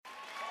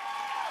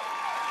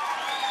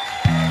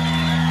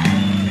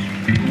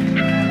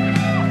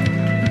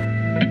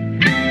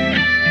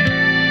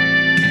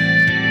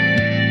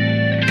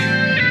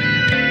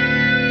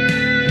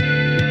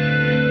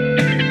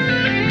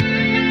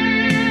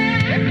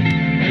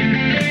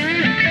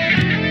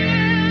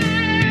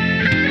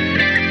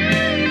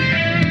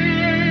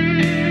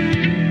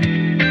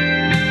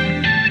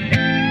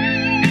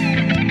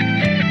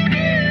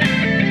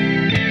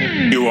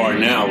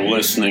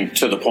listening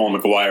to the Paul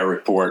McGUIRE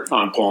Report.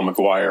 I'm Paul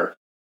McGUIRE.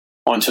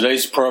 On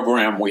today's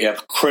program, we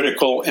have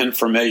critical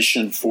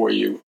information for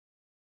you,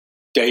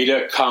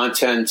 data,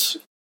 content,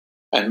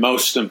 and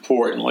most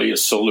importantly, a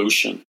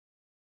solution.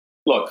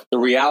 Look, the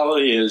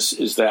reality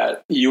is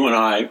that you and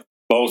I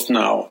both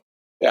know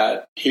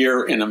that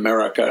here in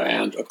America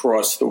and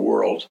across the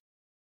world,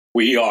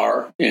 we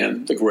are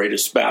in the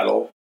greatest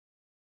battle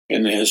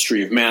in the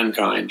history of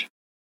mankind.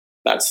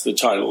 That's the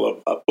title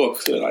of a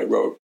book that I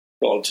wrote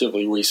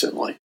relatively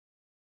recently.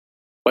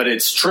 But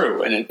it's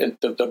true. And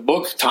the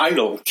book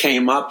title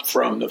came up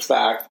from the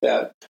fact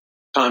that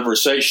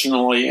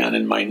conversationally and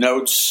in my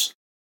notes,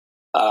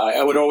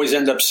 I would always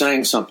end up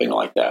saying something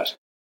like that.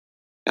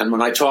 And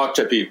when I talk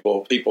to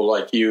people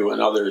like you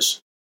and others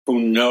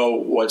who know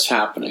what's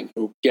happening,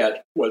 who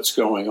get what's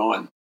going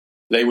on,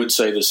 they would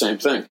say the same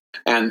thing.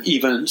 And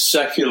even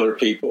secular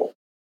people,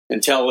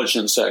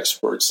 intelligence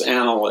experts,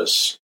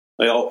 analysts,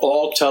 they'll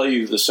all tell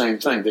you the same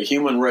thing. The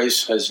human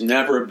race has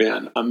never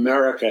been,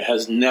 America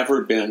has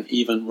never been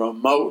even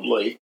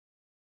remotely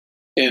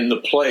in the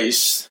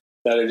place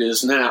that it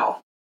is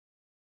now.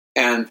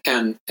 And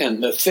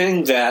the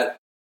thing that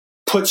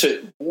puts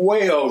it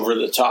way over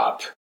the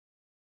top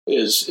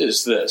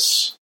is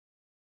this: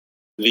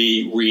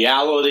 the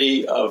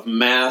reality of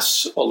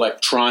mass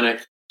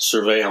electronic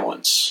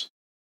surveillance.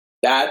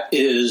 That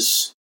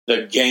is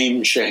the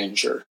game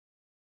changer.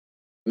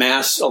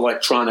 Mass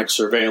electronic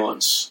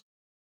surveillance.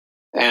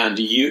 And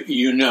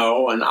you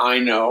know, and I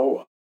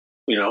know,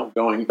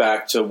 going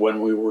back to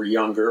when we were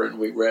younger and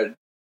we read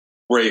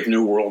Brave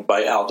New World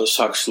by Aldous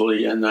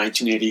Huxley and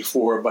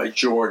 1984 by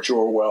George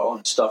Orwell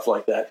and stuff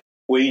like that,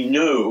 we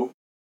knew,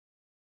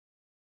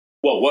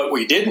 well, what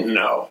we didn't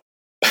know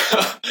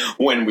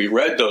when we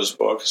read those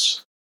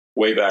books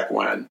way back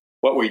when,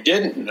 what we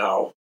didn't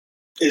know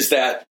is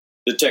that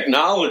the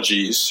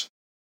technologies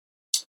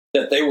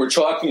that they were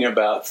talking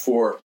about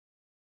for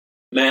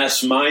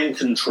mass mind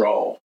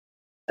control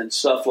and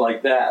stuff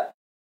like that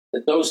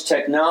those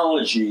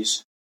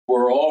technologies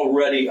were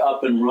already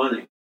up and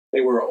running. They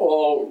were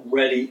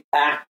already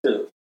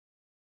active.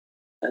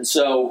 And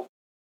so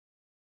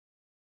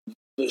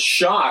the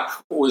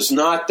shock was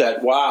not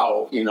that,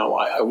 wow,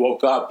 I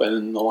woke up and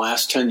in the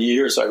last 10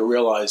 years I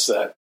realized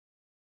that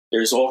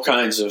there's all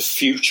kinds of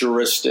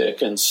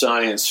futuristic and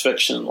science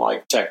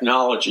fiction-like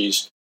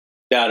technologies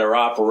that are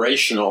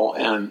operational,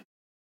 and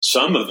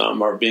some of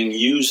them are being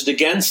used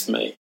against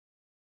me.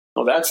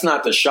 Well, that's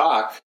not the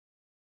shock.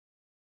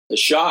 The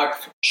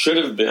shock should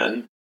have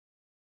been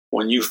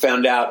when you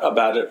found out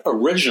about it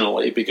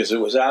originally, because it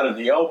was out in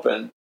the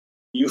open.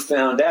 You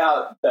found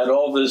out that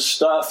all this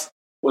stuff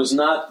was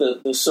not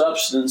the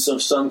substance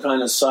of some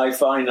kind of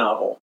sci-fi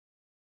novel,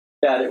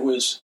 that it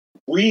was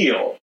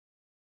real.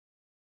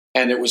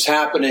 And it was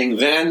happening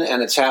then,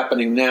 and it's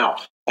happening now.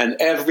 And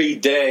every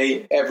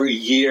day, every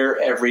year,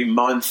 every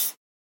month,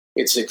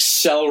 it's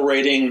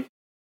accelerating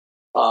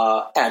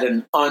at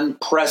an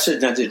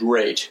unprecedented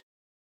rate.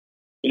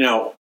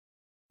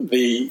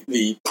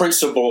 The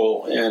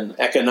principle in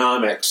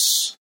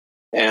economics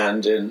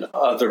and in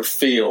other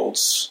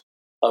fields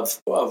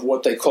of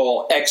what they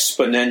call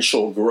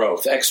exponential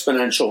growth.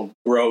 Exponential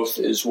growth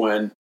is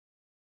when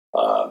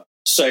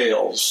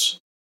sales,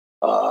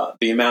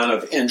 the amount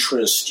of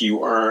interest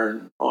you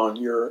earn on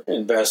your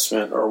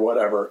investment or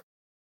whatever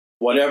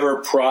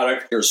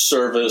product or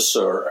service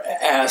or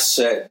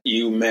asset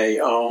you may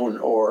own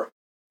or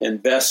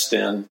invest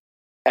in,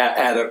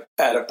 at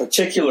a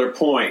particular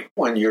point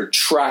when you're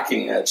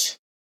tracking it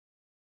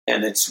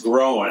and it's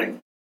growing,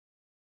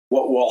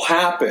 what will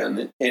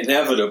happen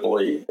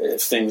inevitably,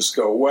 if things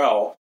go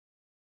well,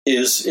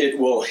 is it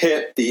will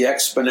hit the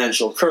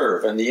exponential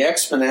curve. And the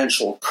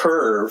exponential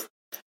curve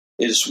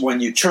is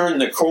when you turn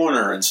the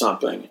corner in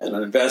something, an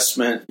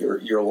investment,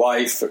 your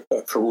life,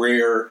 a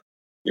career,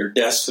 your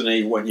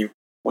destiny, when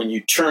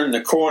you turn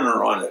the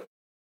corner on it.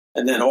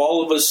 And then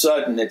all of a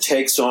sudden it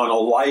takes on a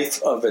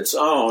life of its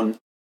own,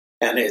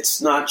 and it's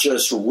not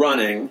just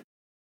running,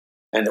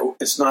 and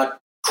it's not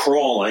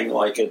crawling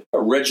like it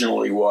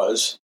originally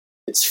was,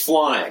 it's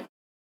flying.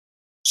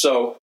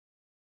 So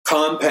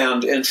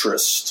compound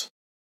interest,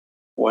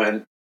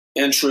 when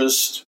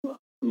interest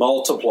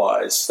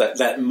multiplies,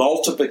 that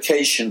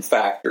multiplication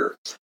factor,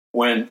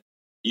 when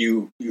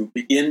you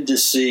begin to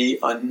see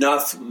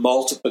enough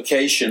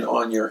multiplication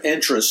on your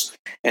interest,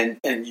 and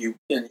you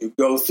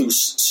go through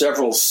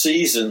several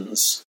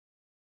seasons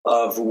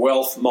of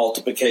wealth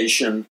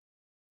multiplication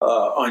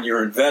on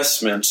your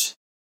investment,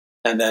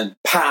 and then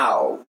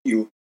pow,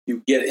 you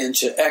get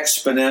into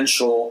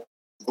exponential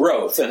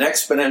growth. And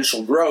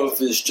exponential growth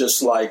is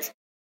just like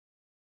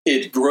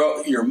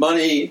your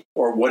money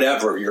or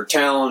whatever, your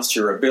talents,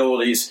 your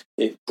abilities,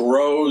 it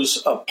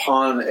grows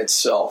upon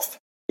itself.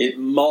 It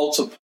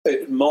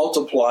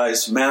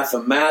multiplies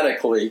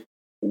mathematically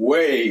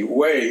way,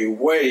 way,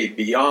 way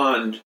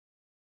beyond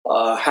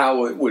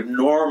how it would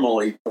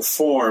normally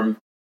perform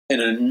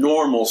in a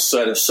normal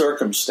set of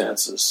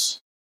circumstances.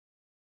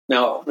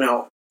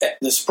 Now,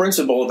 this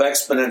principle of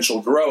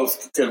exponential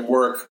growth can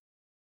work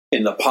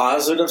in the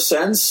positive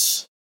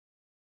sense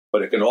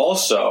but it can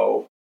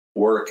also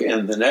work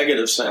in the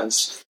negative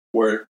sense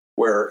where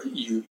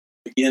you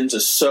begin to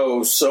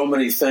sow so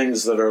many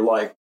things that are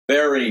like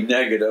very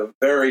negative,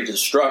 very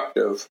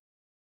destructive,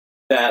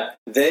 that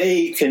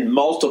they can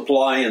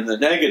multiply in the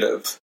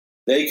negative.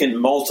 They can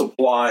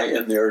multiply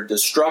in their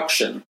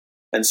destruction.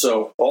 And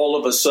so all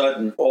of a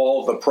sudden,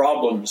 all the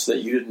problems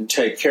that you didn't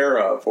take care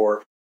of,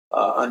 or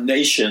a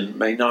nation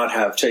may not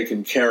have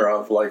taken care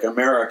of, like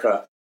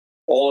America,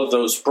 all of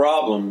those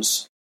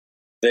problems,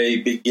 they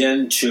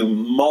begin to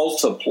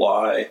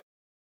multiply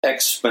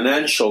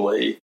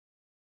exponentially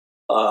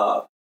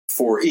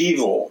for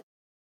evil,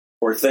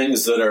 for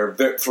things that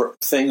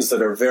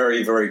are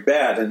very, very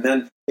bad, and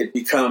then it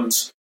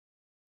becomes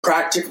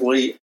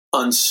practically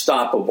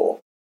unstoppable.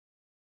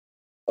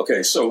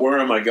 Okay, so where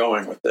am I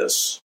going with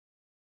this?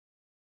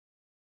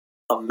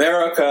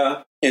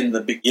 America, in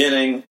the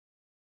beginning,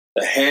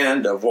 the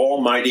hand of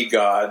Almighty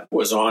God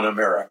was on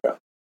America.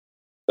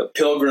 The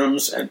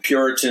Pilgrims and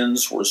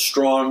Puritans were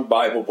strong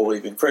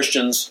Bible-believing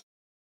Christians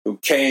who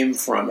came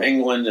from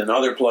England and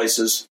other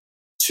places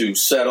to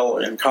settle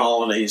in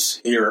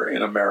colonies here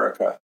in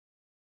America.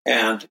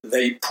 And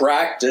they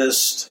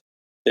practiced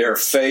their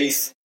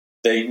faith.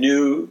 They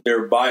knew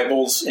their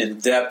Bibles in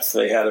depth.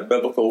 They had a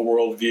biblical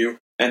worldview,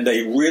 and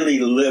they really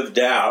lived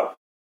out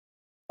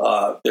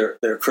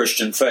their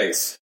Christian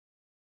faith.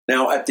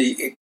 Now,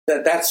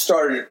 that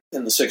started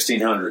in the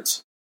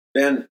 1600s.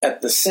 Then,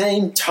 at the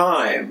same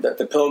time that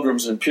the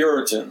Pilgrims and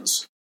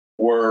Puritans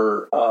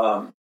were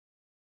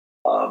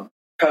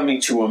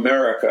coming to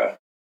America,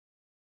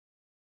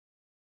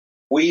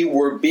 we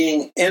were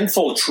being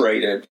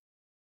infiltrated.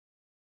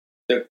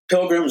 The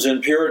Pilgrims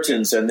and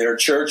Puritans and their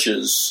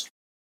churches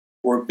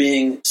were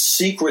being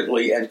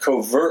secretly and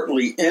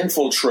covertly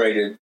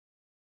infiltrated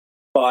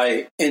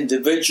by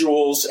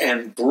individuals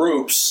and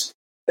groups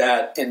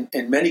that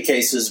in many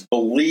cases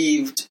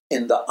believed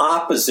in the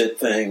opposite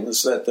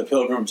things that the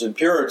Pilgrims and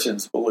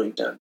Puritans believed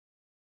in.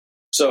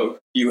 So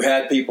you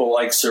had people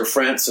like Sir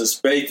Francis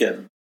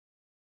Bacon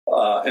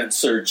and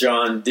Sir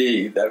John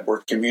Dee that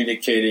were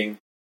communicating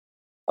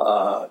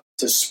to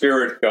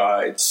spirit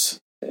guides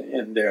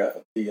in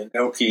the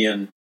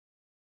Enochian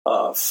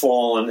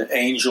fallen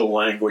angel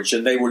language.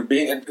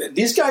 And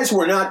these guys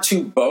were not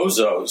two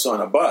bozos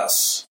on a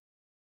bus.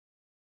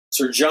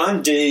 Sir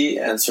John Dee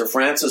and Sir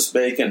Francis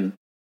Bacon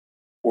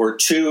were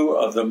two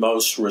of the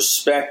most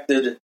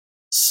respected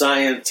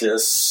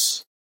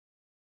scientists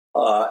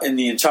in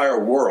the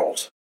entire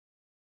world.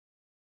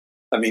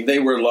 I mean,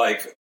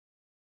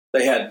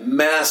 they had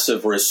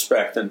massive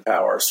respect and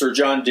power. Sir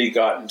John Dee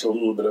got into a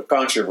little bit of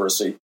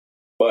controversy,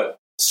 but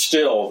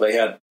still they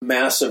had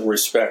massive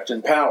respect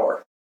and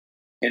power.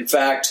 In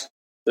fact,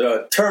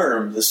 the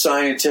term, the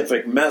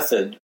scientific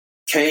method,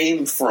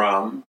 came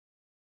from,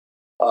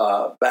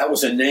 that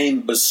was a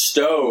name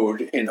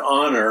bestowed in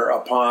honor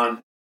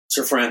upon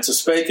Sir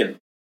Francis Bacon,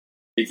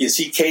 because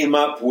he came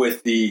up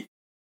with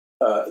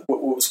what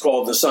was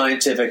called the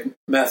scientific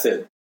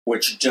method,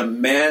 which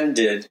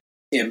demanded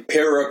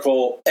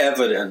empirical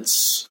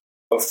evidence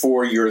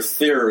before your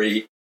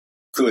theory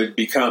could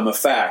become a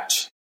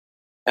fact.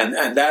 And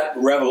that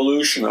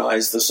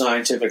revolutionized the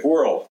scientific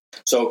world.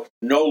 So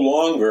no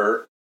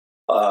longer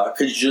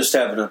could you just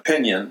have an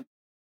opinion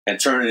and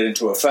turn it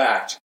into a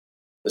fact.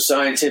 The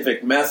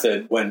scientific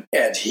method, when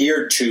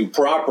adhered to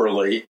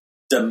properly,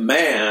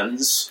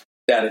 demands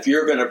that if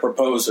you're going to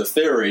propose a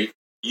theory,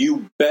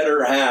 you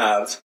better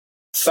have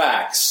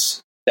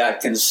facts that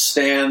can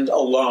stand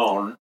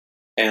alone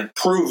and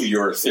prove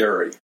your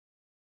theory.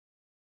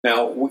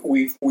 Now,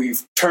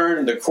 we've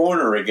turned the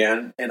corner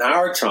again in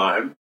our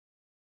time,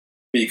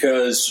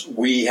 because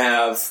we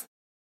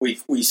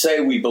say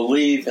we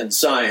believe in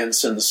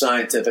science and the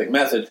scientific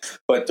method,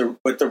 but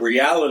the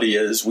reality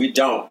is we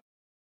don't.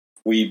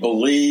 We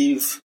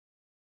believe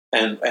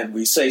and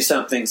we say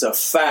something's a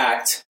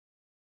fact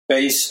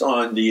based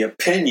on the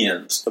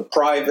opinions, the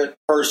private,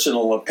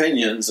 personal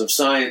opinions of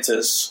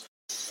scientists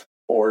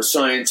or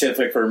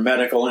scientific or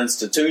medical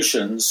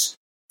institutions.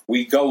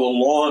 We go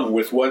along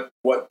with what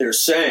they're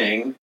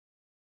saying,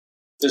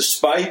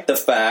 despite the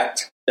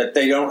fact that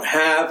they don't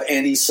have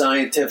any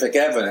scientific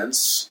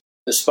evidence,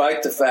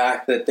 despite the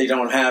fact that they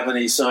don't have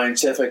any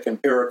scientific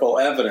empirical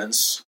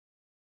evidence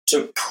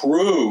to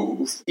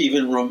prove,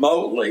 even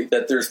remotely,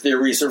 that their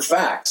theories are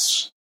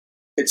facts.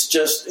 It's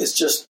just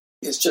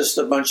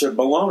a bunch of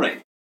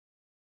baloney.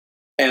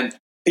 And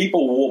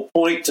people will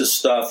point to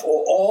stuff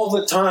all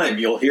the time.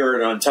 You'll hear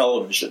it on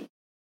television,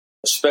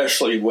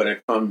 especially when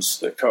it comes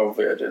to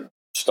COVID and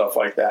stuff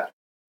like that.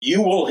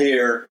 You will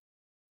hear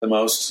the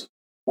most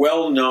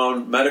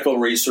well-known medical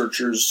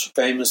researchers,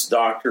 famous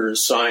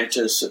doctors,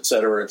 scientists, et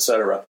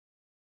cetera,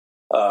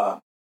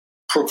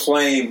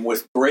 proclaim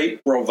with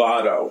great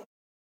bravado.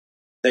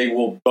 They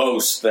will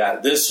boast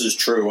that this is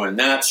true and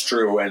that's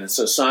true and it's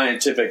a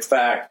scientific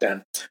fact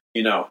and,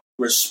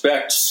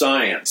 respect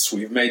science.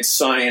 We've made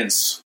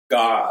science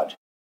God.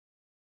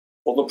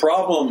 Well, the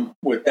problem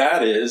with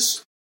that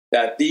is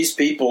that these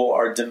people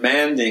are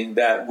demanding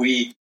that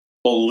we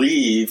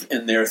believe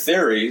in their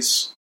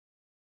theories,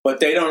 but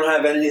they don't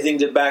have anything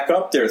to back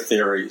up their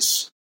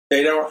theories.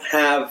 They don't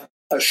have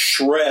a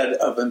shred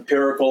of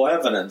empirical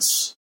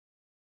evidence.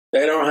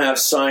 They don't have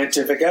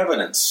scientific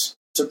evidence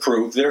to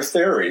prove their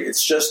theory.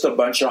 It's just a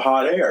bunch of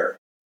hot air.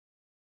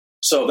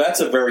 So that's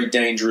a very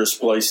dangerous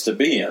place to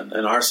be in,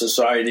 and our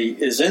society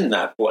is in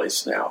that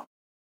place now.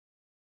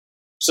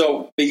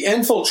 So the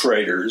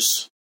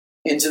infiltrators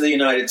into the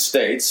United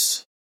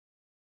States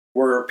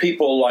were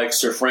people like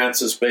Sir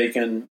Francis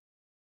Bacon,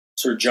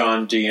 Sir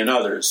John Dee, and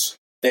others.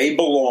 They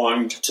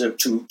belonged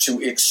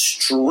to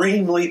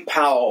extremely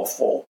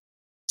powerful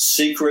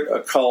secret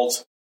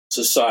occult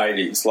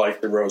societies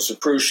like the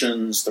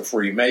Rosicrucians, the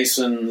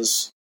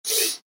Freemasons,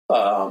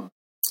 the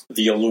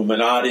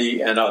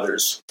Illuminati, and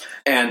others.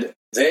 And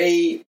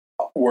they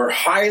were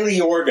highly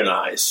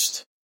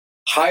organized,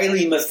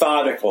 highly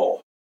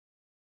methodical,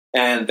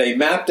 and they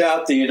mapped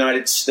out the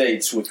United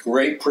States with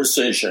great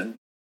precision,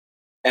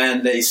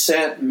 and they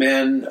sent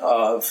men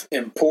of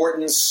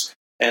importance,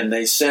 and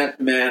they sent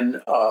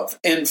men of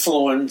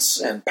influence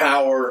and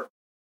power,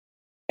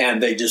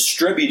 and they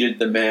distributed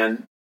the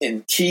men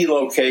in key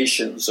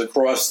locations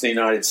across the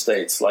United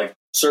States, like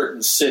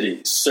certain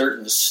cities,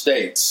 certain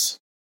states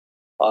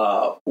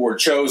were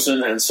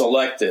chosen and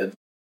selected,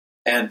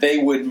 and they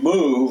would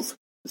move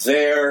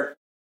their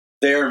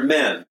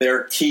men,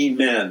 their key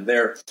men,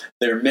 their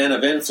men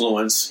of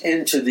influence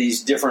into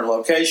these different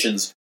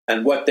locations.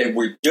 And what they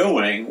were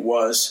doing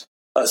was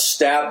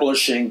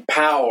establishing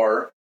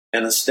power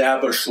and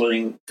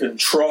establishing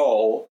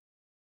control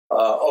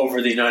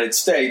over the United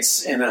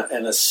States in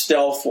a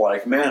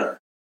stealth-like manner.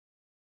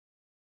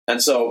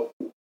 And so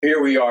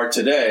here we are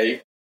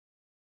today,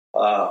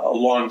 a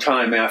long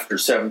time after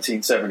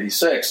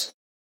 1776,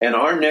 and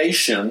our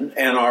nation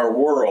and our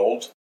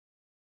world,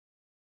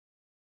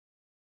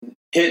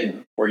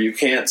 hidden where you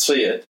can't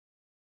see it,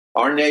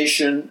 our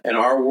nation and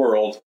our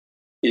world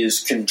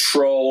is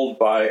controlled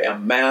by a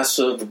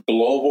massive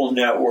global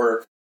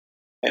network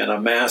and a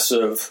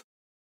massive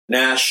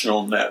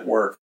national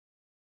network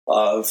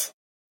of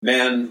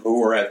men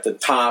who are at the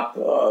top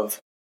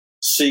of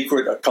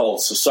secret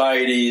occult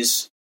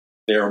societies.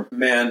 They're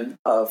men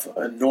of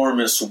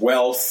enormous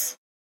wealth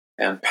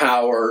and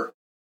power.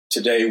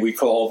 Today we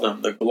call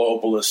them the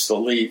globalist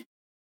elite.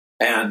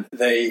 And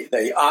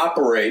they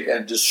operate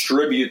and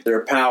distribute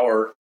their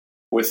power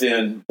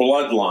within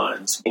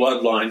bloodlines,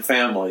 bloodline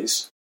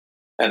families.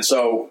 And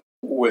so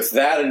with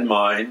that in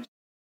mind,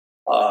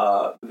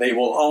 they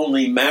will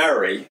only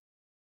marry,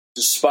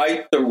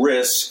 despite the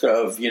risk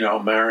of,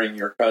 marrying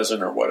your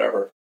cousin or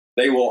whatever,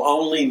 they will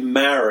only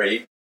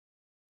marry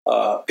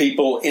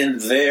people in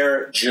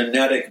their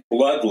genetic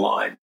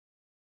bloodline,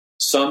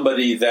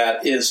 somebody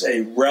that is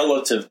a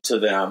relative to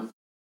them,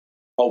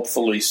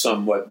 hopefully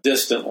somewhat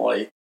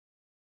distantly,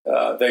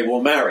 they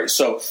will marry.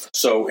 So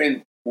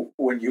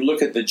when you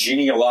look at the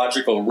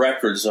genealogical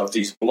records of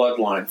these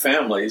bloodline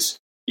families,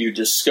 you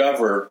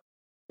discover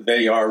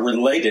they are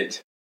related.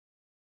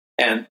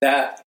 And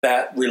that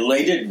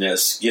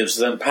relatedness gives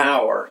them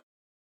power.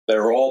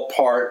 They're all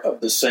part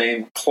of the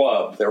same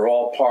club. They're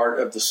all part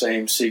of the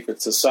same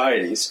secret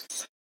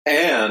societies.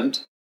 And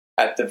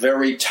at the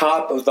very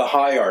top of the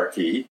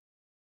hierarchy,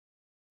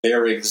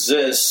 there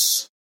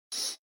exists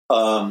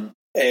a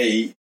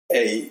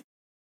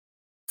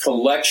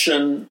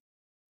collection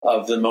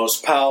of the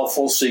most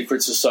powerful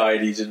secret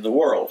societies in the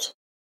world.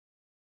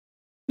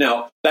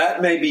 Now,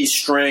 that may be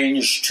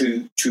strange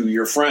to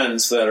your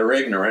friends that are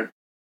ignorant.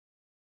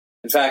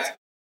 In fact,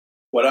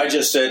 what I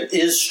just said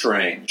is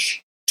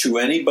strange to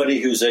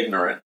anybody who's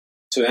ignorant,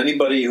 to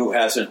anybody who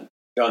hasn't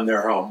done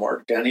their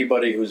homework, to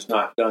anybody who's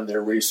not done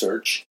their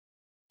research.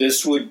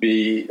 This would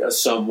be a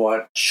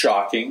somewhat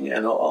shocking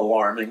and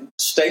alarming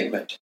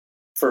statement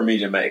for me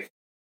to make.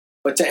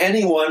 But to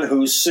anyone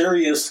who's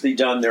seriously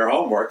done their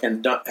homework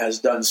and has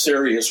done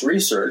serious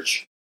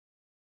research,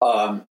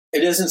 it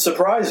isn't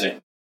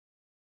surprising,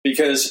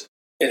 because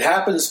it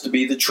happens to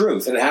be the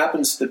truth. It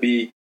happens to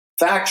be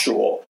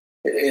factual.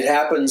 It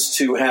happens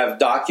to have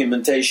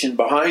documentation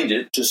behind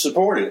it to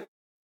support it.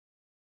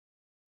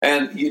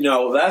 And,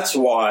 that's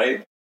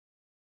why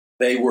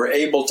they were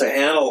able to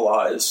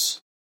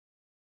analyze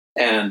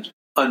and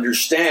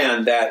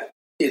understand that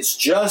it's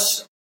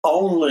just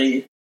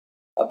only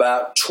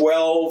about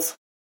 12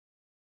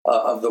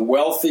 of the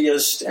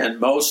wealthiest and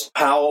most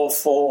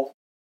powerful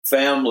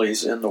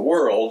families in the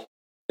world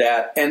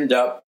that end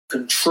up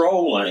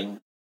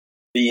controlling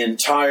the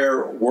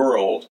entire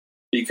world,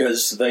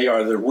 because they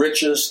are the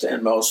richest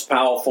and most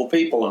powerful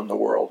people in the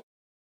world.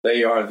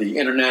 They are the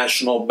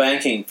international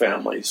banking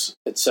families,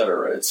 et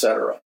cetera, et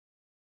cetera.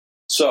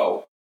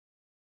 So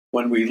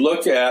when we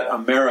look at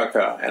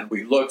America and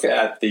we look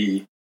at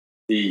the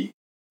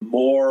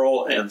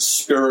moral and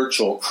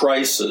spiritual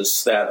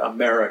crisis that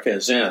America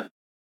is in,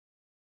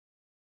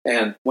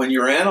 and when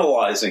you're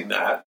analyzing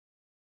that,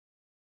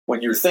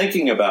 when you're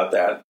thinking about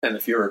that, and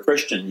if you're a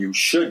Christian, you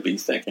should be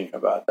thinking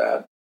about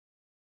that,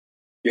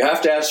 you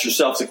have to ask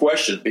yourself the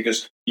question,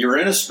 because you're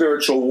in a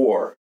spiritual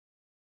war.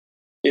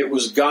 It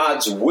was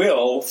God's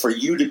will for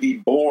you to be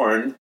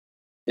born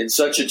in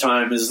such a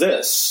time as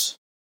this.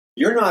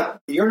 You're not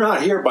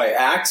here by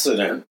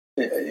accident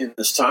in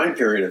this time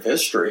period of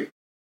history.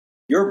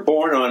 You're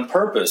born on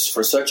purpose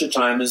for such a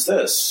time as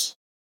this.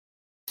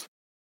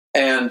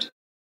 And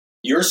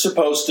you're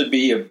supposed to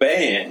be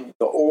obeying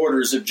the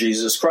orders of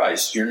Jesus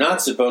Christ. You're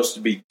not supposed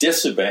to be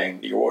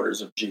disobeying the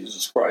orders of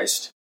Jesus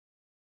Christ.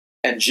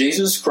 And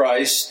Jesus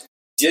Christ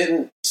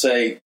didn't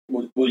say,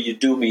 will you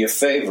do me a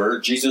favor?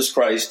 Jesus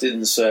Christ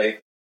didn't say,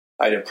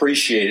 I'd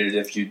appreciate it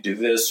if you do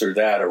this or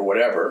that or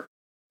whatever.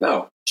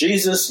 No,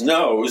 Jesus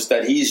knows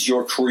that he's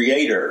your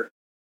creator.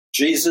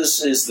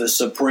 Jesus is the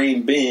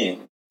supreme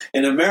being.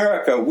 In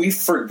America, we've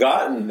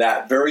forgotten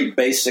that very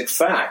basic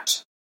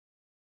fact.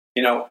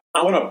 You know,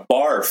 I want to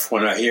barf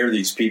when I hear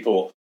these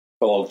people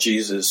call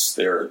Jesus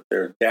their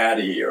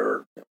daddy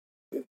or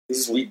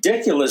these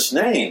ridiculous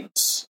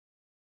names.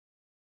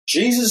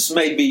 Jesus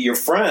may be your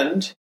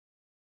friend,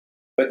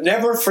 but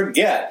never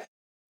forget,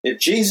 if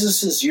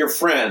Jesus is your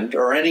friend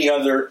or any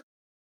other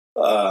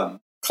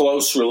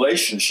close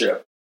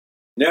relationship,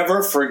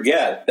 never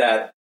forget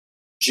that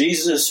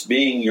Jesus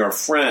being your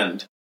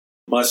friend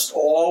must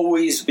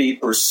always be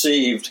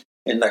perceived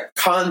in the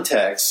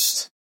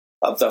context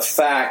of the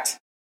fact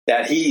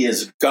that he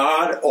is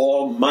God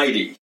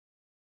Almighty.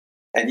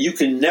 And you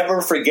can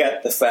never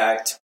forget the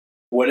fact,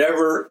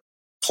 whatever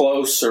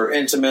close or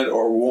intimate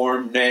or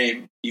warm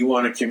name you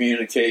want to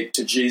communicate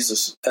to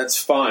Jesus, that's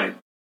fine.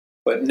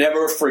 But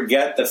never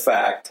forget the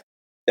fact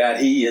that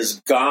he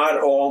is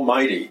God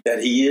Almighty,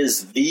 that he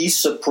is the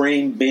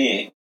supreme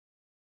being.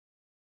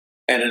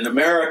 And in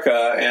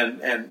America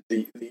and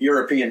the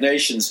European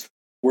nations,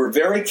 we're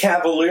very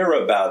cavalier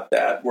about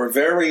that. We're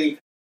very,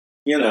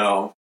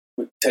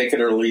 take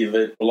it or leave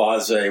it,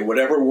 blasé,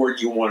 whatever word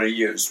you want to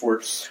use.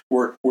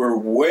 We're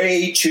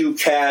way too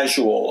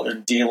casual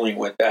in dealing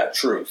with that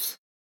truth.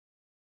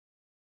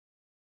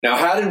 Now,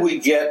 how did we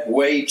get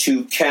way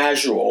too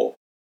casual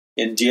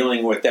in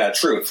dealing with that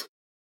truth?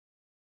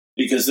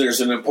 Because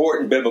there's an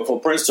important biblical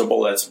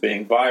principle that's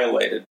being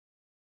violated.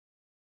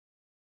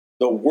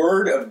 The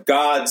Word of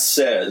God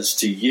says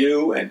to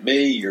you and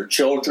me, your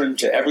children,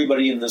 to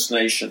everybody in this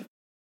nation,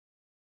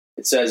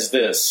 it says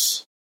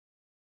this: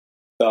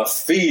 the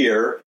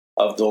fear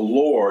of the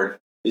Lord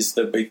is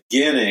the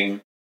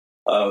beginning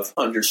of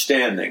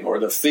understanding, or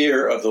the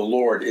fear of the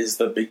Lord is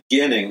the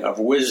beginning of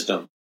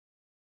wisdom.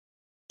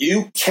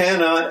 You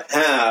cannot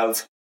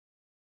have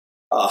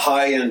a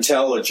high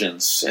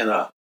intelligence and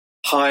a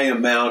high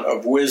amount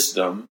of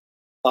wisdom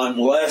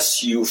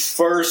unless you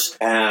first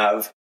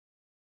have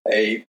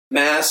a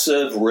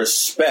massive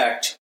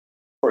respect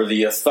for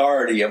the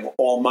authority of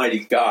Almighty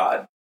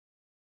God.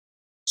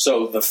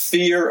 So the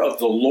fear of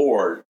the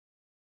Lord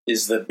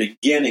is the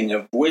beginning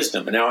of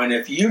wisdom. Now, and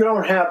if you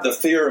don't have the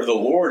fear of the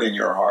Lord in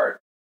your heart,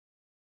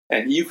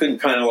 and you can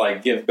kind of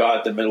like give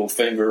God the middle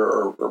finger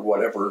or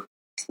whatever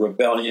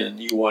rebellion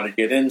you want to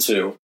get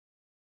into,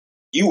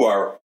 you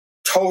are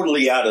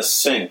totally out of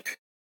sync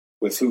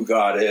with who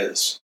God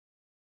is.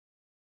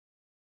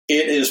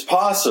 It is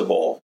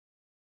possible,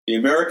 the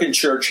American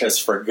church has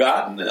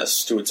forgotten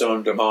this to its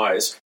own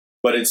demise,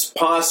 but it's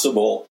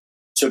possible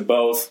to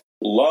both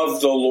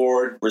love the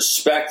Lord,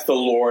 respect the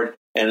Lord,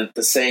 and at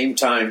the same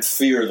time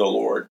fear the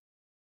Lord.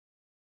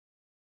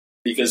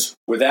 Because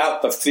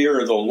without the fear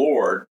of the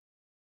Lord,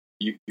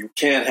 you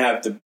can't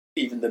have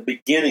even the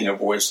beginning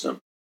of wisdom.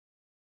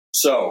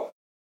 So,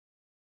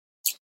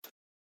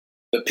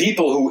 the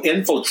people who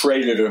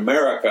infiltrated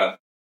America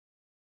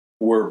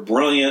were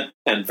brilliant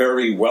and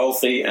very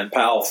wealthy and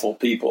powerful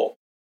people.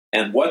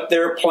 And what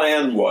their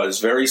plan was,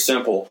 very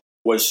simple,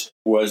 was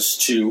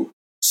to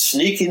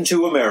sneak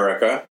into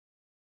America,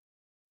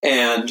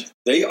 and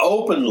they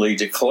openly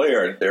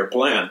declared their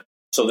plan.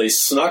 So they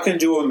snuck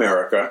into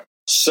America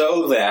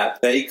so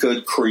that they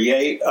could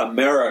create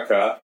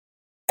America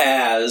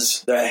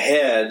as the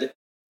head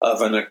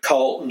of an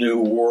occult new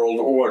world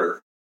order.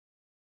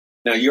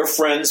 Now, your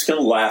friends can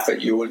laugh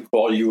at you and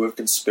call you a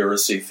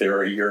conspiracy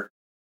theory. You're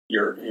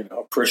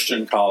a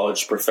Christian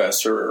college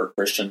professor or a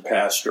Christian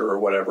pastor or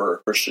whatever, a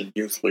Christian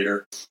youth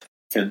leader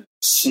can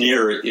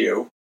sneer at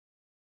you.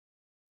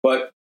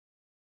 But,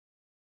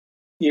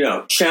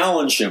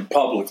 challenge him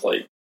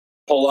publicly,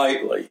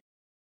 politely,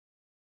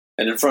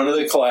 and in front of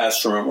the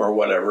classroom or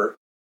whatever,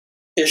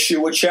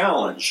 issue a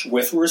challenge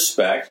with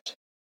respect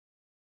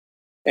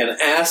and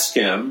ask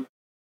him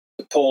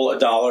to pull a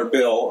dollar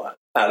bill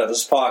out of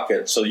his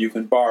pocket so you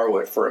can borrow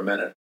it for a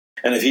minute.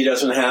 And if he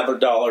doesn't have a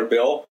dollar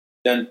bill,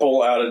 then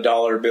pull out a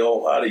dollar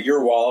bill out of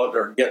your wallet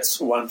or get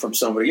one from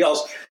somebody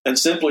else and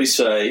simply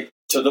say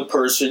to the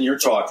person you're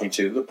talking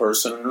to, the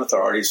person in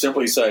authority,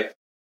 simply say,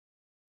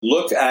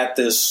 look at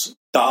this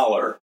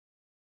dollar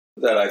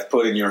that I've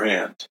put in your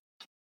hand.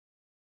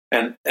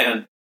 And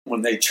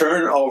when they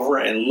turn over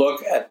and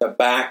look at the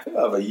back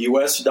of a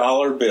U.S.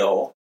 dollar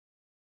bill,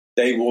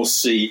 they will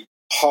see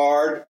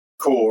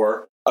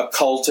hardcore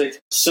occultic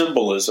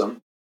symbolism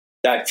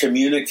that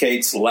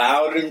communicates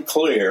loud and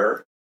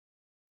clear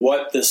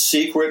what the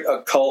secret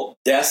occult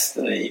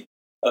destiny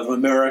of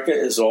America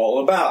is all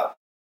about.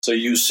 So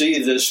you see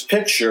this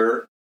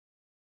picture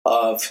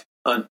of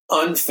an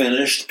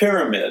unfinished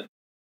pyramid.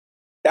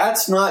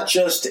 That's not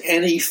just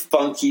any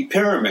funky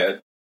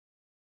pyramid.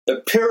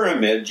 The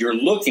pyramid you're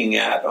looking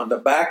at on the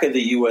back of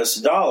the US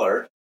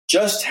dollar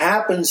just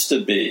happens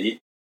to be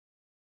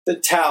the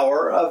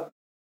Tower of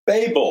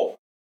Babel.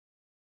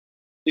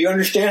 Do you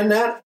understand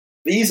that?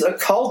 These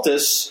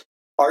occultists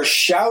are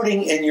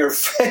shouting in your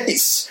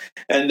face,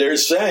 and they're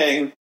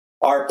saying,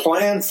 our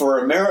plan for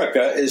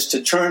America is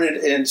to turn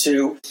it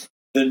into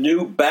the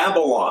new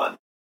Babylon.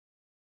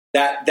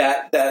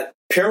 That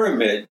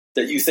pyramid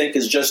that you think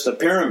is just a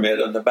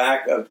pyramid on the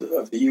back of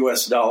the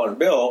US dollar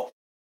bill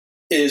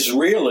is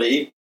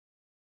really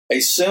a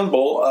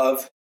symbol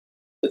of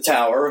the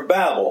Tower of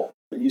Babel.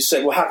 And you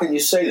say, well, how can you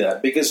say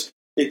that? Because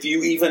if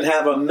you even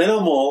have a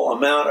minimal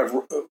amount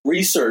of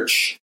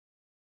research,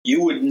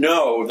 you would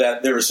know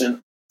that there's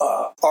an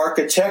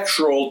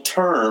architectural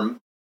term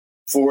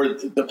for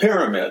the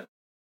pyramid.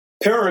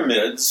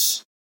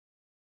 Pyramids,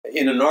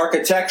 in an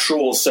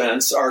architectural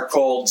sense, are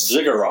called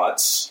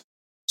ziggurats.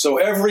 So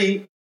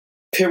every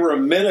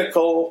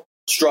pyramidical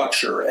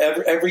structure,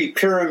 every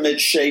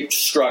pyramid-shaped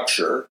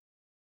structure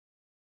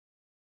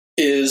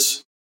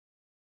is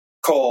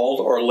called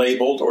or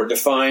labeled or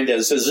defined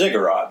as a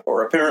ziggurat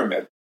or a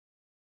pyramid.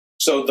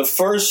 So the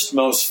first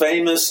most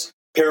famous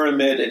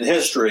pyramid in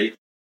history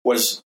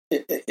was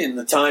in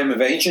the time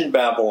of ancient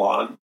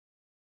Babylon,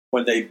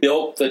 when they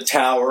built the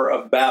Tower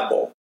of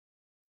Babel.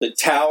 The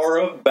Tower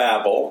of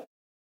Babel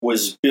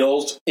was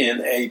built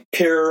in a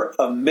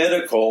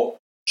pyramidical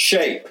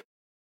shape.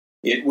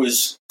 It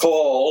was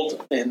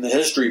called, in the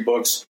history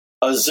books,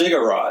 a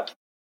ziggurat.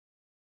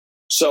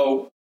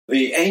 So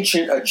the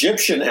ancient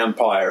Egyptian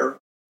empire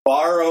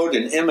borrowed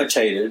and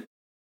imitated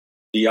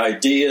the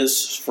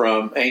ideas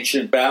from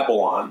ancient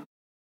Babylon,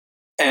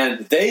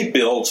 and they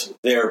built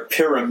their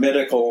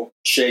pyramidical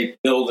shaped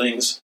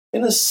buildings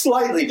in a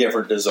slightly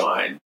different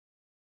design.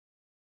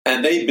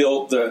 And they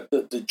built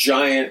the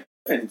giant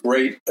and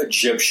great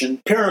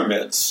Egyptian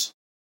pyramids.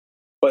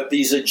 But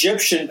these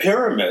Egyptian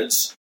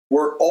pyramids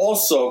were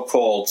also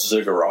called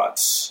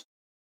ziggurats,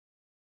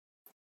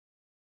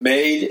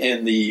 made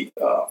in the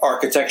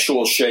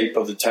architectural shape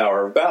of the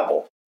Tower of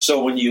Babel.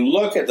 So when you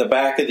look at the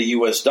back of the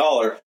US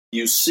dollar,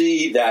 you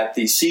see that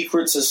the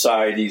secret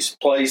societies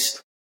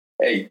placed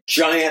a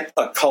giant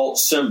occult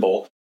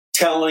symbol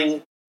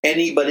telling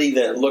anybody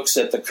that looks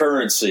at the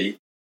currency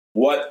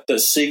what the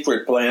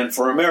secret plan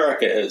for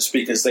America is,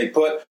 because they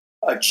put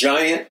a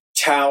giant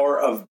Tower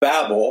of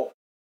Babel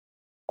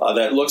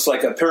that looks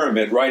like a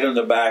pyramid right on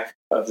the back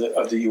of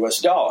the US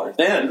dollar.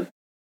 Then,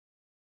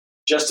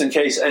 just in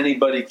case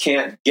anybody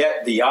can't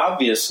get the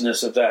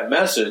obviousness of that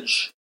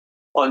message,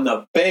 on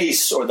the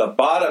base or the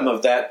bottom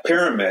of that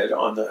pyramid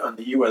on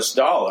the US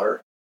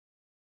dollar,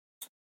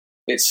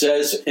 it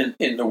says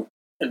in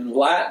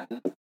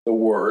Latin the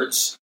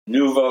words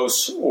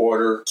Novus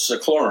Order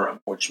Seclorum,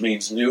 which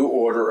means new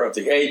order of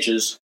the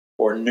ages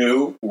or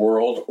new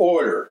world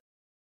order.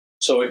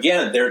 So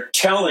again, they're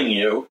telling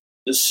you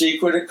the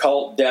secret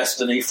occult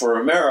destiny for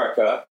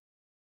America.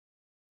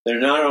 They're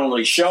not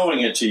only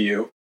showing it to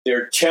you,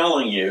 they're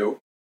telling you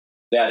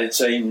that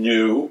it's a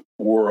new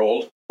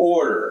world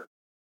order.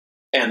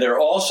 And they're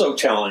also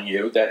telling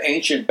you that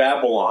ancient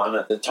Babylon,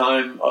 at the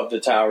time of the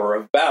Tower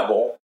of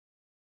Babel,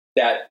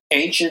 that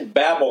ancient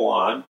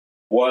Babylon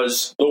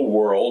was the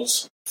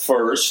world's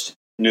first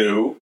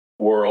new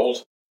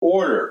world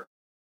order.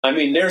 I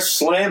mean, they're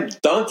slam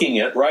dunking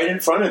it right in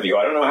front of you.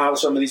 I don't know how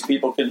some of these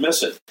people can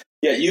miss it.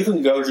 Yeah, you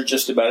can go to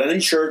just about any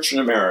church in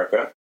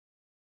America,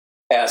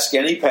 ask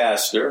any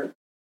pastor,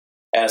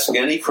 ask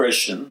any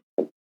Christian,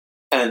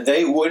 and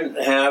they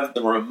wouldn't have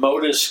the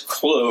remotest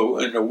clue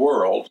in the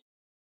world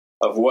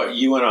of what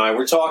you and I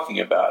were talking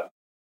about.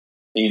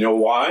 And you know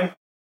why?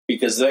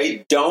 Because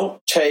they don't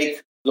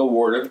take the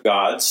Word of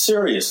God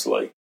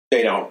seriously.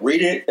 They don't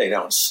read it, they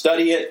don't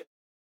study it,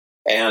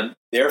 and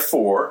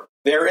therefore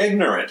they're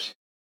ignorant.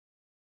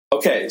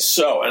 Okay,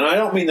 so, and I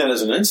don't mean that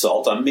as an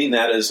insult, I mean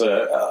that as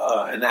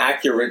an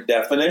accurate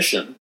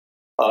definition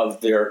of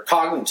their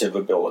cognitive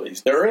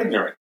abilities. They're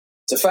ignorant.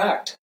 It's a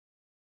fact.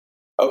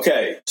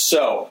 Okay,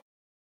 so,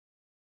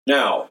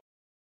 now,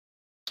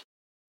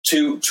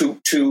 to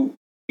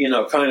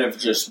kind of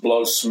just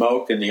blow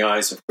smoke in the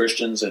eyes of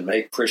Christians and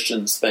make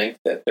Christians think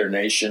that their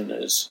nation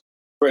is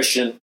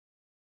Christian,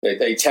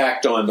 they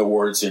tacked on the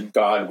words "in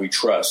God we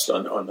trust"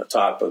 on the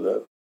top of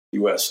the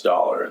US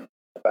dollar and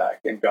the back.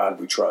 "In God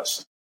we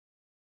trust."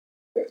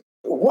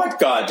 What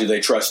God do they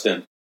trust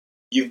in?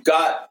 You've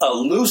got a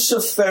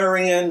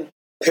Luciferian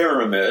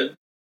pyramid,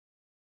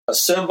 a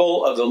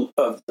symbol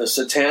of the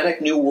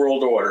satanic New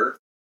World Order,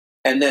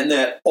 and then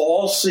that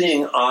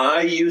all-seeing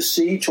eye you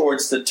see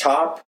towards the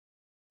top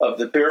of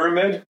the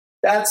pyramid,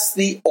 that's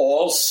the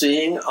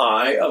all-seeing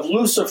eye of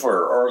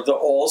Lucifer, or the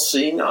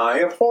all-seeing eye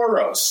of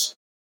Horus.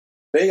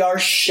 They are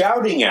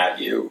shouting at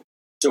you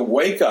to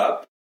wake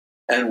up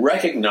and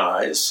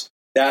recognize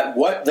that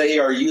what they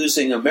are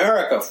using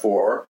America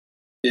for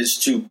is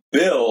to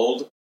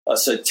build a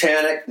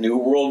satanic New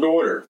World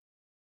Order.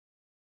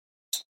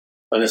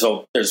 And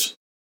there's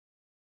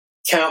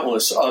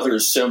countless other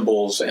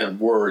symbols and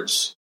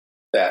words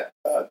that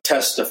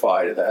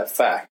testify to that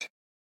fact.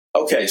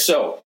 Okay,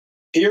 so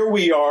here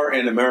we are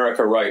in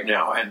America right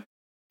now, and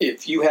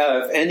if you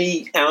have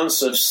any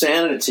ounce of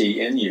sanity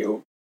in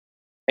you,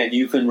 and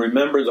you can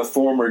remember the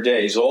former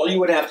days, all you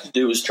would have to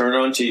do is turn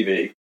on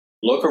TV,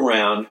 look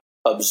around,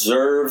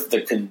 observe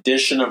the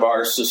condition of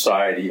our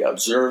society,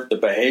 observe the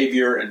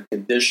behavior and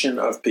condition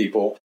of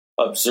people,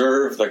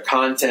 observe the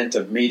content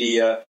of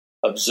media,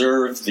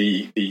 observe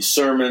the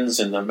sermons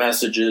and the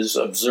messages,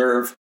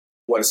 observe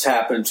what's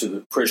happened to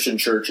the Christian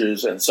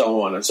churches, and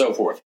so on and so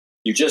forth.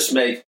 You just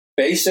make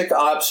basic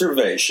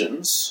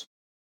observations,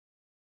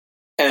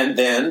 and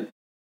then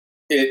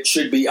it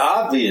should be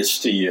obvious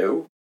to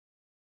you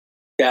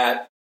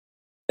that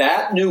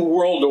that new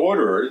world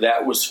order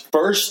that was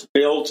first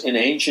built in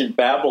ancient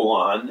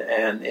Babylon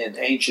and in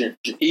ancient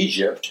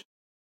Egypt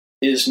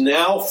is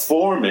now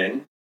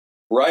forming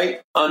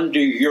right under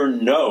your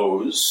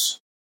nose,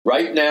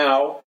 right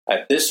now,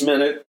 at this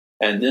minute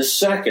and this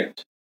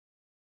second.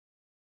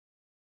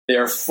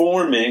 They're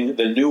forming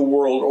the new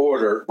world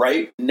order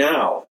right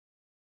now.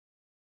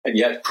 And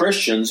yet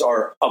Christians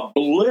are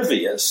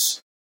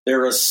oblivious.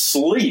 They're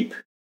asleep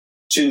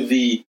to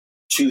the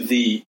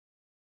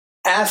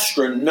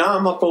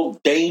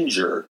astronomical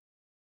danger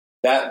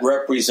that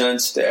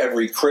represents to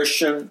every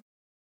Christian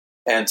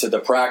and to the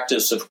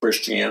practice of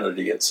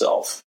Christianity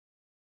itself.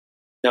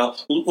 Now,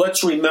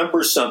 let's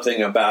remember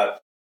something about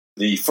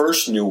the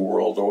first New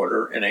World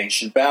Order in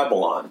ancient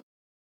Babylon.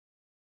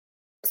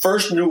 The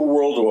first New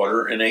World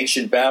Order in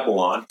ancient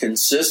Babylon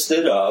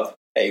consisted of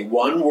a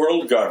one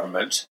world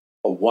government,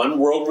 a one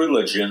world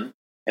religion,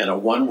 and a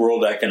one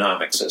world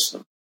economic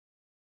system.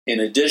 In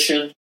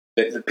addition,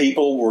 the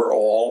people were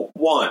all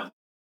one,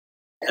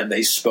 and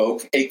they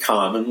spoke a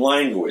common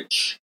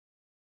language.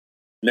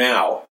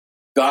 Now,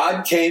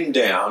 God came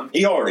down.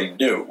 He already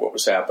knew what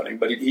was happening,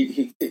 but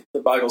the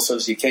Bible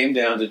says he came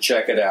down to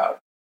check it out.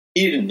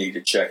 He didn't need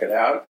to check it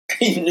out.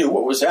 He knew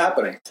what was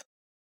happening.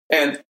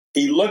 And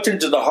he looked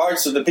into the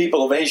hearts of the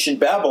people of ancient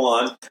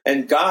Babylon,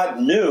 and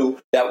God knew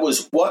that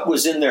was what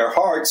was in their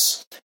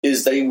hearts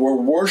is they were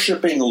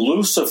worshiping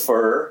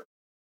Lucifer,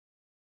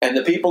 and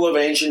the people of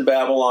ancient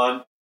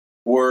Babylon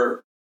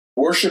were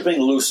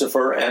worshiping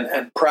Lucifer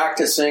and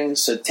practicing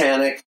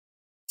satanic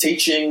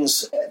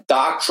teachings,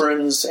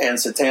 doctrines, and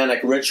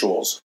satanic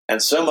rituals.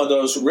 And some of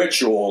those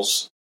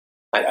rituals,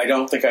 I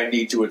don't think I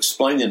need to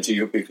explain them to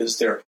you because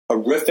they're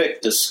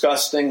horrific,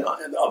 disgusting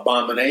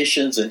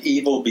abominations and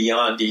evil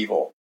beyond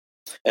evil.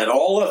 And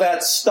all of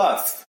that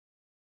stuff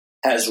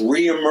has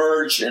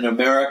reemerged in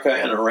America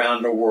and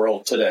around the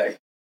world today.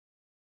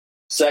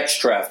 Sex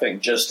trafficking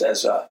just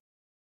as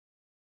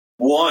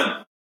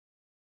one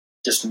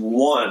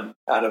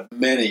out of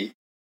many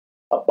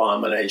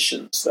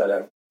abominations that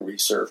have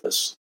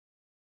resurfaced.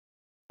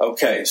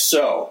 Okay,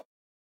 so,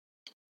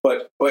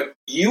 but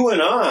you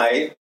and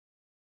I,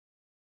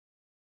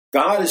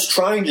 God is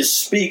trying to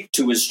speak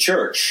to his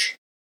church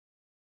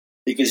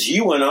because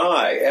you and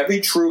I, every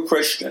true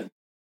Christian,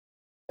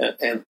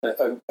 and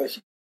a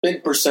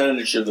big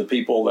percentage of the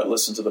people that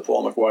listen to the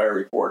Paul McGUIRE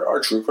report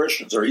are true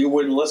Christians, or you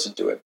wouldn't listen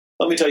to it.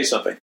 Let me tell you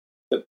something.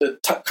 The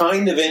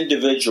kind of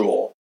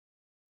individual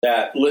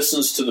that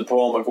listens to the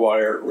Paul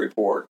McGUIRE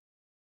report,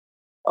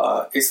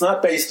 it's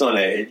not based on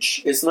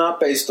age. It's not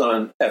based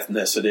on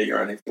ethnicity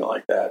or anything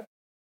like that.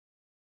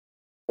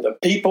 The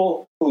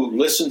people who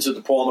listen to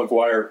the Paul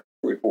McGUIRE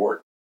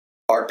report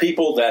are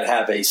people that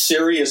have a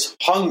serious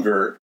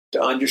hunger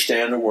to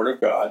understand the Word of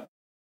God.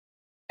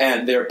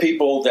 And they're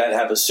people that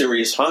have a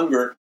serious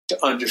hunger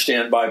to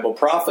understand Bible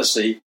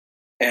prophecy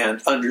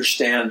and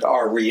understand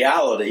our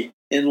reality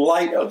in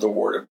light of the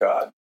Word of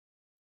God.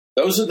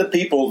 Those are the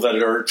people that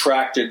are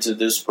attracted to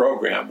this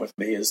program with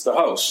me as the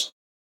host.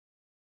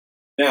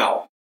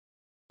 Now,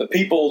 the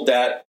people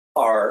that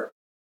are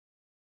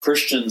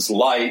Christians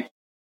light,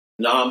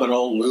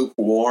 nominal,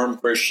 lukewarm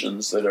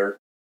Christians that are,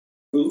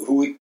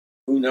 who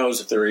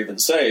knows if they're even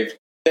saved,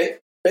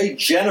 they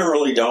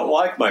generally don't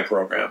like my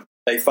program.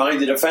 They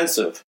find it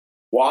offensive.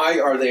 Why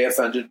are they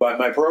offended by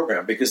my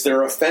program? Because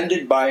they're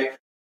offended by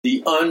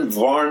the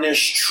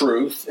unvarnished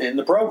truth in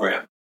the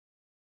program.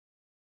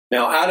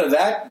 Now, out of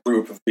that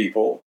group of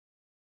people,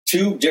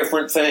 two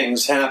different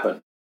things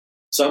happen.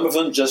 Some of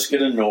them just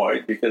get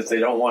annoyed because they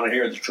don't want to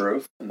hear the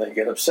truth and they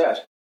get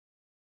upset.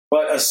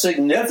 But a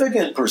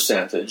significant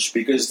percentage,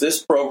 because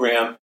this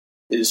program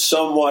is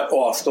somewhat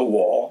off the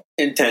wall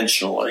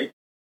intentionally,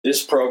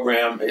 this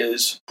program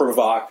is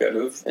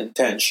provocative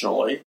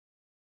intentionally,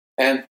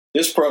 and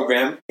this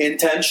program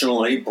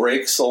intentionally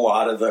breaks a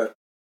lot of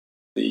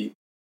the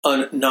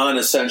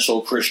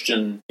non-essential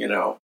Christian,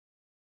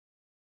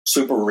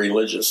 super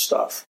religious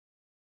stuff.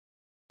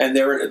 And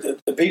there are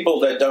the people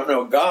that don't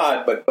know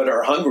God, but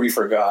are hungry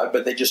for God,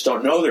 but they just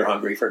don't know they're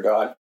hungry for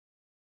God.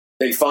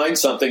 They find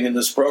something in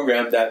this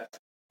program that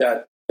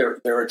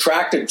they're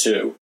attracted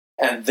to,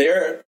 and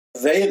they're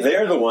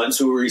the ones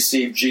who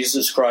receive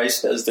Jesus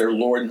Christ as their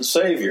Lord and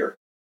Savior.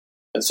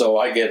 And so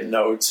I get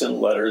notes and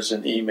letters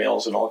and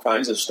emails and all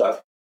kinds of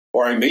stuff,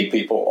 or I meet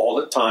people all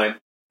the time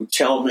who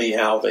tell me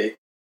how they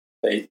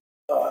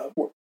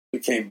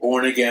became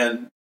born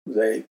again.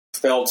 They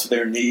fell to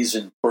their knees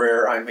in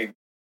prayer. I mean,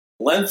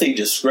 lengthy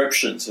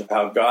descriptions of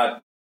how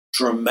God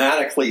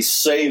dramatically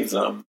saved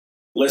them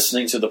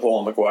listening to the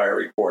Paul McGUIRE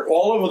report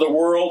all over the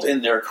world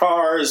in their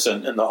cars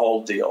and the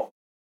whole deal.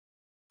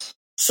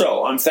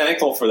 So I'm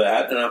thankful for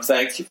that, and I'm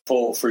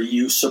thankful for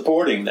you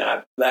supporting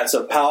that. That's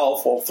a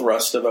powerful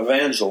thrust of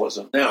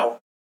evangelism. Now,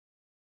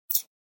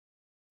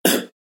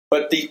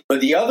 but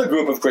the other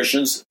group of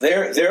Christians,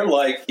 they're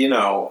like, I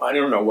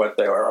don't know what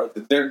they are.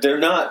 They're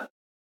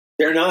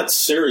not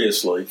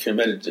seriously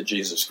committed to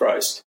Jesus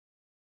Christ.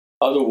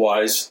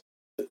 Otherwise,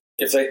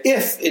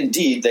 if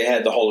indeed they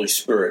had the Holy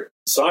Spirit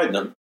inside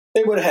them,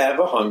 they would have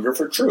a hunger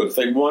for truth.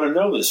 They want to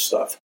know this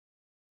stuff.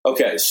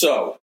 Okay,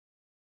 so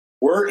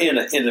we're in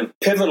a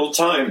pivotal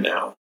time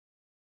now.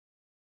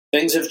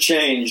 Things have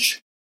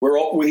changed. We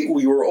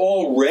were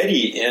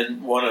already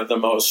in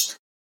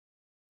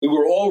we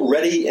were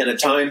already in a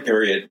time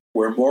period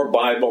where more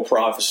Bible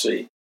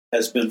prophecy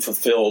has been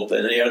fulfilled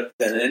than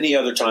any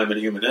other time in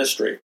human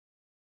history.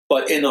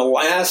 But in the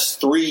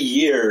last 3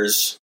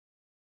 years,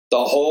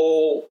 the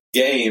whole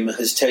game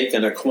has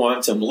taken a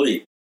quantum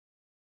leap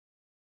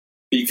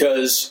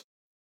because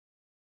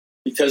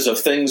of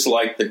things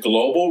like the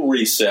global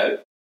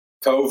reset,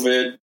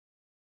 COVID,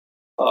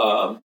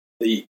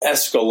 the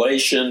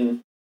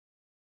escalation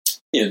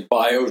in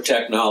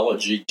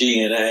biotechnology,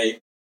 DNA,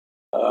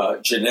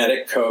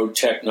 genetic code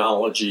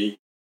technology,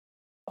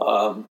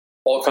 all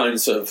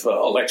kinds of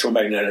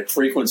electromagnetic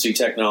frequency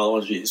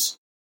technologies.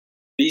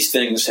 These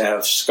things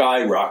have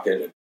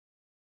skyrocketed.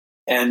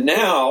 And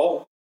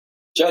now,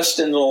 just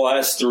in the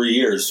last 3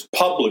 years,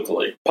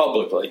 publicly,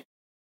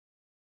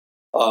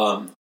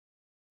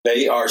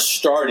 they are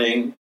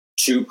starting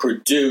to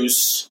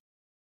produce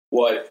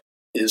what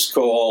is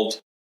called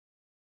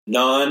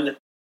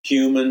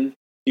non-human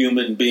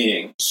human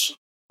beings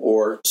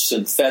or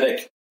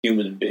synthetic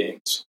human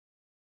beings.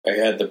 I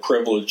had the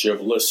privilege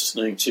of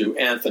listening to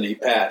Anthony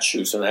Patch,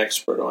 who's an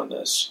expert on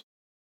this,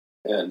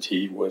 and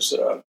he was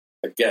a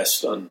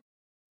guest on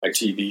my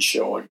TV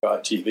show on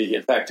God TV.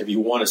 In fact, if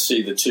you want to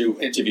see the 2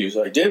 interviews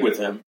I did with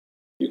him,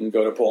 you can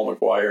go to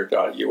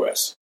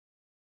paulmcguire.us.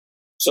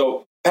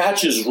 So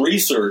Patch's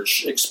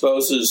research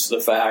exposes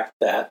the fact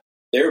that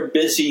they're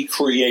busy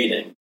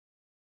creating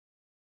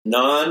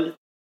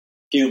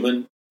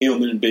non-human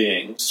human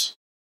beings,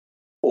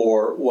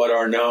 or what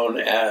are known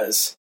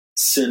as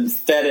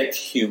synthetic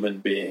human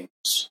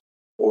beings,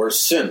 or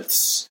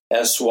synths,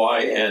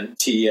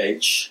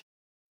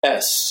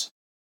 synths,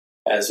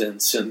 as in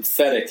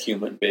synthetic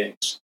human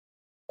beings.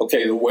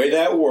 Okay, the way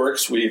that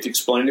works, we've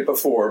explained it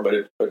before,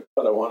 but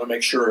I want to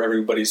make sure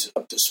everybody's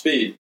up to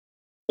speed.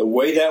 The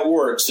way that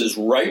works is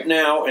right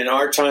now in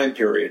our time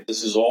period,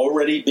 this is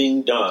already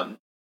being done.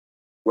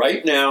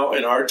 Right now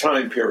in our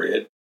time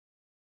period,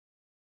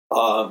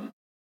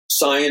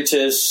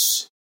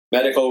 scientists,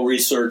 medical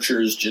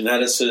researchers,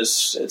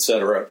 geneticists,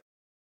 etc.,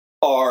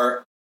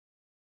 are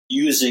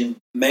using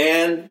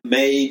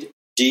man-made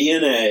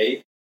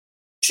DNA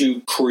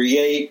to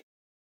create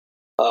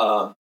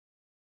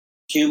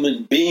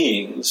human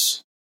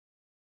beings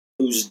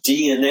whose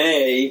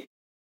DNA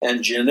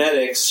and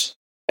genetics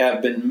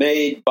have been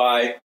made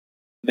by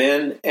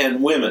men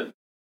and women.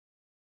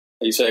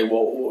 You say,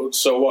 well,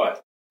 so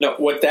what? No,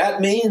 what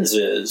that means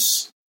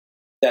is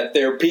that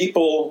there are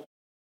people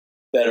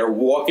that are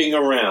walking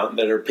around,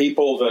 that are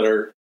people that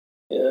are,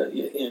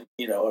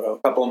 a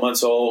couple of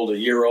months old, a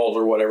year old,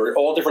 or whatever,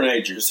 all different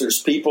ages. There's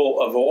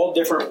people of all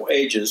different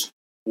ages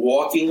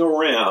walking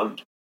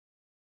around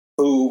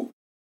who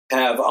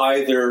have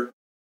either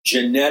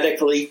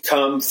genetically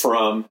come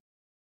from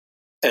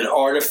an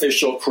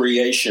artificial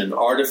creation,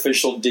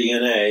 artificial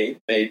DNA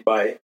made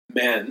by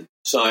men,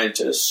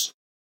 scientists,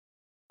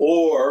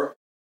 or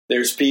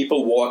there's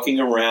people walking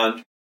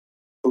around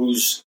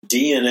whose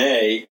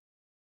DNA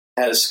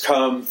has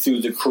come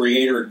through the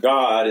Creator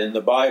God in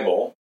the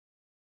Bible,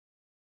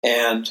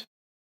 and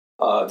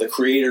the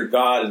Creator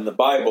God in the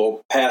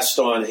Bible passed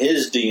on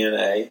His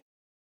DNA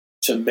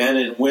to men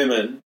and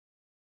women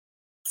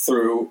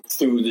through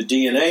the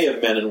DNA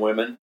of men and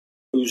women,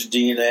 whose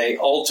DNA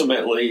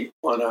ultimately,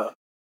 on a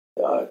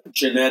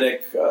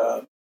genetic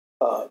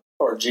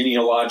or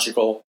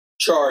genealogical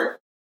chart,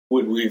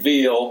 would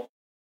reveal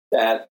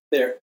that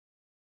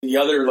the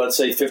other, let's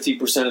say,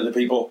 50% of the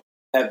people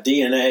have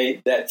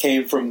DNA that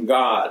came from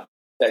God,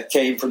 that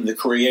came from the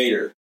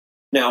Creator.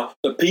 Now,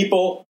 the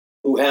people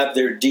who have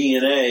their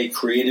DNA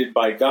created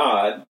by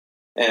God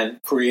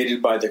and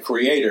created by the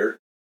Creator,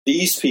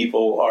 these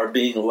people are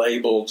being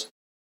labeled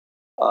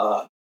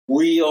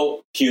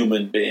real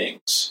human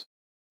beings.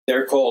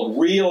 They're called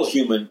real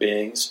human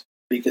beings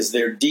because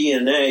their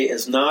DNA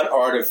is not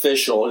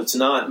artificial, it's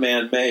not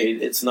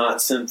man-made, it's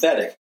not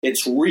synthetic.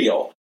 It's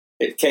real.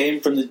 It came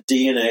from the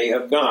DNA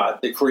of God,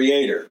 the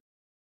Creator.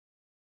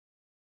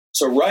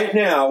 So right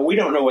now, we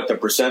don't know what the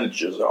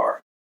percentages are.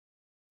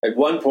 At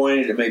one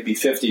point, it may be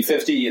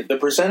 50-50. The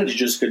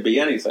percentages could be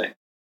anything.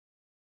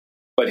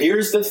 But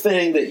here's the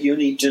thing that you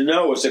need to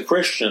know as a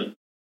Christian.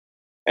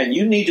 And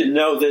you need to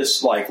know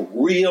this like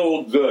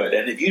real good.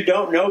 And if you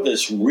don't know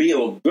this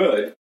real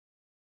good,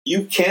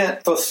 you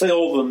can't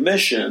fulfill the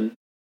mission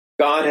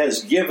God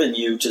has given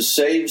you to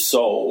save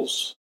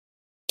souls,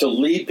 to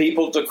lead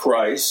people to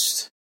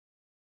Christ,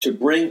 to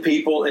bring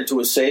people into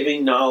a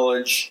saving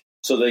knowledge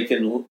so they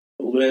can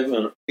live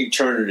in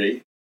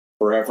eternity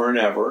forever and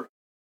ever.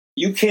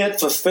 You can't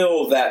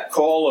fulfill that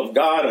call of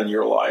God on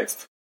your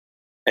life.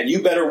 And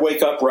you better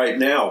wake up right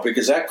now,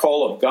 because that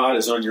call of God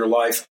is on your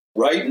life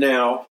right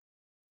now.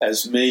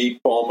 As me,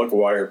 Paul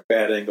McGUIRE,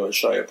 bad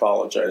English, I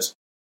apologize.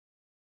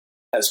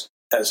 As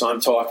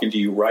I'm talking to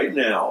you right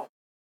now,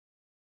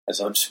 as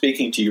I'm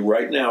speaking to you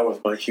right now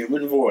with my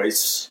human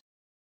voice,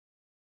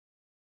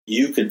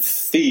 you can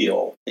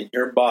feel in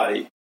your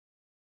body,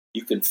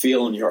 you can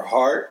feel in your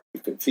heart,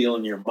 you can feel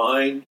in your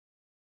mind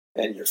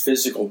and your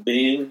physical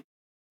being,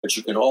 but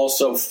you can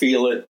also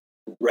feel it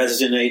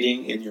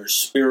resonating in your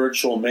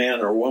spiritual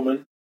man or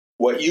woman.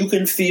 What you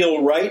can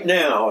feel right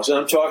now as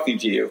I'm talking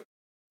to you,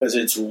 because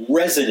it's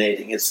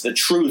resonating, it's the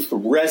truth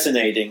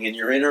resonating in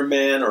your inner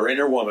man or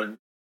inner woman.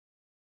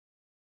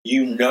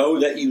 You know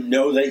that you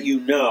know that you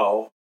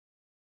know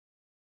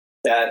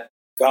that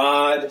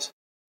God's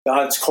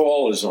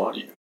call is on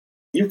you.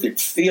 You could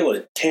feel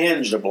it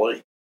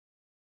tangibly.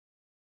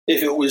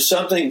 If it was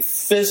something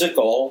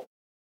physical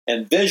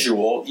and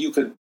visual, you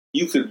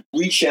could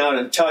reach out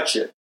and touch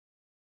it.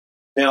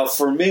 Now,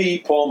 for me,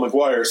 Paul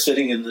McGUIRE,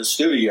 sitting in the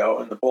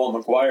studio in the Paul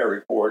McGUIRE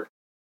Report,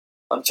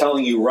 I'm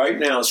telling you right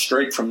now,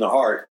 straight from the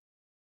heart,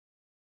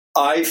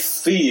 I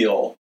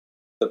feel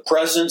the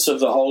presence of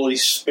the Holy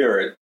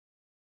Spirit,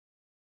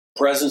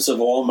 presence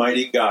of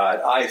Almighty God.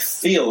 I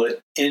feel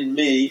it in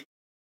me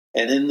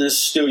and in this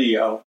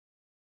studio,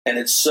 and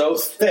it's so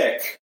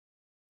thick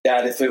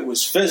that if it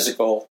was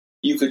physical,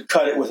 you could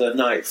cut it with a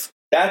knife.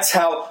 That's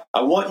how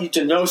I want you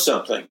to know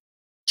something.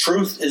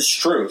 Truth is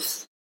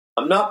truth.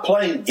 I'm not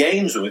playing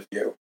games with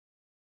you.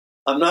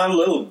 I'm not a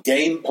little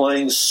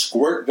game-playing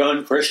squirt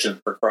gun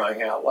Christian, for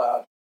crying out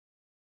loud.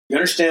 You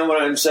understand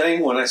what I'm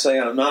saying when I say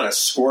I'm not a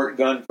squirt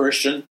gun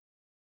Christian?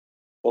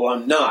 Well,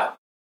 I'm not.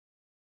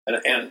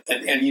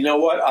 And you know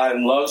what? I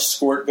love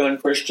squirt gun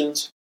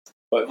Christians,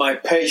 but my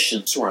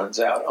patience runs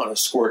out on a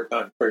squirt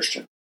gun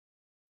Christian.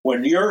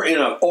 When you're in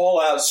an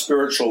all-out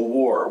spiritual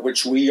war,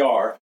 which we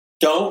are,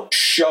 don't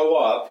show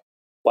up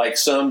like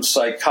some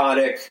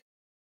psychotic,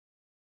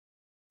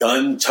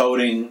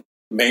 gun-toting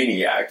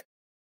maniac.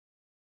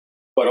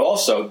 But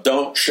also,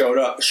 don't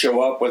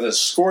show up with a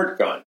squirt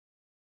gun.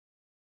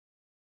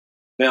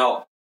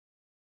 Now,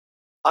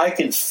 I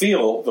can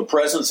feel the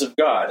presence of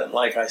God, and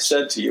like I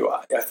said to you,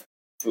 if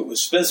it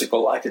was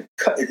physical, I could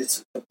cut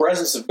it. The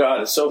presence of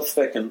God is so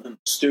thick in the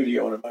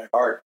studio and in my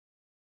heart.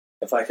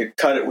 If I could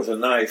cut it with a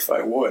knife,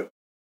 I would.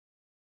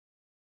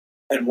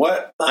 And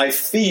what I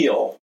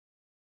feel,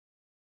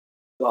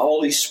 the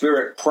Holy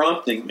Spirit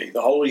prompting me,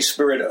 the Holy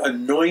Spirit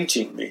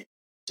anointing me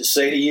to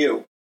say to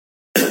you,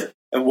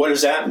 and what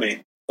does that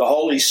mean? The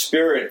Holy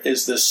Spirit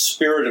is the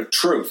Spirit of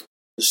truth.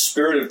 The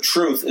Spirit of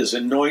truth is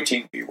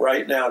anointing me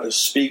right now to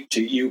speak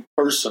to you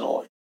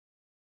personally.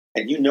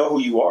 And you know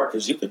who you are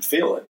because you can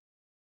feel it.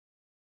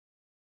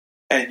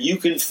 And you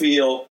can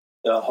feel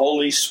the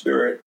Holy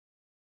Spirit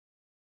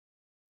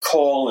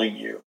calling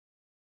you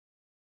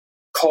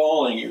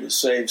to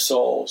save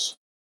souls,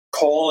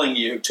 calling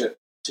you to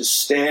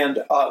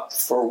stand up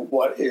for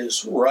what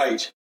is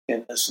right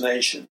in this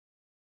nation.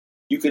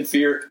 You can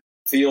feel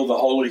the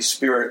Holy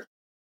Spirit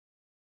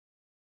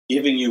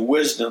giving you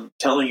wisdom,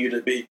 telling you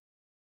to be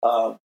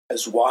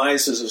as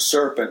wise as a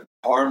serpent,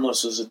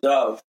 harmless as a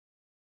dove.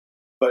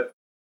 But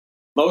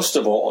most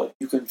of all,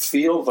 you can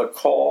feel the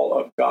call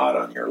of God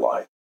on your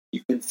life.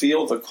 You can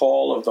feel the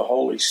call of the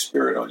Holy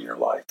Spirit on your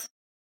life.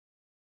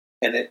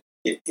 And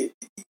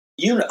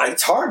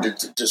it's hard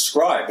to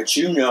describe, but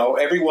you know,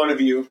 every one of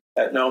you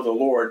that know the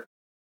Lord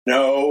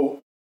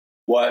know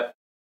what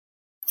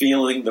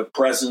feeling the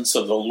presence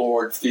of the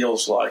Lord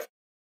feels like.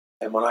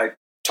 And when I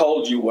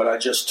told you what I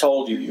just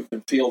told you, you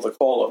can feel the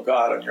call of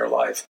God on your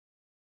life.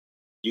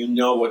 You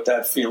know what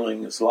that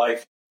feeling is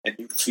like, and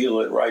you feel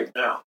it right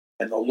now.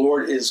 And the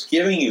Lord is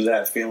giving you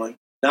that feeling,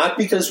 not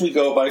because we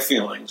go by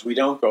feelings. We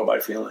don't go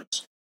by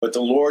feelings. But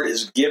the Lord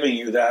is giving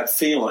you that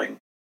feeling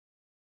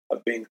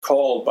of being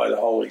called by the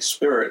Holy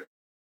Spirit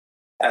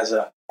as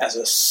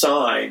a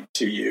sign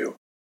to you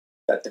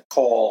that the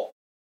call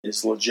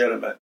is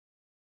legitimate.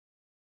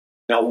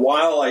 Now,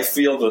 while I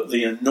feel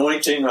the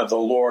anointing of the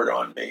Lord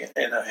on me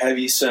in a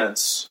heavy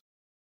sense,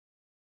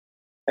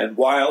 and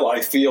while I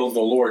feel the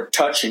Lord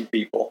touching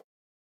people,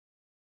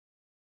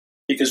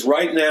 because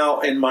right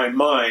now in my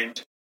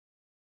mind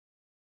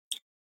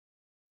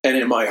and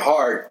in my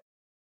heart,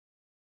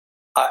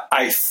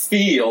 I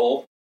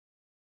feel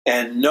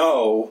and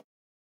know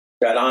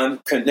that I'm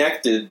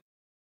connected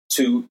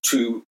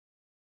to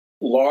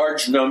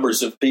large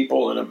numbers of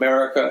people in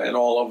America and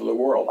all over the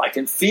world. I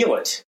can feel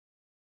it.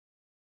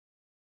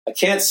 I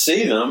can't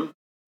see them.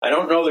 I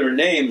don't know their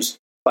names,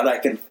 but I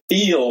can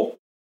feel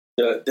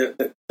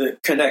the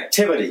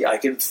connectivity. I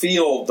can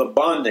feel the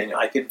bonding.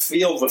 I can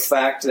feel the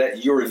fact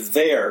that you're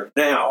there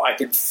now. I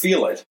can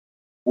feel it.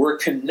 We're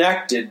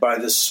connected by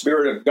the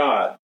Spirit of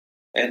God,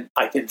 and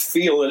I can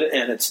feel it,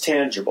 and it's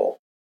tangible.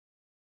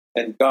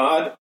 And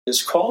God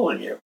is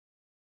calling you.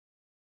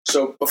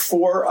 So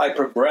before I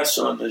progress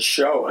on this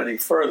show any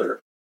further,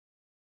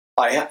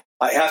 I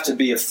have to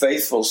be a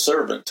faithful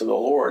servant to the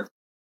Lord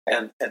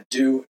and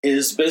do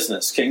His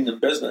business, kingdom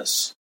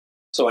business.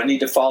 So I need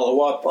to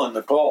follow up on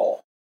the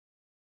call.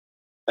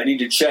 I need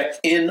to check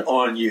in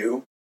on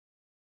you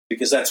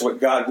because that's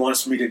what God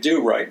wants me to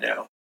do right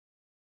now.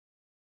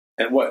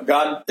 And what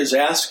God is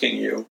asking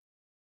you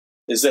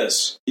is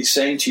this. He's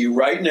saying to you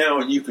right now,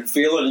 and you can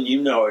feel it and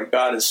you know it,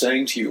 God is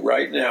saying to you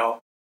right now,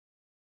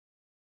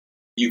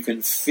 you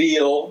can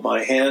feel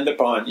my hand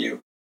upon you.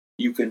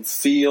 You can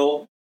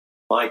feel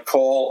my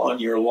call on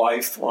your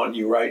life on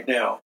you right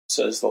now,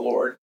 says the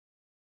Lord.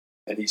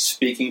 And He's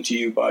speaking to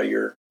you by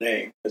your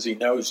name because He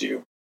knows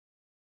you.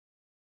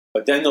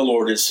 But then the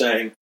Lord is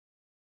saying,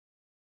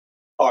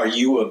 are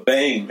you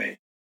obeying me?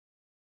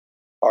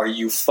 Are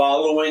you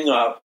following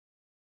up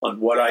on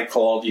what I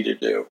called you to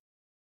do?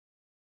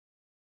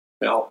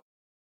 Now,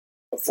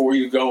 before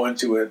you go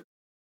into a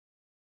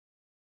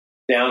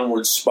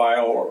downward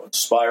spiral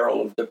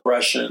of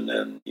depression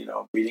and,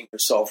 beating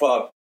yourself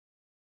up,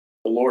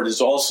 the Lord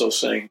is also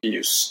saying to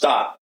you,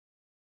 stop.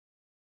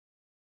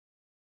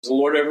 Has the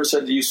Lord ever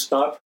said to you,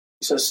 stop?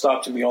 He says,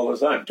 stop to me all the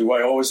time. Do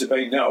I always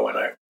obey? No, and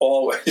I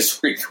always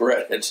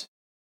regret it.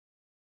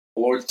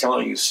 The Lord's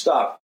telling you,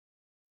 stop.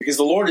 Because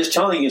the Lord is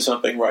telling you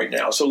something right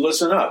now, so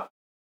listen up.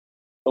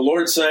 The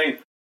Lord's saying,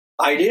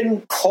 I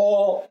didn't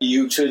call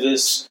you to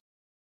this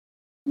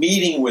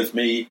meeting with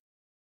me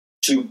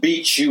to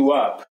beat you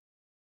up.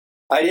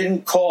 I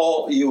didn't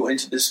call you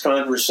into this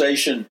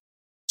conversation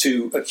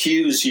to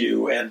accuse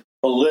you and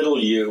belittle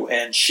you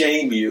and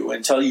shame you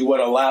and tell you what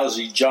a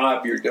lousy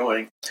job you're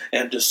doing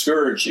and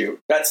discourage you.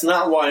 That's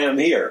not why I'm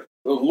here.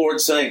 The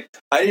Lord's saying,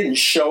 I didn't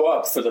show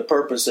up for the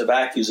purpose of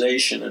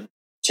accusation and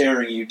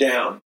tearing you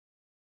down.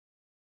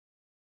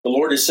 The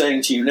Lord is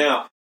saying to you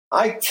now,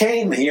 I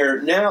came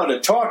here now to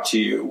talk to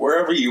you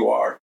wherever you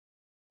are.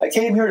 I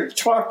came here to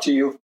talk to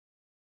you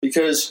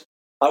because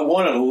I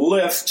want to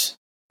lift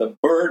the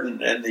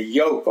burden and the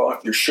yoke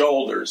off your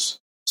shoulders.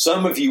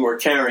 Some of you are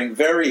carrying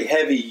very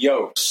heavy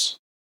yokes.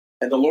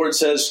 And the Lord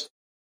says,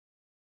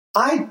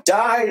 I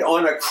died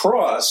on a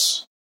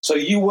cross so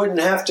you wouldn't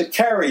have to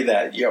carry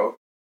that yoke.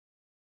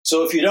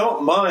 So if you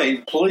don't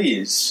mind,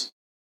 please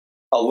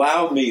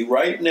allow me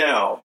right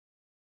now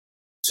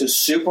to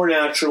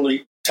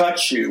supernaturally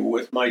touch you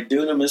with my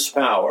dunamis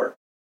power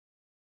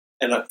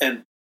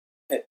and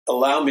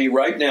allow me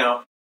right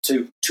now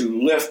to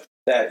lift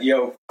that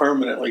yoke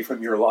permanently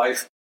from your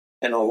life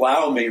and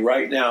allow me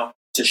right now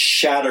to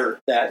shatter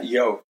that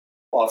yoke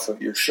off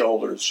of your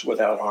shoulders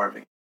without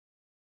harming.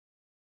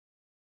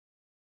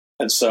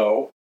 And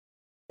so,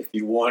 if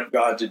you want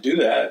God to do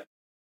that,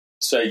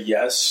 say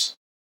yes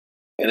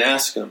and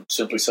ask Him.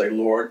 Simply say,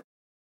 Lord,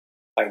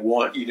 I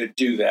want you to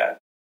do that.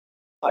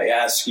 I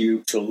ask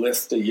you to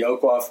lift the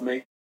yoke off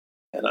me,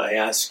 and I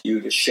ask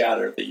you to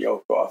shatter the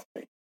yoke off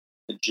me.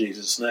 In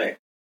Jesus' name.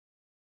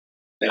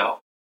 Now,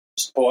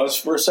 just pause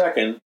for a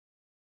second,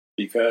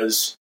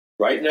 because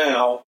right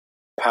now,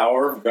 the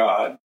power of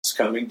God is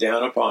coming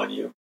down upon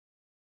you,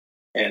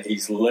 and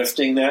He's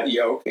lifting that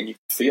yoke, and you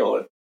can feel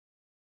it,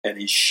 and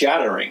He's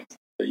shattering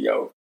the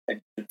yoke, and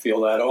you can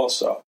feel that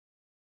also.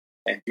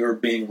 And you're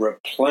being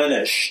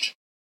replenished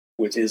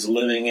with His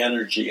living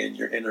energy in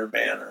your inner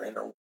man or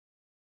inner.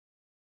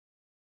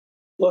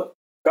 Look,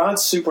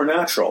 God's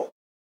supernatural.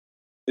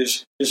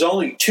 There's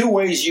only two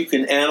ways you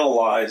can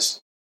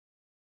analyze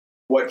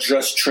what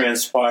just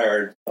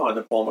transpired on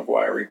the Paul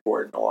McGUIRE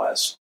report in the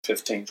last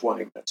 15,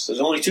 20 minutes. There's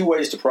only two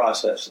ways to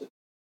process it.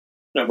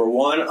 Number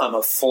one, I'm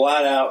a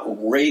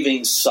flat-out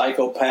raving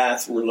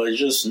psychopath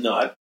religious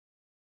nut.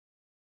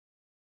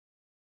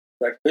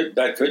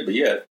 That could be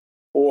it.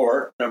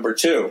 Or number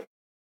two,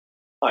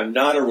 I'm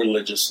not a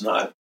religious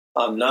nut.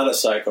 I'm not a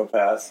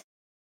psychopath.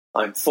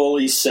 I'm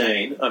fully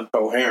sane. I'm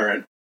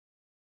coherent.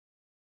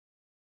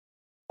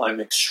 I'm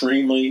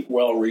extremely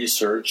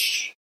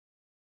well-researched.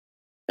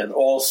 And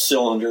all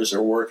cylinders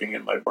are working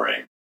in my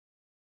brain.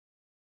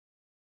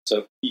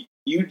 So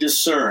you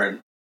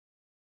discern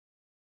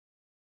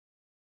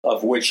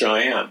of which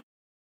I am.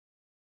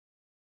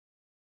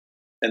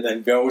 And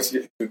then go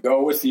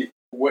with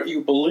what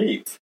you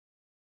believe.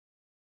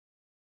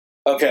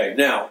 Okay,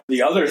 now,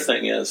 the other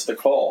thing is the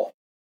call.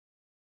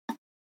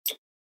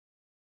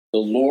 The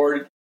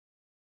Lord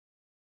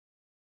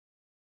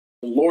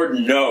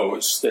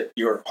knows that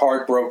you're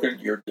heartbroken,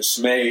 you're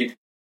dismayed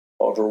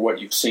over what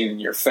you've seen in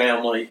your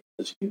family,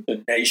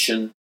 the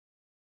nation,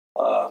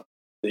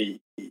 the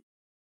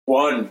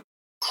one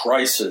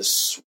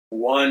crisis,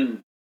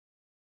 one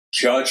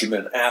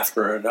judgment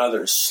after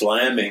another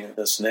slamming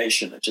this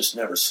nation. It just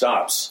never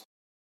stops.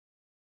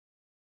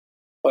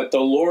 But the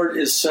Lord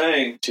is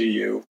saying to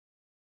you,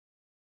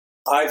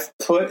 I've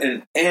put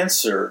an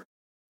answer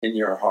in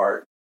your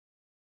heart.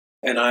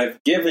 and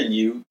I've given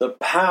you the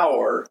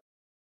power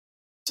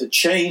to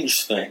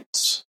change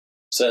things,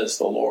 says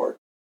the Lord.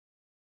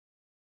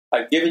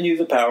 I've given you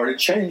the power to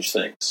change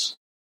things.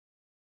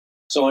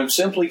 So I'm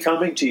simply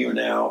coming to you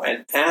now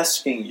and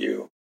asking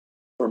you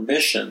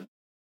permission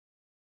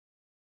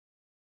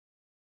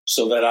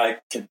so that I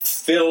can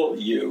fill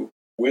you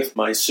with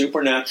my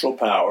supernatural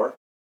power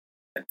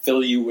and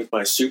fill you with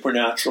my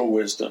supernatural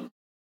wisdom.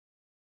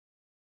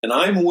 And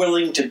I'm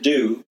willing to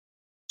do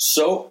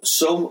so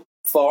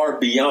far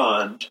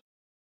beyond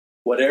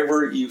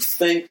whatever you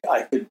think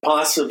I could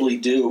possibly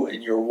do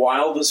in your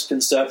wildest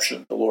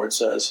conception, the Lord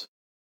says.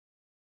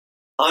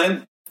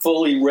 I'm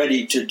fully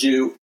ready to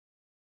do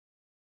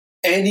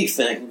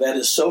anything that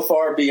is so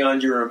far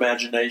beyond your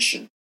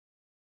imagination.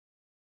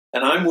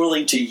 And I'm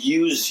willing to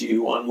use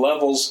you on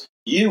levels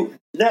you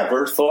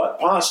never thought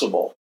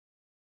possible.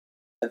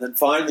 And then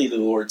finally, the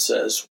Lord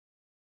says,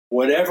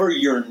 whatever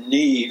your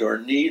need or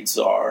needs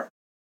are,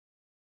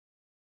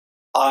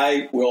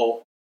 I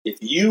will, if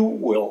you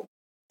will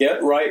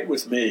get right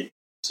with me,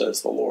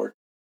 says the Lord,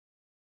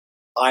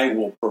 I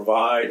will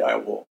provide, I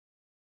will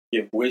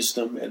give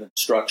wisdom and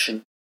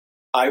instruction.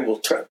 I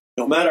will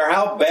no matter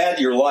how bad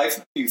your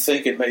life you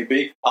think it may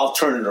be, I'll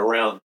turn it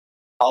around.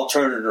 I'll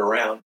turn it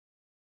around.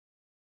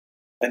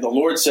 And the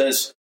Lord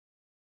says,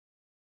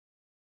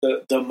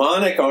 the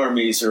demonic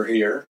armies are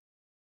here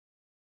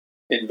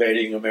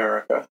invading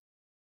America.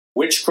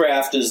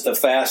 Witchcraft is the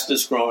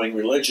fastest growing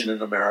religion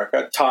in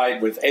America,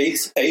 tied with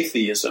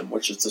atheism,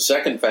 which is the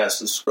second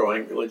fastest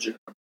growing religion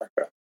in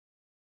America.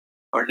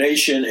 Our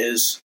nation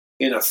is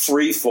in a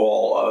free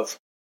fall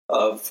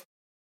of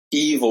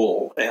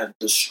evil and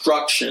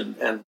destruction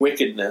and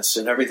wickedness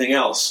and everything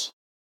else.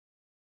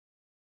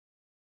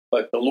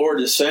 But the Lord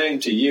is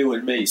saying to you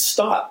and me,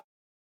 stop.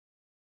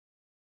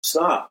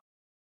 Stop.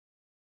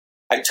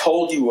 I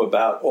told you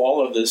about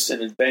all of this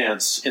in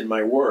advance in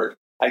my word.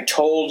 I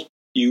told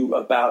you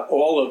about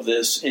all of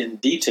this in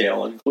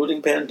detail,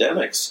 including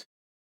pandemics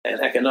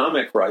and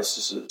economic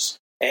crises.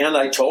 And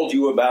I told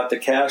you about the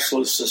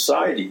cashless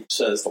society,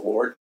 says the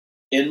Lord,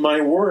 in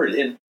my word,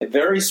 in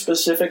very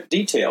specific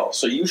detail.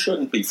 So you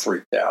shouldn't be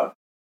freaked out.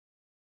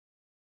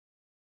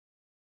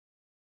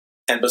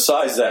 And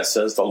besides that,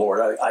 says the Lord,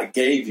 I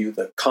gave you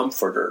the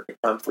Comforter to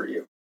comfort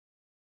you.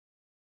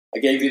 I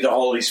gave you the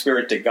Holy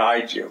Spirit to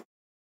guide you.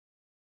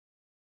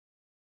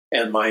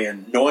 And my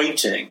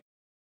anointing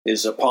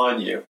is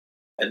upon you.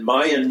 And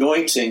my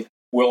anointing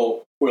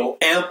will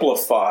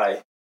amplify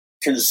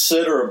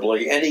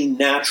considerably any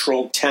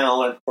natural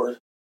talent or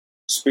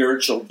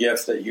spiritual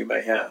gift that you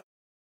may have.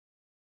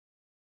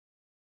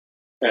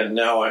 And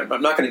now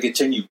I'm not going to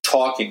continue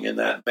talking in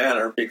that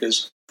manner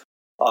because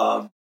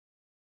I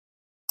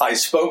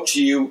spoke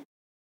to you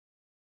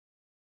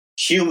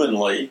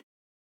humanly,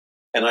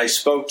 and I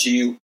spoke to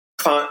you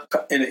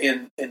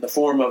in the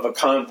form of a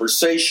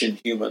conversation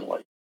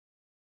humanly.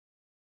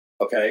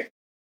 Okay?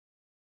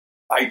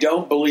 I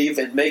don't believe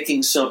in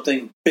making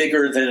something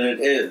bigger than it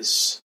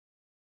is.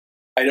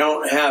 I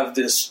don't have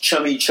this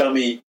chummy,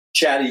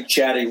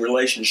 chatty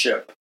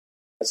relationship.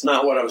 That's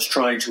not what I was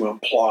trying to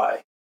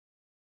imply.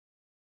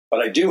 But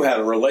I do have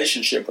a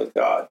relationship with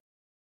God.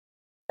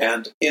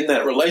 And in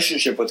that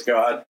relationship with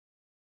God,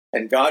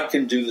 and God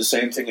can do the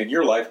same thing in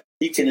your life,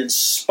 He can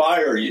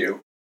inspire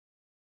you.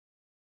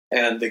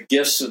 And the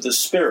gifts of the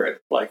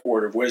Spirit, like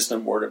word of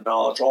wisdom, word of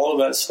knowledge, all of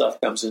that stuff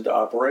comes into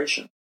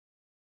operation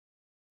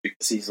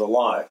because He's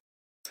alive.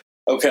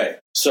 Okay,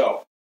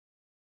 so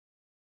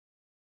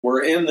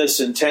we're in this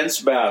intense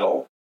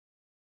battle,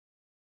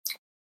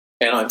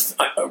 and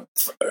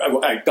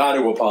I got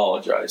to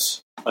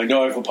apologize. I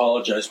know I've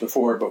apologized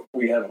before, but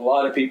we had a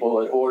lot of people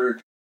that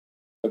ordered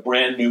the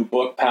brand new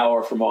book,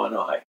 Power from On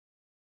High.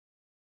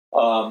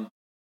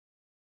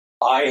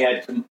 I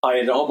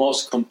had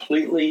almost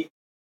completely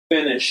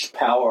finished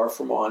Power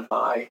from On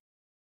High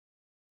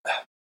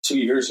 2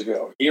 years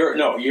ago. A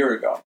year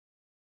ago.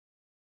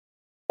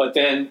 But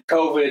then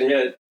COVID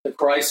hit, the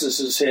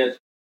crisis hit,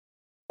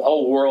 the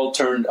whole world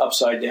turned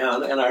upside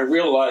down, and I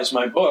realized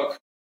my book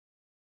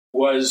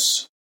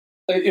was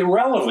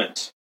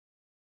irrelevant.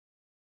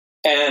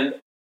 And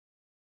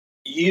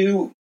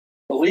you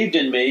believed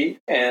in me,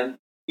 and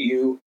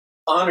you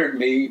honored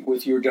me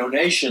with your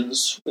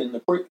donations in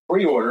the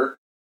pre-order,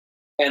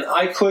 and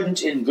I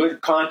couldn't in good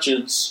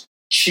conscience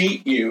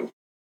cheat you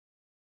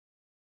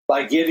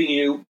by giving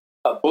you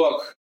a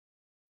book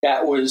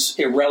that was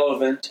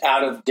irrelevant,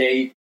 out of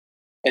date,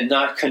 and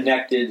not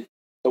connected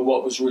to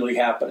what was really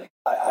happening.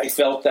 I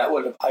felt that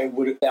would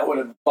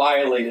have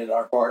violated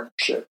our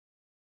partnership.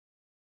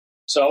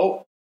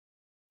 So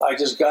I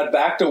just got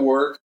back to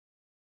work,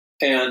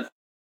 and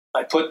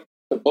I put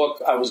the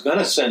book I was going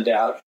to send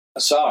out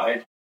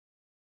aside,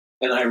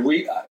 and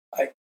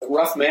the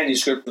rough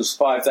manuscript was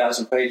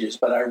 5,000 pages,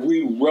 but I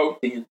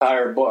rewrote the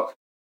entire book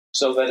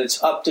so that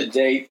it's up to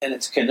date and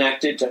it's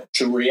connected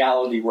to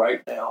reality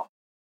right now.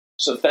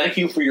 So thank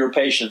you for your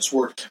patience.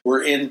 We're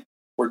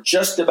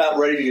just about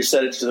ready to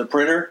send it to the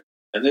printer,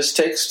 and this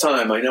takes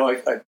time. I know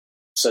I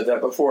said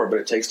that before, but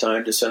it takes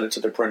time to send it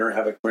to the printer,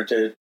 have it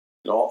printed,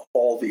 and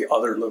all the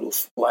other little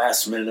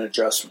last-minute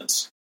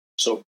adjustments.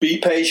 So be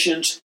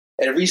patient.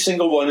 Every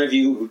single one of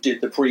you who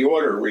did the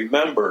pre-order,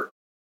 remember,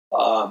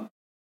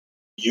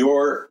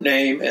 your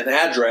name and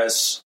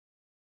address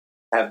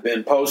have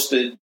been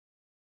posted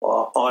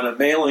on a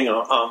mailing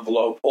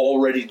envelope all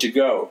ready to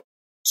go.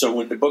 So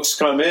when the books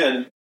come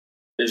in,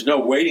 there's no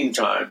waiting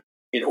time.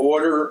 In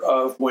order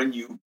of when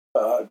you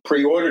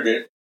pre-ordered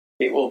it,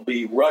 it will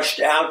be rushed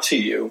out to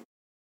you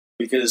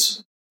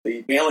because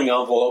the mailing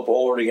envelope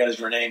already has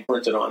your name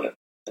printed on it.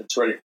 It's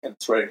ready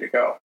to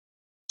go.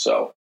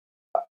 So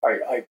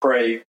I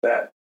pray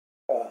that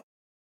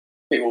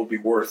it will be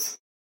worth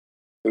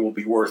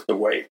the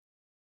wait.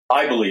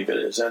 I believe it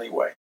is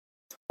anyway.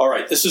 All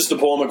right, this is the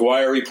Paul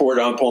McGUIRE Report.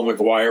 I'm Paul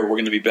McGUIRE. We're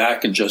going to be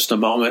back in just a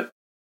moment.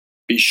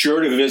 Be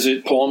sure to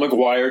visit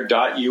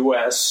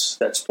paulmcguire.us.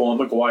 That's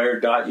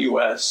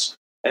paulmcguire.us.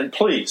 And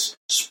please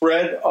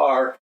spread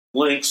our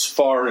links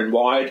far and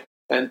wide.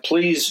 And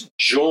please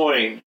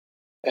join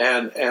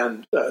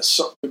and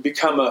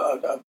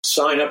become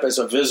sign up as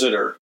a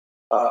visitor,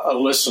 a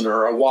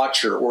listener, a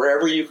watcher,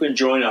 wherever you can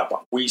join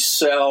up. We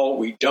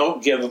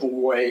don't give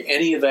away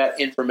any of that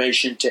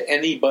information to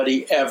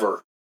anybody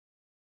ever.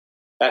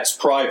 That's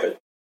private.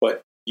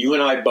 But you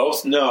and I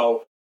both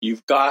know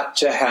you've got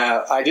to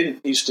have, I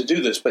didn't used to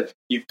do this, but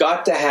you've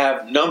got to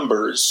have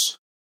numbers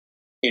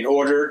in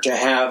order to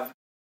have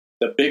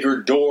the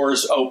bigger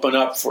doors open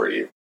up for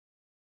you.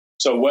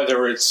 So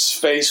whether it's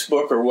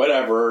Facebook or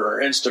whatever,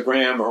 or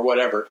Instagram or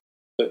whatever,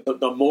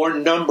 the more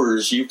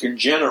numbers you can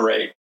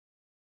generate,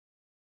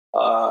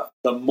 the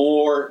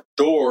more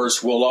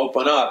doors will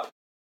open up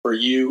for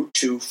you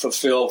to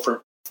fulfill,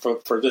 for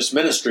this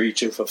ministry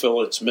to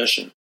fulfill its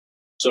mission.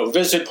 So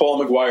visit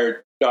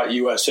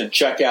paulmcguire.us and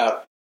check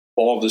out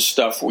all the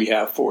stuff we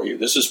have for you.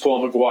 This is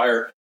Paul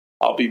McGUIRE.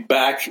 I'll be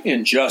back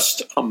in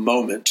just a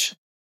moment.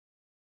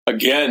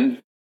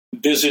 Again,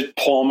 visit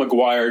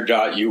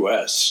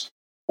paulmcguire.us.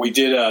 I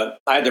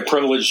had the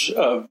privilege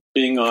of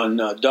being on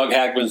Doug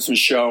Hagman's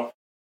show.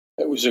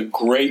 It was a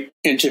great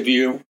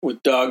interview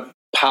with Doug,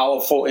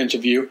 powerful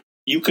interview.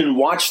 You can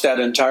watch that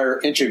entire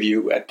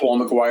interview at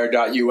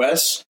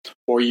paulmcguire.us,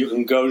 or you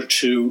can go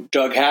to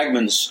Doug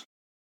Hagman's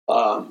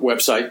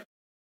website,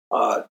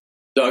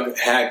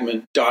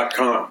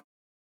 DougHagman.com,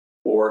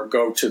 or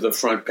go to the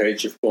front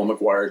page of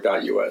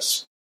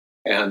paulmcguire.us.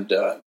 And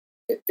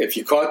if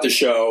you caught the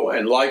show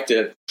and liked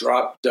it,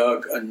 drop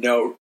Doug a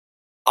note.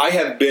 I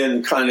have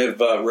been kind of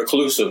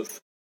reclusive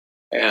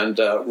and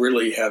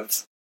really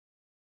have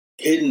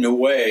hidden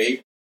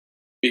away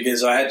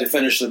because I had to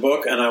finish the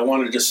book and I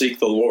wanted to seek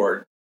the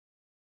Lord,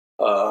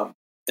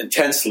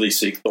 intensely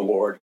seek the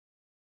Lord.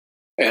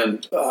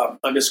 And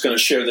I'm just going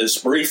to share this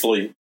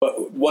briefly.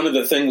 But one of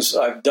the things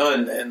I've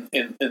done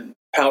in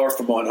Power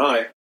from On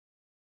High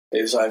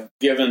is I've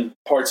given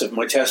parts of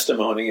my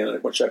testimony in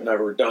it, which I've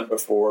never done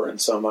before, and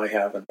some I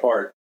have in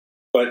part.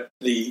 But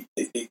the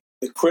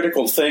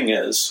critical thing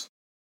is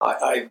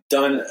I've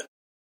done,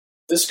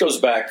 this goes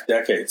back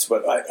decades,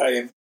 but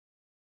I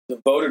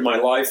devoted my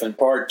life in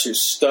part to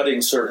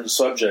studying certain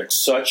subjects,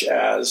 such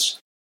as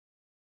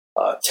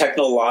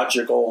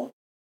technological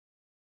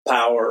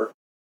power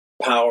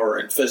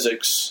in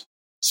physics,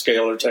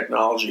 scalar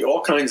technology,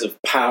 all kinds of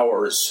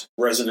powers,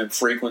 resonant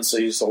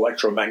frequencies,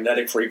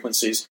 electromagnetic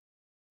frequencies,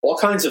 all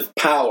kinds of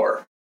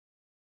power,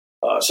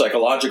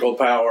 psychological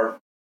power,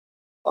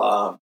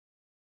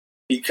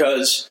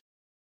 because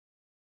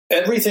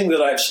everything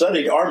that I've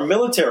studied, our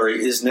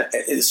military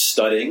is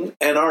studying,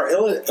 and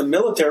our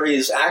military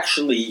is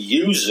actually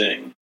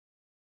using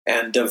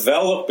and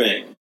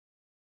developing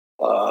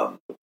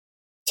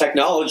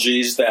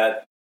technologies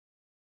that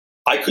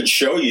I could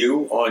show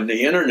you on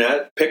the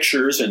internet,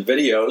 pictures and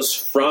videos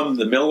from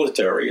the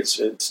military. It's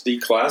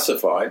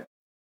declassified,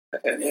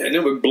 and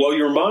it would blow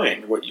your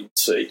mind what you would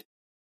see.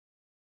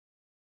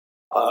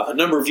 A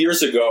number of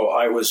years ago,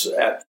 I was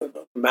at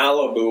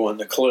Malibu on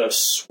the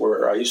cliffs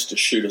where I used to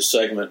shoot a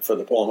segment for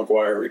the Paul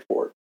McGUIRE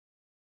Report.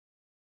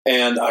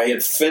 And I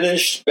had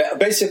finished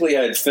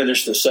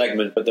the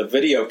segment, but the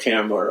video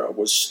camera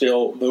was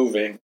still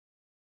moving.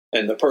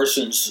 And the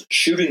person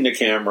shooting the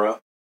camera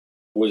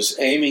was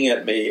aiming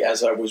at me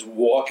as I was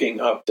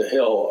walking up the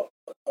hill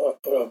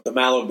of the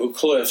Malibu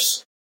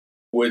cliffs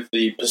with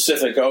the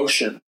Pacific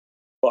Ocean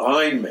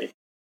behind me.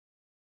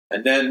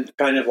 And then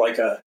kind of like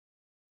a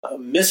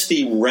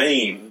misty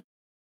rain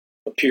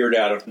appeared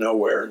out of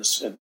nowhere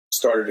and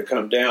started to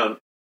come down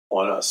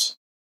on us.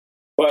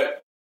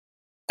 But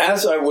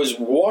as I was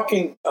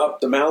walking up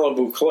the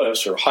Malibu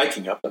cliffs, or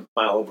hiking up the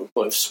Malibu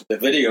cliffs with the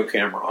video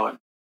camera on,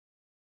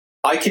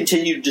 I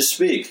continued to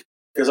speak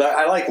because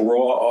I like raw,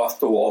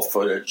 off-the-wall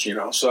footage,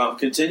 so I'm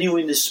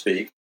continuing to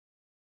speak.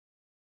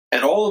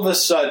 And all of a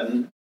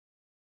sudden,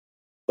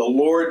 the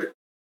Lord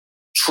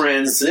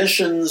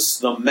transitions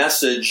the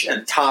message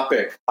and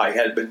topic I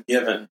had been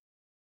given.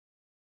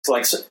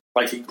 It's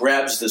like he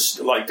grabs this,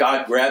 like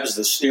God grabs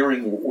the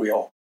steering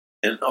wheel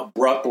and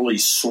abruptly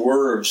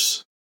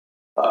swerves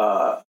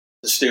the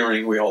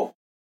steering wheel,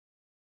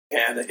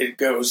 and it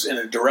goes in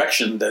a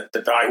direction that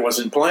I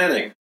wasn't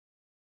planning.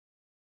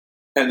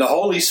 And the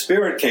Holy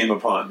Spirit came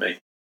upon me.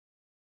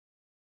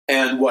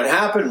 And what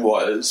happened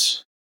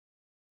was,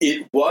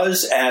 it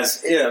was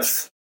as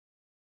if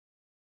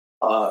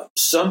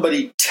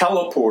somebody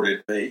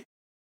teleported me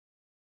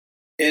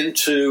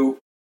into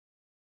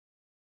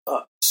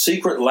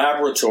secret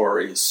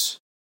laboratories.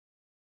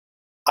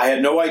 I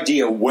had no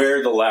idea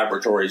where the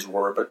laboratories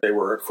were, but they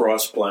were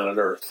across planet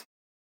Earth.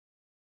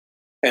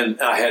 And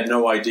I had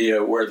no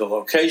idea where the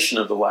location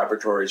of the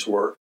laboratories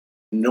were,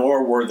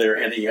 nor were there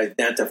any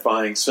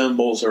identifying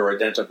symbols or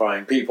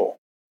identifying people.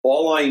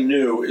 All I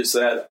knew is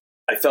that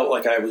I felt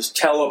like I was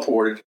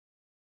teleported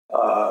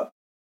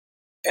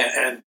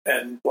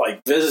and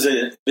like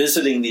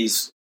visiting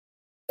these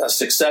a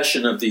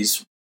succession of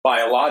these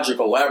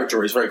biological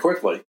laboratories very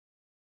quickly.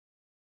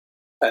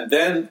 And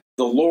then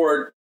the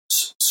Lord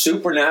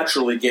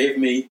supernaturally gave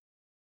me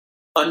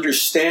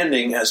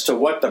understanding as to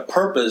what the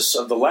purpose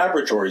of the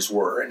laboratories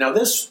were. And now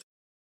this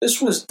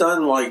was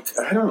done like,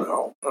 I don't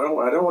know, I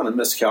don't want to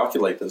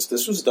miscalculate this.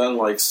 This was done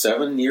like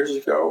 7 years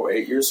ago,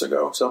 8 years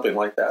ago, something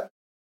like that.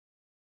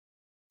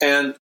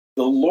 And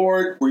the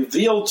Lord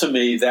revealed to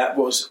me that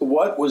was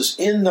what was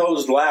in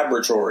those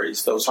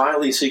laboratories, those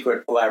highly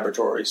secret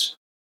laboratories,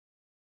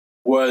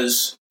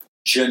 was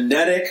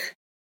genetic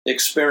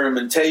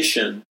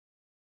experimentation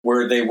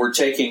where they were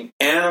taking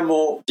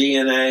animal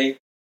DNA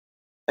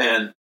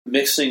and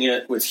mixing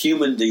it with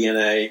human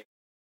DNA,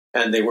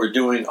 and they were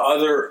doing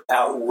other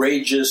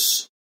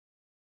outrageous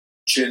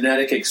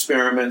genetic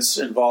experiments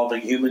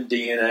involving human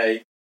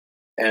DNA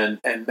and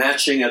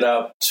matching it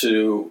up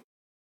to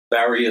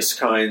various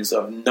kinds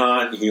of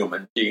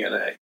non-human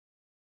DNA.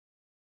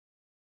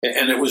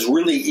 And it was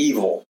really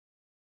evil.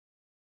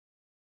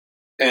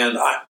 And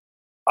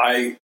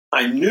I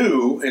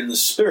knew in the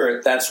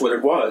spirit that's what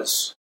it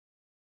was.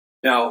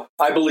 Now,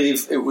 I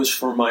believe it was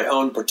for my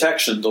own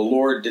protection. The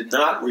Lord did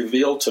not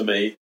reveal to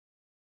me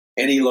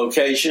any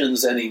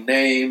locations, any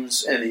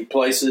names, any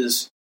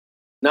places,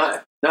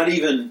 not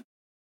even,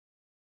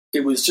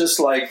 it was just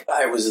like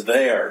I was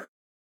there,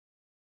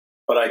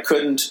 but I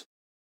couldn't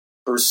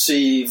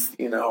perceive,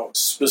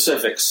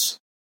 specifics.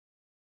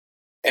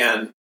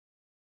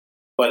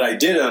 But I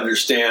did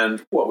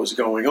understand what was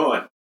going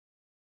on.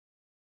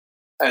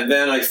 And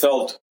then I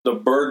felt the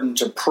burden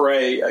to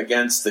pray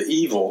against the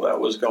evil that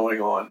was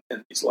going on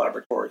in these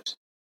laboratories.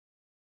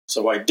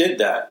 So I did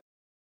that.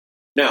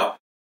 Now,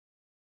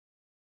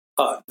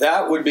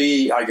 that would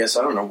be, I guess,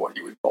 I don't know what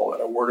you would call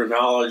it, a word of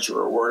knowledge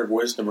or a word of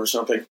wisdom or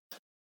something.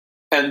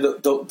 And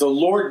the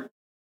Lord,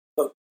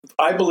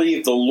 I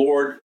believe the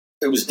Lord,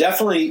 it was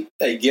definitely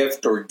a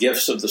gift or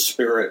gifts of the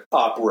Spirit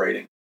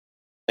operating.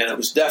 And it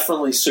was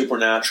definitely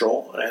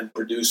supernatural and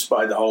produced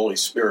by the Holy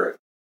Spirit.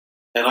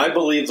 And I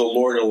believe the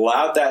Lord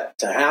allowed that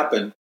to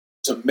happen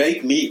to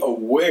make me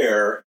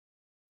aware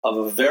of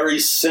a very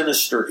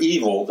sinister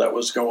evil that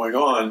was going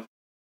on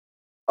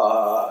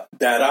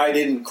that I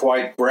didn't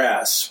quite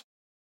grasp.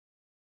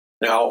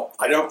 Now,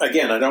 I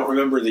don't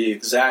remember the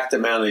exact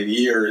amount of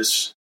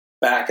years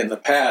back in the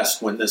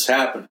past when this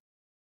happened.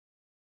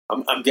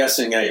 I'm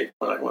guessing 8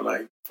 when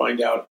I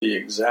find out the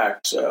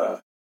exact. And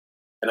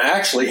I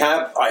actually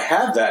have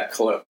that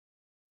clip,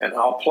 and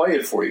I'll play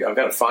it for you. I've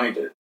got to find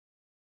it.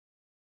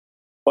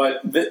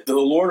 But the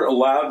Lord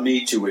allowed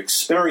me to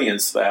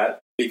experience that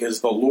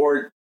because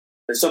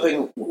there's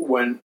something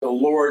when the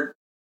Lord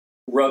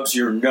rubs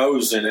your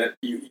nose in it,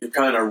 you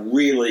kind of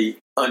really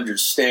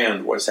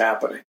understand what's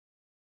happening.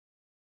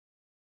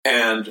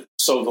 And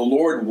so the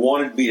Lord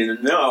wanted me to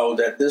know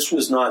that this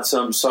was not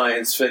some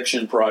science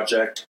fiction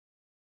project,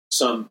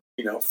 some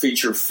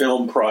feature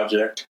film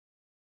project,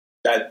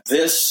 that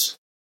this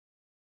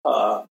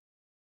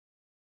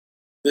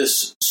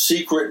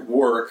secret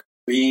work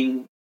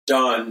being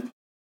done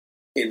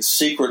in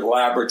secret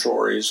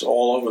laboratories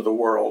all over the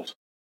world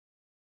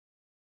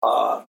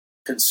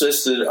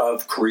consisted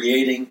of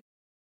creating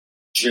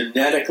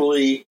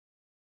genetically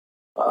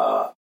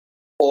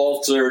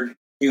altered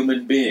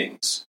human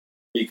beings.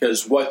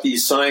 Because what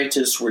these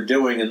scientists were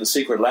doing in the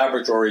secret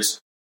laboratories,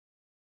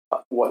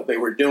 what they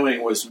were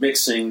doing was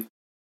mixing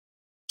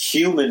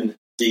human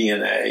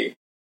DNA,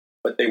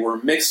 but they were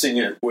mixing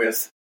it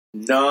with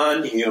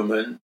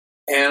non-human,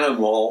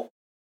 animal,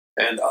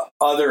 and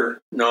other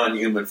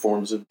non-human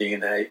forms of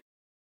DNA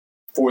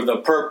for the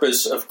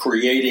purpose of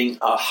creating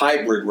a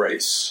hybrid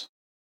race,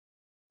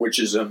 which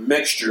is a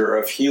mixture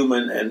of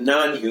human and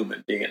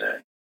non-human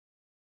DNA.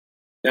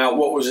 Now,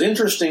 what was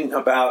interesting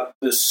about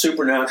this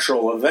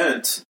supernatural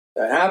event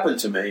that happened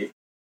to me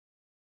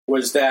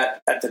was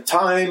that at the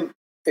time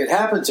it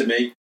happened to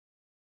me,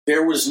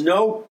 there was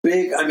no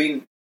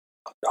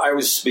I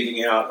was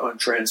speaking out on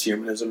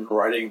transhumanism,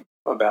 writing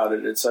about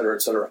it, et cetera,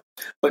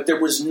 but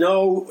there was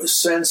no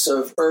sense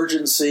of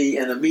urgency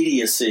and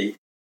immediacy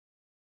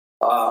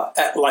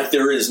like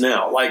there is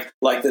now. Like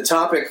the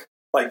topic,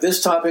 like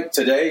this topic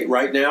today,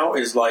 right now,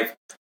 is like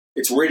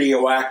it's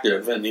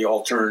radioactive in the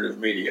alternative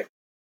media.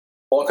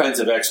 All kinds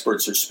of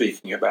experts are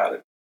speaking about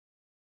it,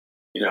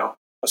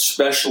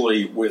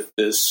 especially with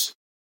this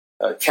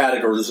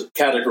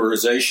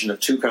categorization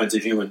of two kinds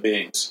of human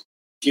beings.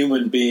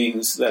 human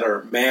beings that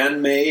are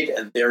man-made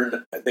and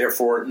they're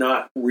therefore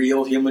not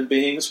real human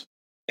beings,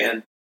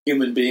 and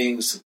human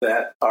beings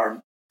that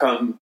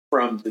come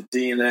from the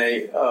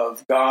DNA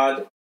of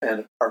God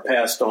and are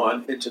passed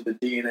on into the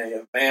DNA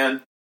of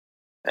man.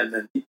 And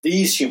then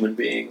these human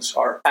beings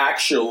are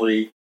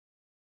actually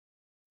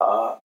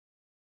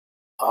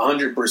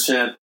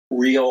 100%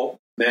 real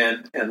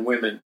men and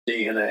women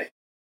DNA.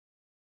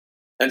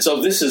 And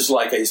so this is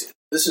like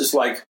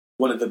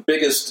one of the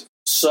biggest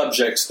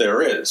subjects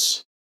there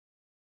is,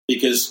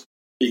 because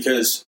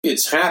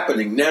it's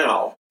happening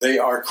now. They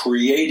are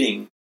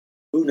creating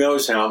who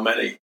knows how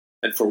many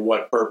and for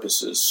what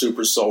purposes,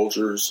 super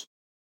soldiers,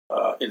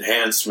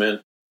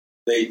 enhancement.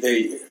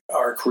 They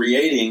are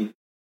creating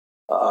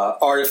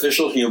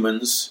artificial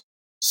humans,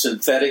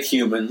 synthetic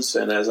humans,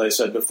 and as I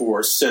said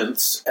before,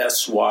 synths,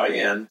 synth''.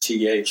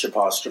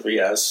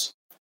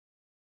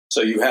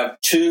 So you have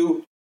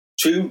two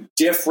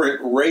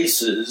different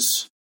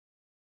races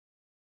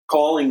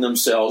calling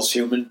themselves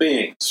human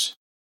beings.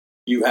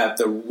 You have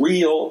the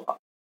real,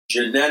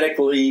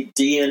 genetically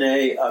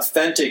DNA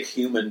authentic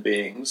human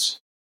beings,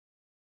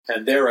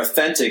 and they're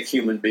authentic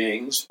human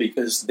beings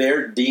because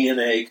their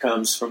DNA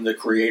comes from the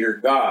Creator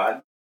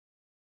God,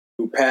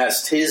 who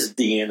passed his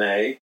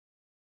DNA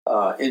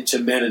into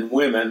men and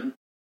women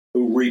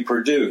who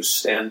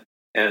reproduced. And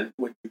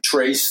when you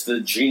trace the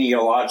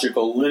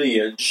genealogical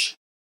lineage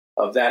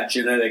of that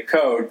genetic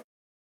code,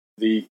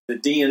 the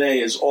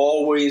DNA is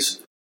always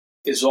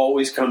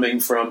coming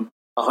from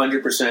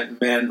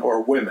 100% men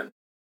or women.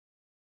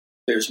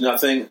 There's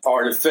nothing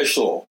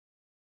artificial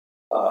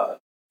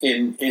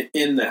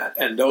in that,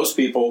 and those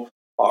people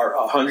are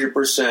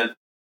 100%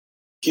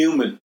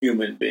 human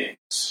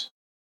beings.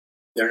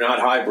 They're not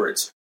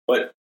hybrids.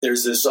 But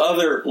there's this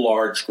other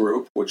large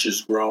group which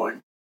is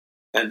growing,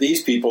 and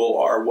these people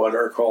are what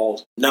are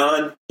called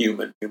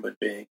non-human human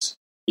beings,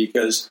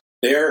 because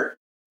their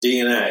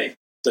DNA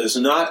does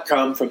not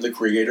come from the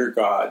Creator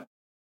God.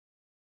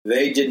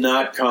 They did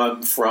not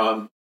come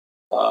from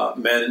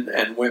men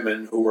and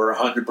women who were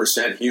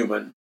 100%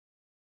 human.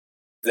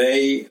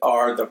 They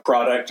are the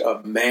product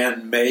of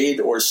man-made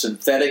or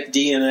synthetic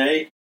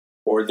DNA,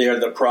 or they're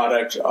the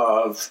product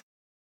of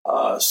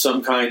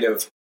some kind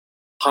of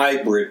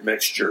hybrid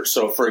mixture.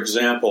 So, for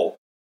example,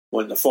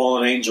 when the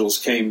fallen angels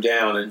came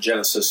down in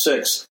Genesis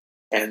 6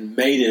 and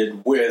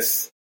mated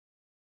with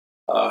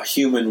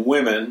human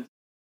women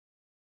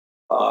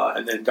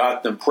and then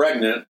got them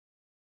pregnant,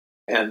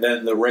 and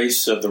then the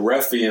race of the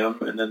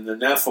Rephaim and then the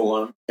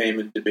Nephilim came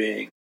into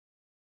being,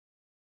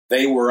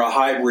 they were a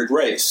hybrid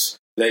race.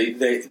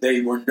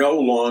 They were no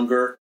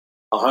longer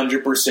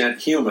 100%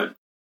 human.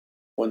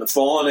 When the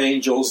fallen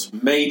angels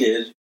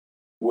mated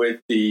with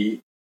the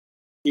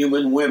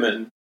human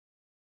women,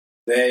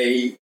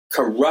 they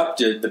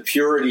corrupted the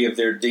purity of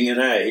their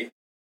DNA,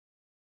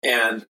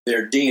 and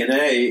their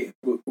DNA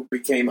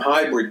became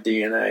hybrid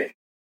DNA.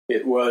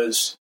 It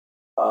was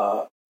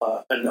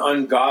an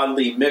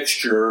ungodly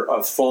mixture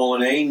of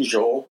fallen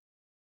angel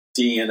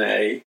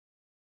DNA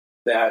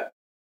that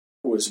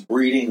was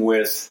breeding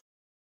with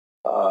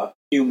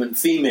human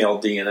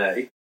female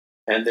DNA,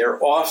 and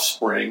their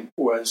offspring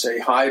was a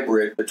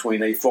hybrid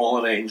between a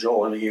fallen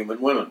angel and a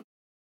human woman.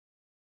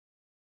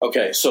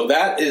 Okay, so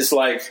that is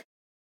like,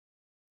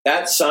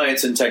 that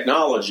science and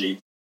technology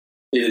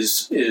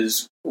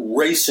is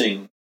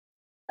racing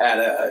at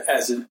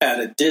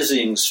a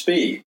dizzying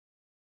speed.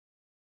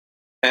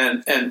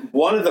 And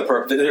one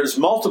of there's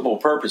multiple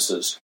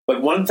purposes,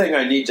 but one thing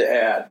I need to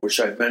add, which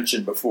I've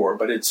mentioned before,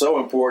 but it's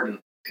so important,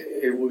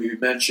 it will be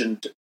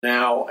mentioned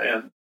now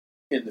and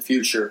in the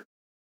future.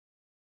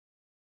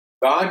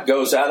 God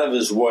goes out of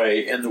his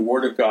way in the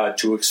Word of God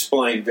to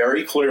explain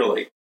very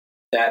clearly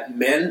that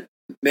men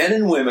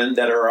and women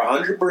that are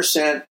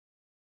 100%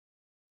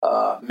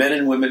 men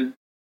and women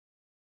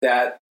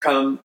that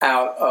come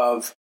out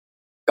of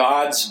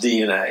God's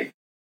DNA,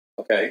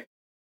 okay,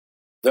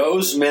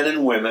 those men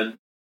and women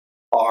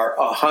are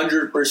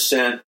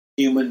 100%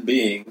 human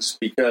beings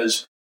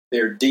because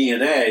their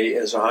DNA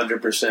is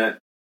 100%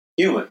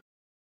 human.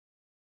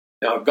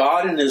 Now,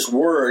 God in his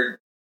Word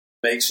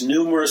makes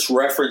numerous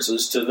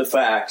references to the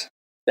fact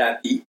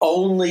that the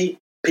only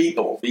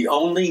people, the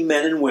only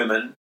men and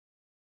women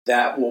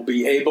that will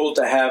be able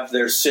to have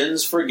their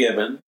sins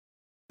forgiven,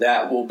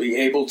 that will be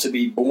able to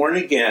be born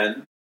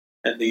again,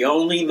 and the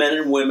only men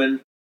and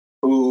women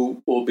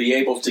who will be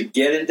able to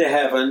get into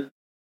heaven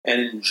and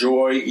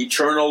enjoy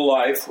eternal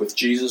life with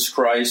Jesus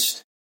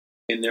Christ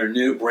in their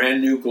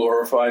brand new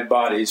glorified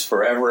bodies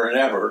forever and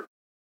ever,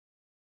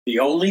 the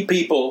only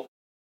people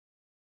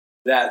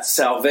that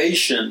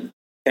salvation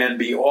can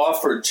be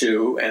offered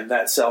to and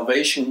that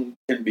salvation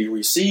can be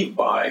received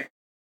by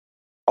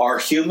are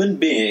human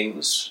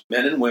beings,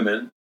 men and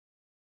women,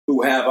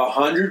 who have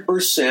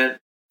 100%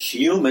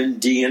 human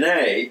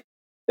DNA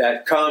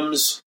that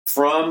comes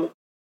from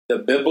the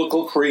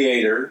biblical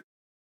Creator,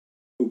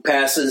 who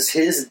passes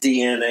his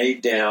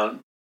DNA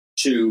down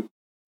to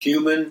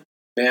human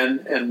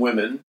men and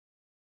women.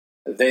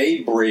 They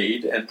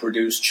breed and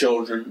produce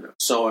children,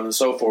 so on and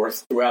so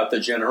forth, throughout the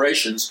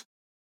generations.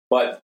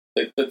 But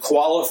the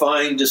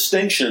qualifying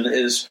distinction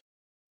is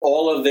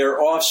all of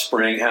their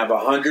offspring have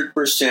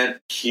 100%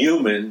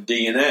 human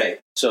DNA.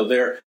 So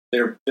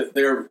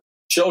their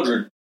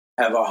children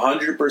have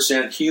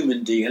 100%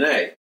 human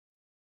DNA.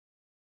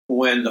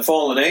 When the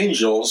fallen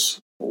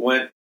angels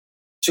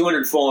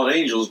 200 fallen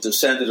angels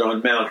descended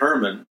on Mount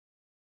Hermon,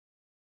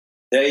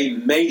 they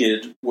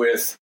mated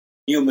with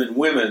human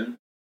women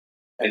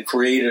and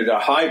created a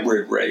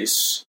hybrid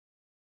race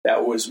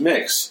that was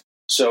mixed.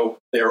 So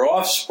their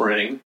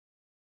offspring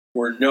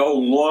were no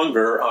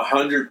longer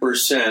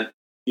 100%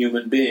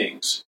 human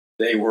beings.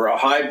 They were a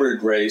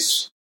hybrid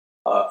race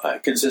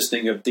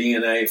consisting of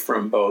DNA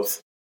from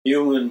both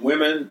human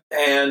women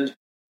and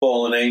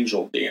fallen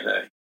angel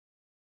DNA.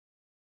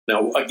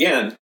 Now,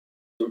 again,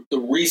 the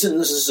reason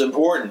this is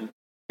important,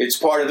 it's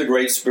part of the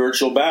great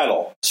spiritual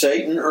battle.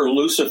 Satan or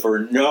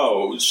Lucifer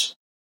knows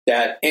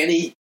that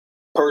any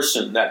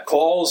person that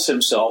calls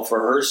himself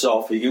or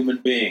herself a human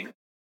being,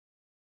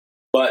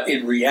 but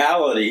in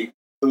reality,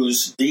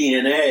 whose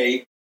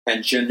DNA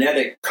and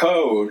genetic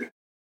code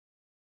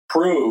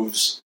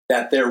proves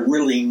that they're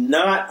really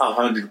not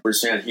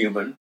 100%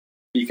 human,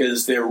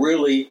 because they're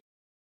really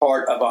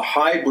part of a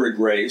hybrid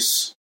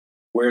race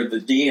where the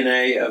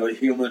DNA of a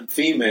human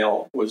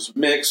female was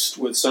mixed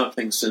with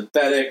something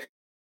synthetic,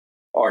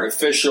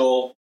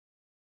 artificial,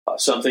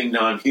 something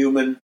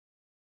non-human,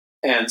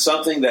 and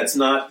something that's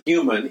not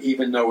human,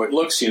 even though it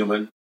looks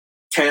human,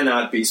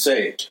 cannot be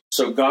saved.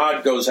 So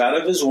God goes out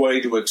of his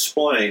way to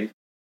explain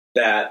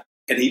that,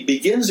 and he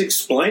begins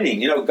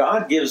explaining,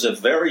 God gives a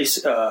very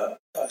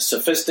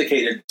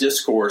sophisticated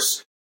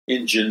discourse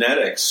in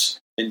genetics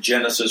in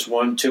Genesis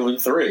 1, 2,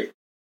 and 3.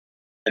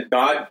 And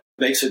God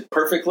makes it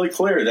perfectly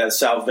clear that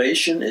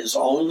salvation is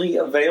only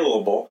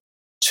available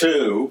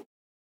to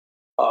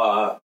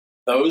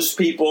those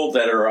people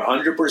that are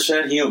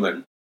 100%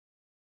 human,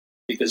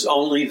 because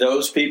only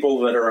those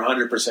people that are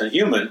 100%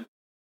 human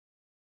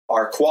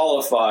are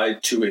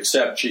qualified to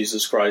accept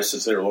Jesus Christ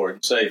as their Lord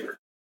and Savior.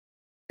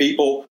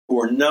 People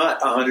who are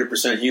not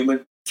 100%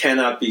 human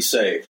cannot be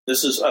saved.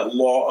 This is a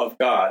law of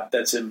God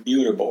that's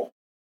immutable.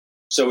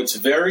 So it's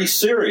very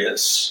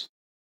serious.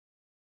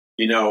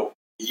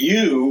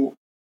 You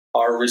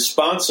are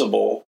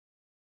responsible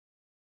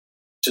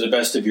to the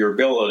best of your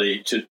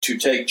ability to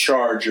take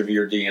charge of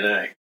your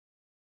DNA.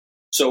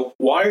 So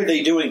why are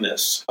they doing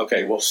this?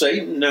 Okay, well,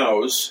 Satan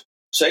knows.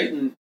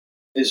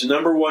 His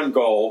number one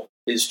goal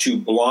is to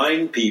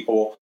blind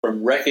people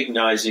from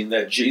recognizing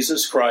that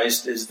Jesus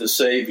Christ is the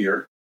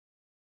Savior,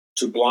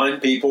 to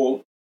blind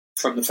people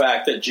from the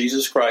fact that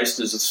Jesus Christ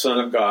is the Son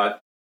of God,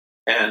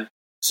 and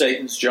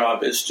Satan's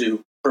job is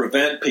to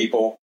prevent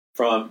people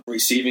from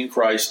receiving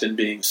Christ and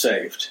being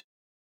saved.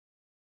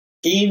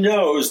 He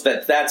knows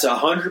that that's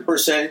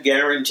 100%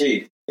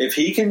 guaranteed. If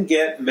he can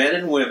get men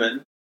and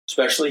women,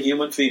 especially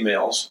human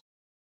females,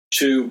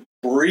 to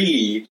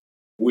breed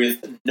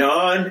with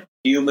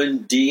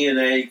non-human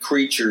DNA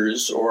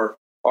creatures or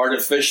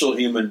artificial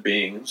human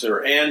beings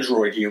or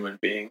android human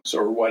beings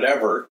or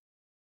whatever,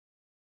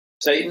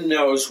 Satan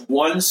knows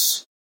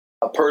once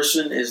a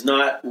person is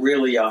not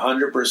really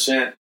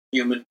 100%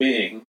 human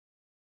being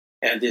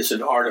and is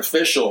an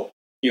artificial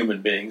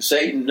human being,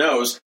 Satan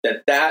knows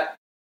that that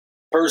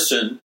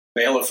person,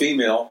 male or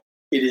female,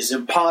 it is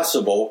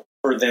impossible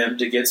for them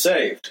to get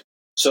saved.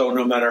 So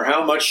no matter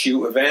how much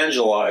you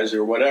evangelize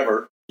or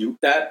whatever,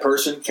 that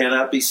person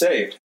cannot be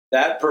saved.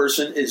 That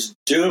person is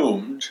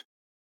doomed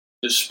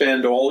to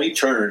spend all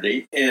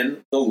eternity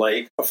in the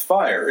lake of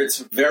fire. It's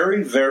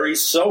very, very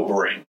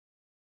sobering.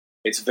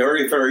 It's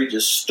very, very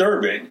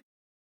disturbing,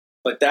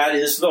 but that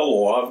is the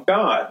law of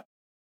God.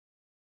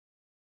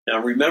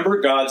 Now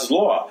remember God's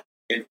law.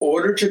 In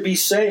order to be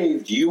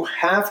saved,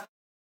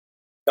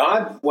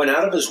 God went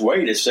out of his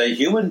way to say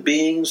human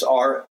beings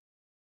are,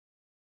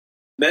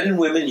 men and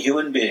women,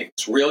 human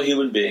beings, real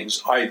human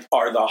beings,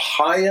 are the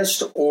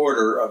highest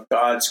order of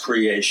God's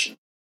creation.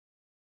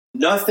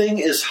 Nothing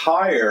is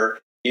higher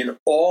in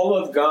all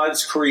of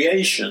God's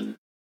creation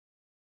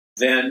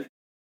than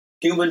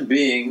human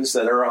beings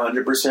that are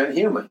 100%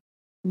 human.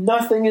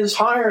 Nothing is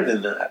higher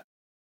than that.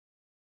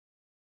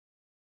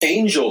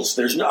 Angels,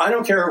 I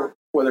don't care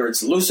whether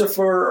it's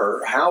Lucifer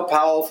or how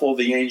powerful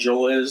the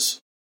angel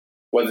is,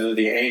 whether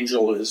the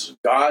angel is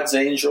God's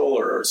angel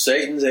or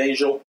Satan's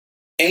angel.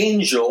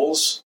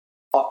 Angels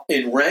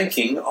in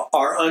ranking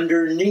are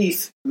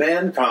underneath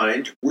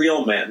mankind,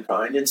 real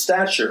mankind, in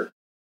stature.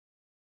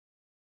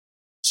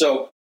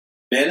 So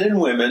men and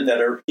women that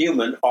are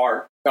human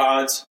are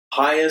God's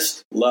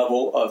highest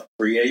level of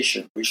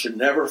creation. We should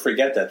never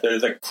forget that. They're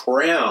the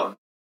crown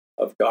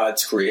of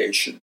God's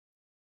creation.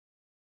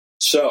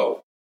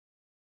 So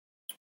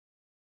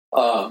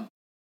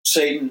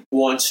Satan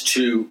wants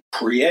to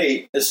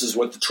create, this is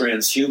what the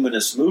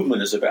transhumanist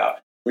movement is about.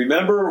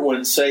 Remember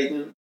when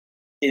Satan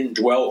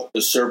indwelt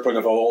the serpent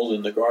of old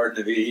in the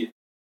Garden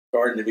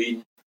of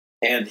Eden,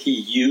 and he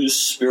used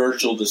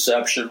spiritual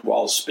deception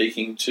while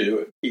speaking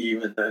to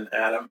Eve and then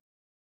Adam?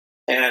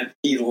 And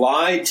he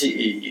lied to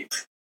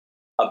Eve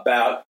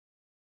about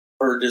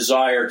her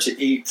desire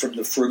to eat from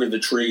the fruit of the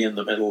tree in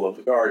the middle of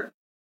the garden.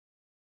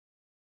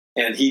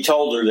 And he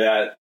told her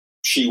that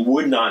she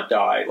would not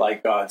die,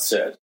 like God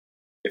said,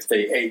 if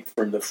they ate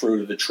from the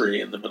fruit of the tree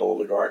in the middle of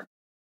the garden.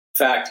 In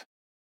fact,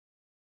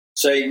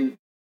 Satan,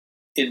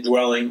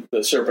 indwelling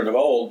the serpent of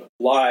old,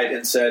 lied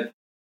and said,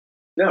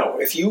 no,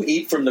 if you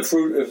eat from the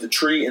fruit of the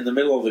tree in the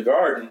middle of the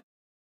garden,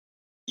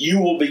 you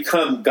will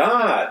become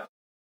God,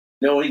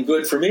 knowing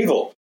good from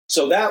evil.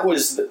 So that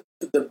was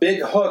the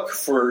big hook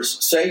for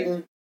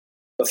Satan,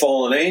 the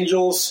fallen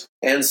angels,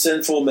 and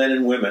sinful men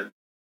and women.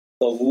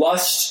 The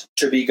lust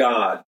to be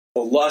God,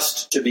 the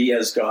lust to be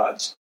as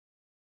gods.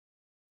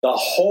 The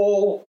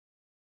whole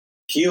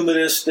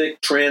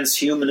humanistic,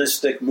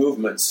 transhumanistic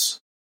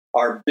movements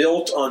are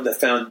built on the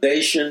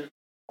foundation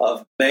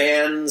of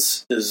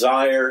man's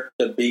desire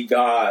to be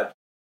God.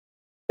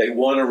 They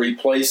want to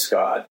replace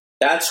God.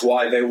 That's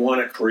why they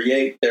want to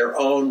create their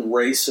own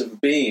race of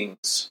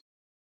beings,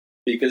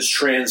 because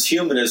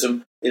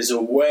transhumanism is a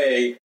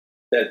way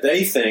that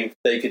they think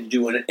they can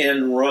do an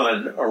end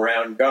run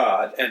around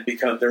God and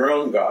become their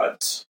own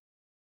gods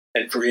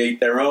and create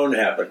their own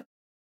heaven.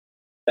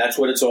 That's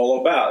what it's all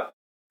about.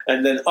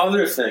 And then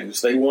other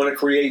things, they want to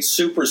create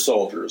super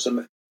soldiers.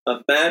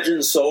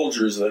 Imagine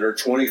soldiers that are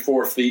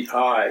 24 feet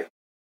high,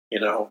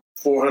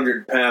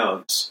 400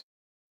 pounds,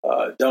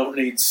 don't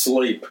need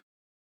sleep.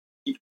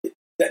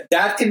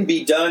 That can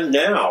be done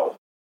now.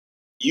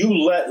 You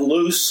let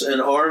loose an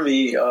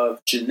army of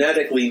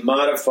genetically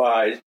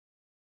modified,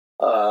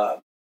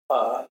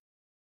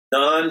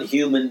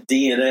 non-human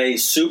DNA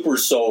super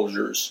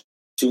soldiers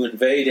to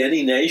invade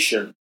any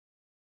nation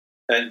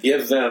and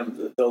give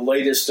them the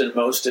latest and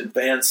most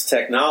advanced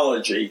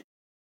technology,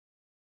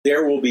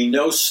 there will be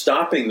no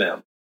stopping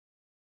them.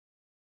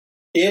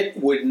 It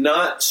would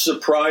not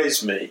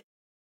surprise me,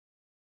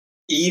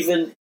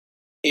 even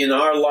in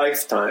our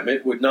lifetime,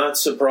 it would not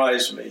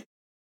surprise me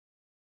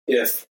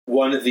if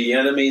one of the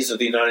enemies of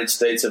the United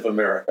States of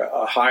America,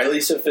 a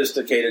highly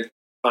sophisticated,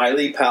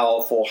 highly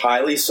powerful,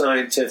 highly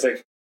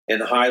scientific,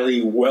 and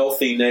highly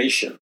wealthy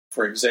nation,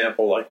 for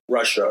example, like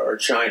Russia or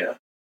China,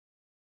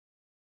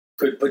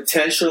 could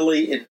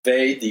potentially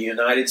invade the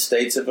United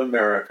States of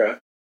America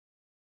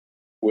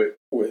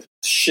with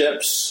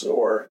ships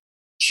or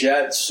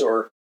jets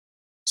or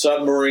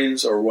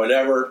submarines or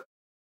whatever,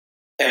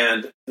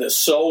 and the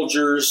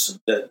soldiers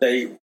that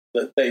they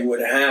would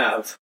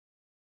have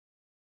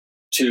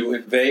to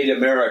invade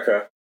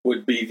America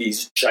would be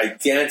these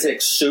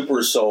gigantic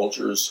super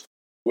soldiers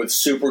with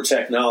super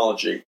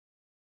technology.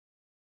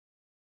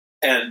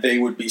 And they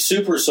would be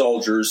super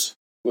soldiers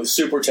with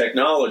super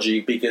technology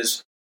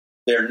because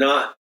they're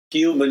not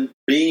human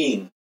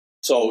being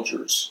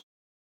soldiers.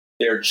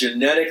 They're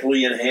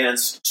genetically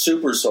enhanced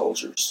super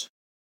soldiers.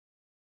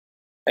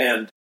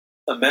 And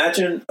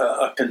imagine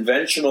a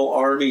conventional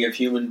army of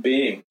human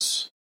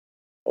beings,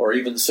 or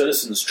even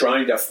citizens,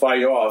 trying to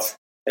fight off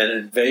an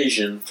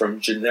invasion from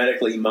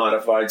genetically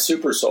modified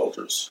super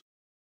soldiers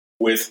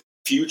with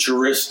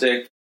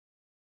futuristic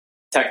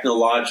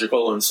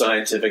technological and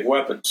scientific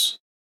weapons.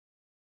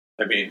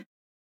 I mean,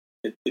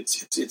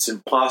 it's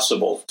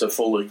impossible to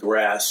fully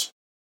grasp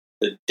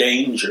the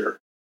danger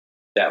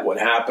that would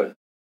happen,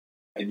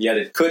 and yet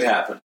it could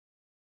happen,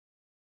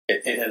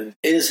 and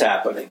it is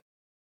happening.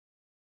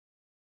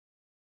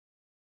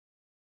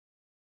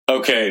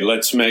 Okay,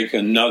 let's make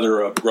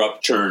another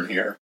abrupt turn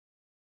here,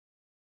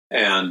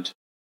 and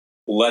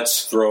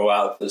let's throw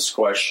out this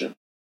question.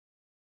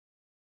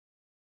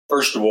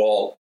 First of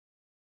all,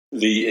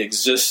 the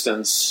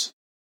existence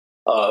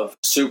of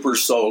super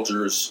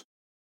soldiers,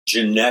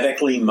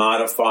 genetically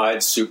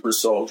modified super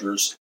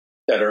soldiers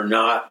that are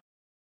not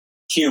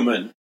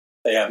human.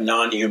 They have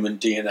non-human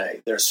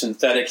DNA. They're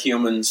synthetic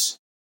humans.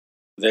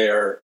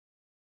 They're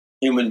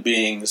human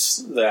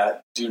beings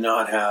that do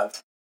not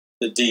have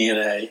the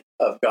DNA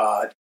of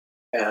God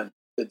and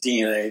the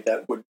DNA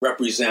that would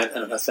represent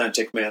an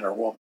authentic man or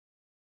woman.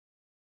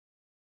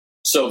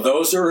 So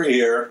those are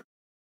here.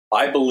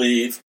 I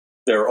believe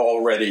they're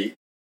already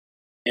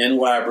in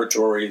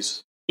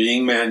laboratories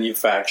being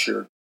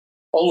manufactured,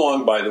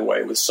 along, by the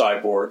way, with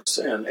cyborgs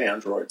and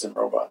androids and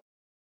robots.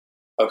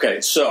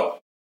 Okay, so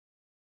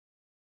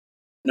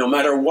no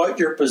matter what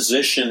your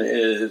position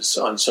is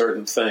on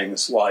certain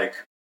things like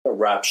the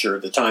rapture,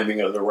 the timing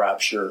of the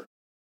rapture,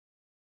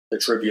 the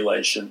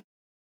tribulation,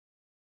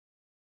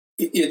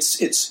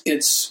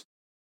 it's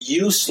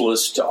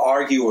useless to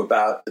argue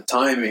about the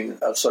timing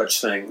of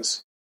such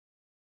things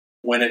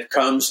when it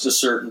comes to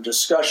certain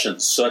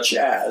discussions, such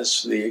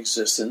as the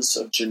existence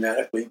of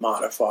genetically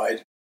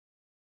modified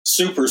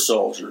super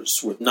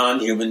soldiers with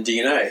non-human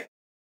DNA.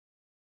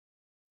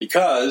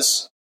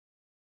 Because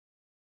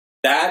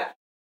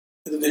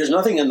there's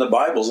nothing in the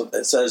Bible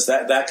that says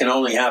that can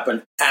only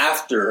happen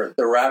after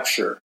the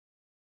rapture.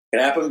 It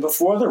can happen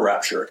before the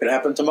rapture. It can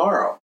happen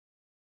tomorrow.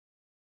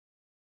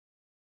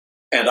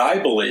 And I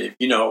believe,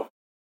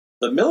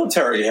 the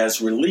military has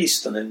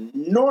released an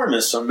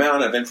enormous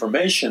amount of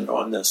information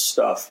on this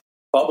stuff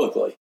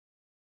publicly,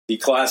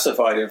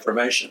 declassified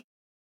information.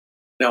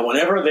 Now,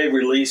 whenever they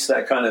release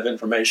that kind of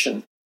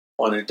information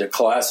on a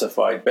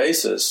declassified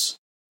basis,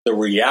 the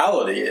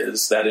reality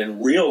is that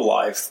in real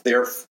life,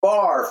 they're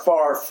far,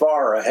 far,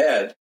 far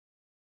ahead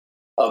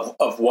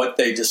of what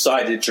they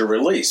decided to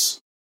release.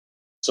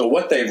 So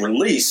what they've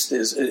released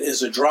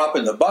is a drop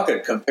in the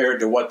bucket compared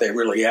to what they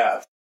really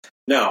have.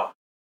 Now,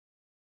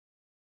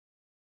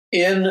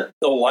 in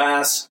the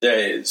last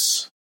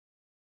days,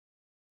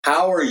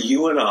 how are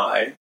you and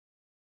I,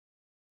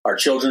 our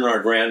children, our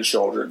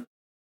grandchildren,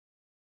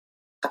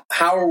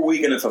 how are we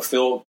going to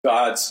fulfill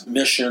God's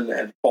mission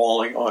and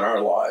calling on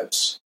our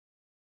lives?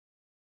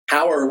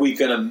 How are we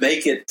going to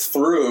make it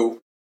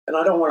through? And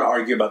I don't want to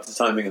argue about the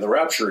timing of the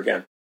rapture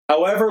again.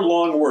 However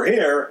long we're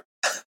here,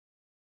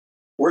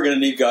 we're going to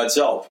need God's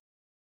help.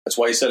 That's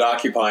why he said,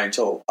 occupy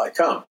until I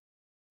come.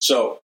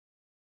 So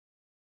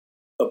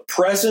the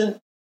present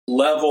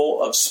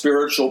level of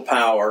spiritual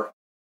power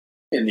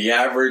in the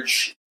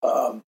average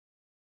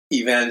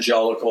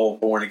evangelical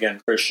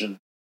born-again Christian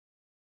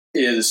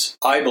is,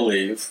 I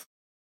believe,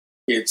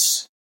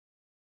 it's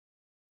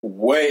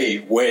way,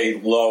 way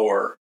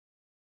lower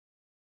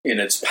in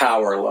its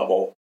power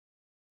level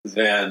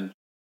than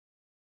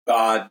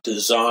God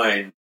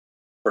designed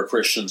for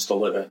Christians to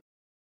live in.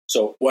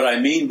 So what I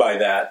mean by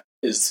that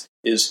is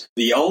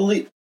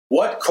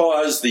what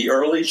caused the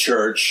early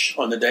church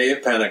on the day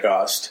of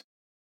Pentecost.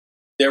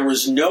 There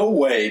was no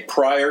way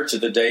prior to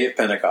the day of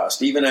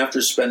Pentecost, even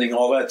after spending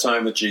all that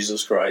time with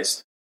Jesus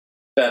Christ,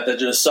 that the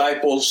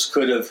disciples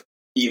could have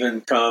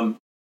even come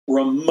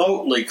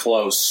remotely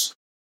close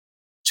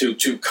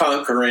to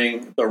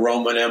conquering the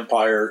Roman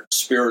Empire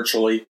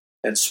spiritually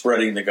and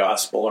spreading the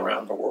gospel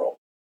around the world.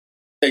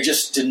 They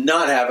just did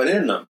not have it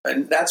in them.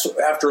 And that's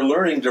after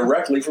learning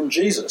directly from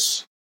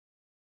Jesus.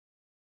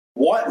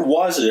 What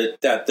was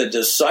it that the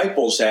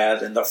disciples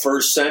had in the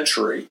first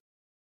century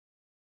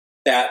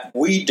that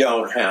we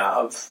don't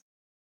have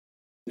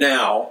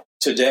now,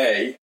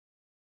 today,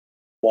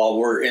 while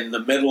we're in the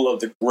middle of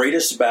the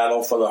greatest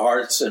battle for the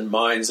hearts and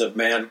minds of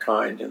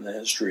mankind in the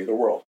history of the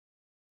world?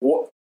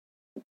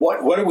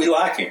 What are we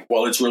lacking?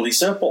 Well, it's really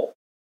simple.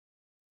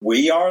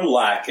 We are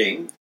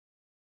lacking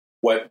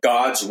what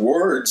God's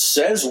word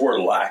says we're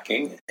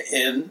lacking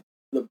in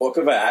the book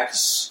of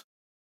Acts,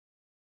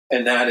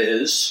 and that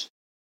is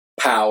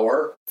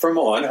power from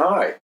on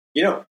high.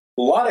 You know,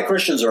 a lot of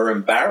Christians are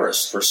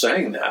embarrassed for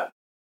saying that.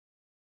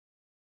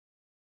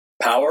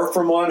 Power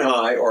from on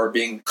high, or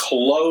being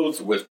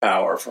clothed with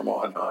power from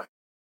on high.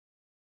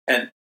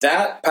 And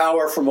that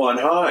power from on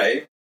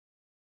high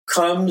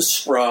comes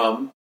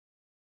from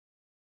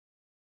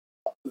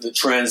the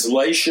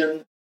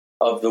translation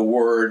of the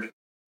word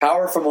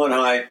power from on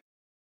high.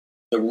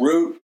 The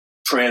root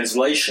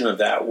translation of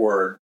that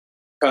word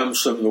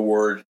comes from the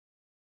word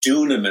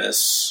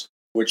dunamis,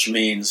 which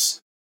means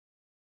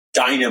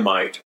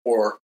dynamite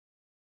or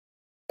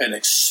an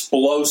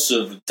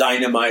explosive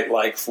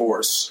dynamite-like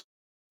force.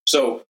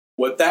 So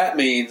what that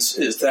means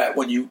is that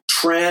when you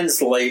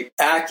translate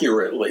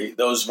accurately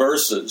those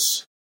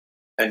verses,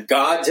 and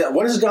God,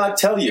 what does God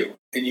tell you?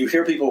 And you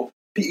hear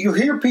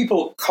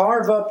people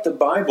carve up the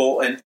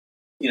Bible and,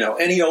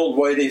 any old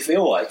way they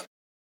feel like.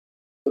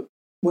 But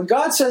when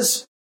God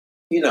says,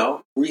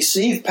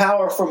 receive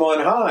power from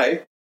on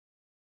high,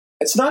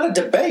 it's not a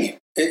debate.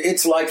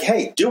 It's like,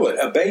 hey, do it,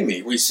 obey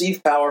me,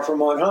 receive power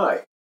from on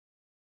high.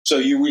 So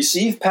you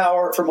receive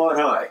power from on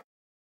high.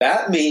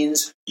 That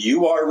means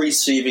you are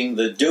receiving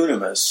the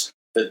dunamis,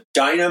 the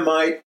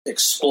dynamite,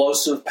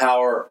 explosive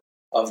power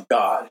of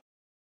God.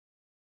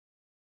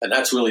 And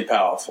that's really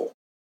powerful.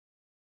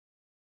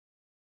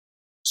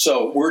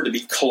 So we're to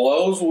be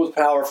clothed with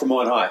power from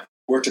on high.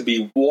 We're to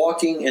be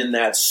walking in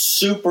that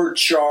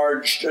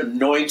supercharged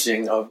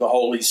anointing of the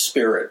Holy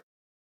Spirit.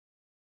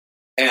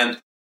 And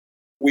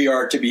we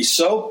are to be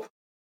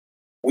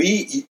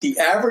the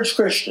average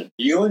Christian,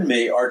 you and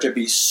me, are to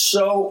be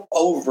so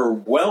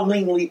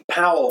overwhelmingly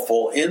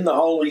powerful in the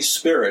Holy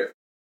Spirit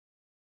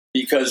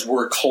because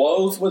we're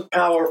clothed with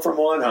power from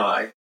on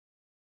high,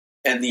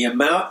 and the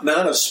amount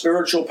of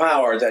spiritual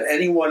power that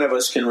any one of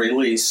us can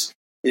release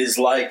is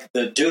like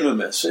the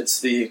dunamis. It's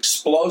the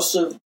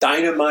explosive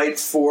dynamite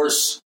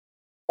force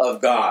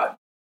of God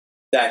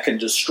that can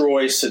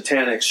destroy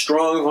satanic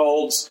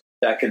strongholds,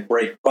 that can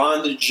break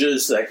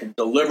bondages, that can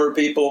deliver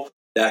people,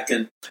 that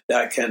can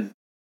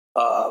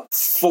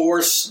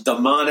force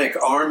demonic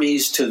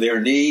armies to their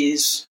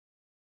knees.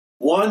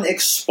 One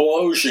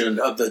explosion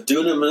of the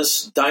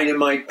dunamis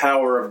dynamite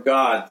power of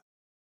God,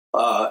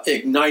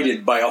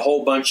 ignited by a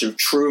whole bunch of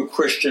true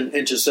Christian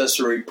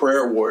intercessory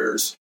prayer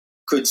warriors,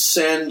 could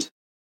send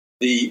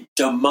the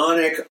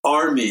demonic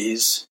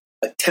armies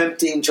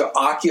attempting to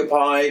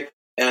occupy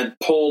and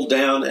pull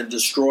down and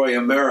destroy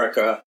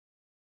America.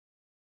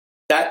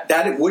 That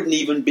it wouldn't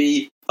even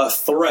be a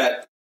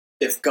threat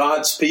if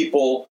God's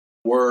people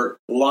were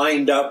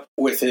lined up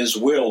with his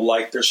will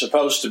like they're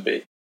supposed to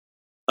be.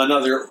 In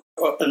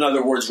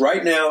other words,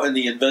 right now in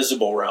the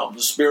invisible realm,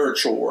 the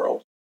spiritual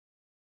world,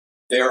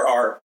 there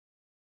are,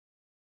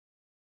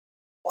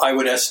 I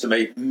would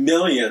estimate,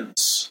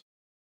 millions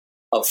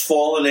of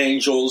fallen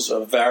angels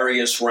of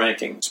various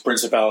rankings,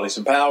 principalities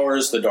and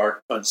powers, the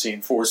dark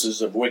unseen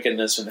forces of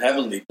wickedness in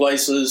heavenly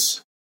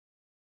places,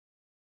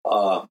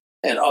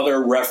 and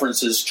other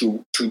references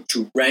to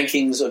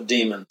rankings of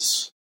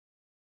demons.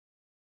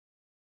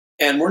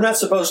 And we're not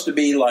supposed to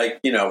be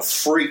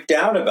freaked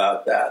out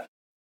about that.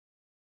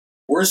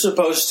 We're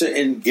supposed to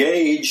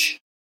engage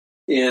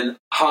in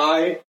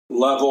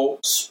high-level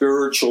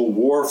spiritual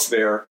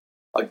warfare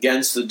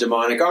against the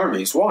demonic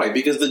armies. Why?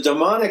 Because the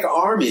demonic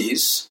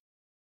armies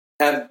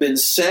have been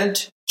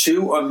sent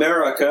to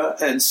America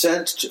and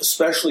sent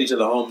especially to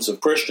the homes of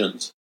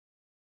Christians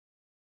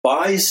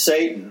by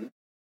Satan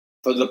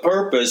for the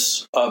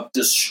purpose of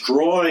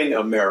destroying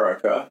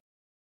America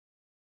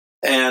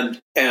and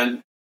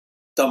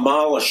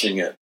demolishing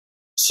it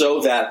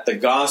so that the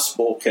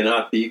gospel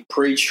cannot be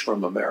preached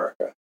from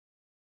America.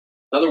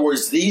 In other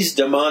words, these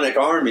demonic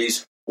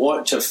armies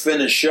want to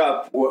finish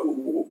up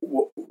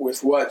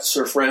with what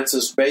Sir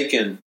Francis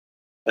Bacon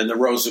and the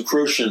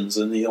Rosicrucians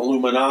and the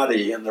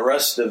Illuminati and the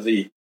rest of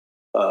the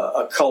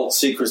occult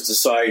secret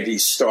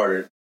societies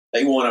started.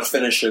 They want to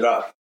finish it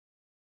up.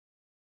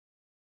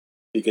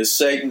 Because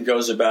Satan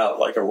goes about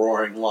like a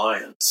roaring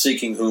lion,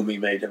 seeking whom he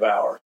may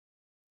devour.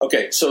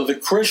 Okay, so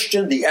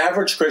the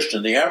average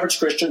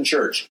Christian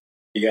church,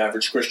 the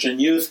average Christian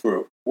youth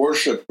group,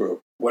 worship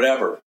group,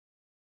 whatever.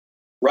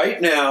 Right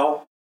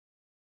now,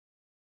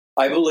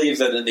 I believe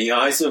that in the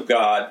eyes of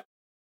God,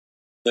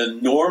 the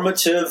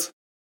normative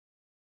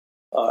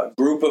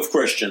group of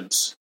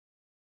Christians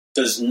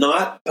does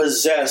not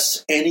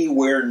possess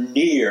anywhere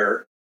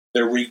near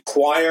the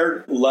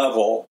required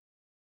level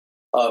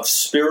of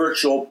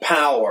spiritual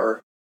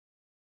power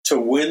to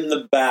win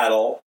the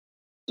battle,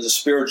 the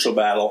spiritual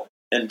battle,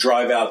 and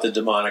drive out the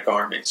demonic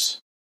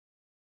armies.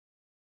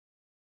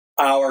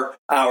 Our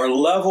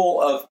level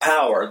of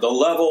power, the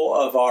level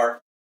of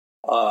our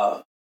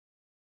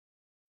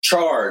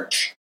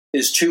charge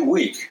is too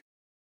weak.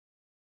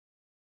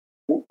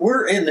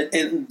 We're in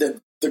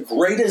the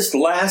greatest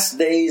last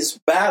days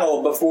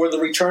battle before the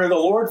return of the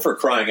Lord, for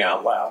crying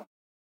out loud.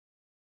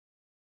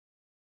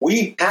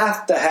 We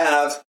have to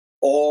have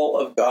all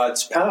of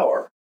God's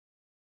power.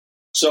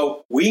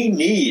 So we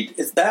need,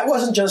 that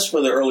wasn't just for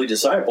the early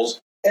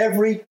disciples.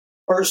 Every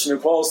person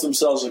who calls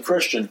themselves a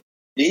Christian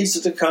needs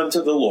to come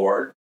to the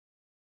Lord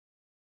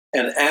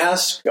and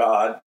ask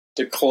God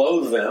to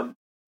clothe them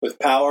with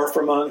power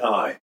from on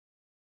high.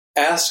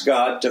 Ask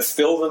God to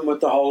fill them with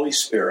the Holy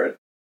Spirit.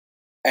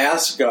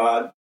 Ask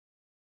God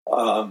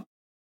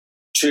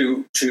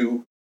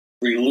to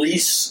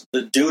release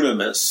the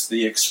dunamis,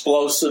 the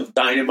explosive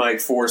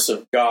dynamite force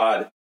of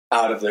God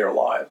out of their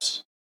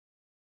lives.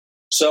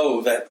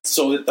 So that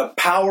the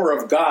power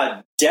of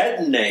God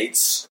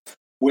detonates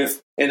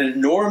with an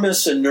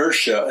enormous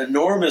inertia,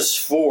 enormous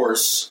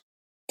force,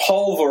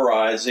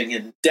 pulverizing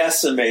and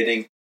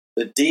decimating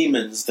the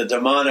demons, the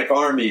demonic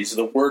armies,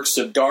 the works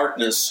of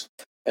darkness,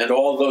 and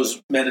all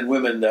those men and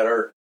women that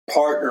are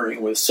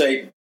partnering with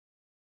Satan.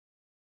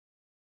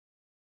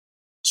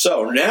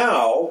 So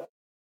now,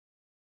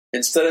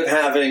 instead of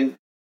having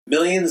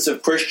millions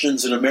of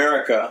Christians in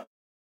America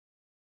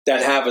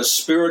that have a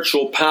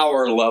spiritual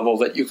power level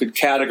that you could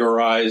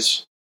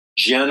categorize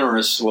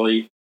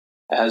generously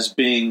as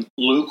being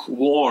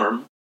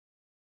lukewarm,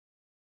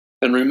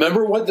 and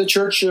remember what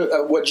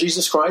what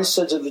Jesus Christ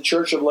said to the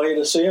church of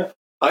Laodicea?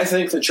 I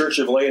think the church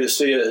of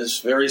Laodicea is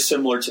very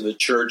similar to the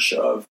church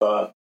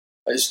to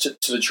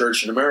the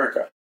church in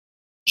America.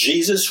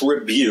 Jesus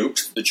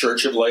rebuked the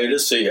church of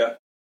Laodicea.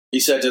 He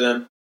said to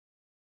them,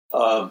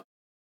 I'm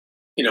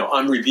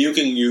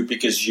rebuking you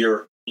because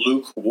you're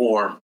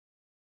lukewarm,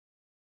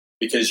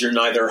 because you're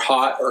neither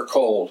hot or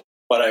cold,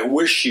 but I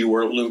wish you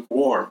were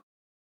lukewarm.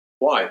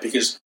 Why?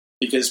 Because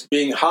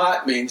being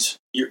hot means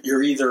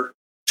you're either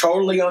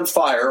totally on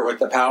fire with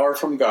the power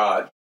from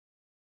God,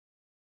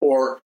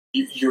 or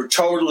you're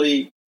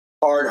totally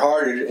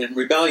hard-hearted in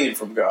rebellion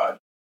from God.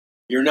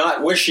 You're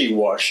not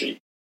wishy-washy.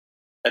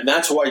 And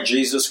that's why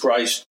Jesus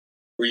Christ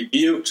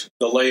rebuked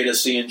the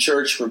Laodicean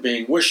church for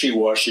being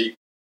wishy-washy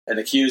and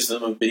accused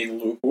them of being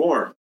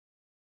lukewarm.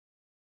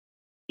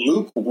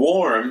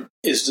 Lukewarm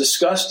is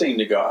disgusting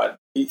to God.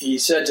 He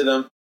said to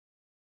them,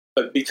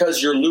 but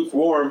because you're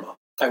lukewarm,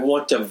 I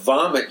want to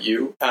vomit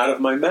you out of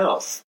my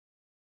mouth.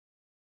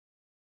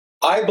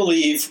 I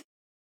believe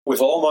with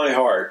all my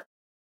heart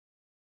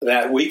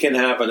that we can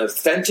have an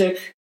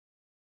authentic,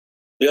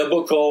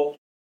 biblical,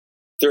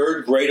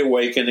 third great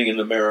awakening in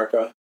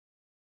America,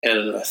 and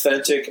an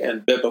authentic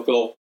and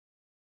biblical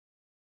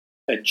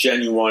and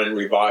genuine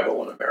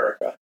revival in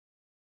America.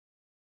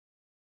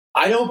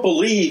 I don't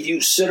believe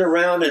you sit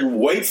around and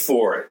wait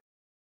for it.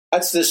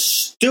 That's the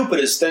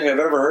stupidest thing I've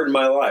ever heard in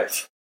my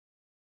life.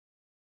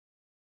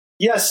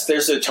 Yes,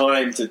 there's a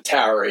time to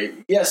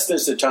tarry. Yes,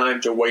 there's a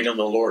time to wait on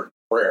the Lord in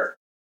prayer.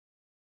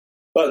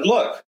 But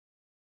look,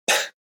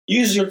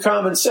 use your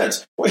common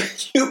sense.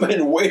 You've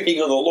been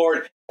waiting on the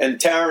Lord and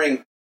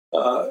tarrying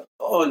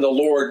on the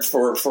Lord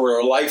for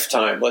a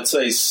lifetime, let's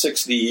say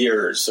 60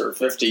 years or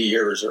 50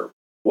 years or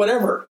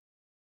whatever.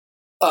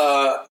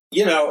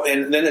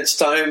 and then it's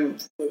time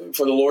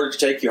for the Lord to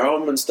take you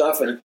home and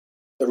stuff. And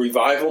the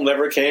revival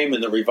never came,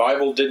 and the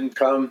revival didn't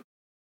come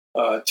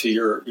to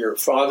your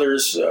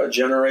father's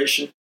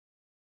generation.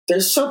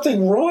 There's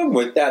something wrong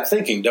with that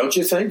thinking, don't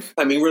you think?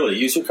 I mean, really,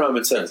 use your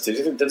common sense.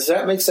 Does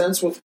that make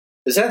sense?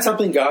 Is that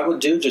something God would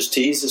do, just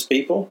tease his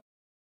people?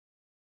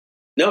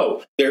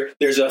 No,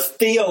 there's a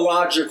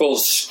theological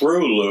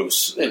screw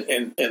loose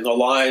in the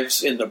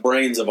lives, in the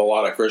brains of a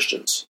lot of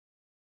Christians.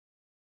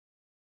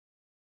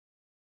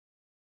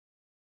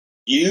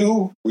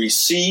 You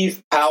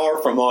receive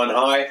power from on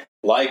high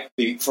like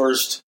the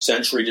first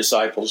century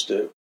disciples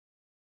did.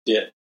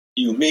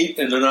 You meet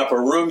in an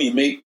upper room, you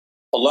meet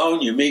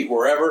alone, you meet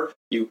wherever,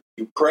 you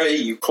pray,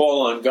 you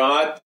call on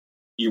God,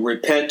 you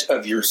repent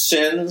of your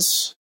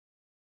sins,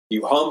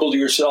 you humble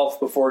yourself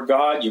before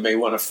God, you may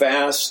want to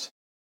fast,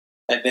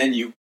 and then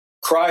you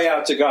cry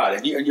out to God.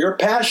 And you're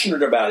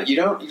passionate about it. You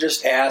don't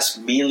just ask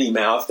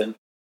mealy-mouthed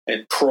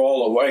and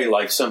crawl away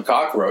like some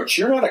cockroach.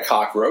 You're not a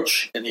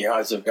cockroach in the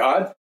eyes of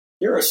God.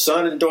 You're a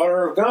son and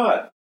daughter of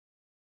God.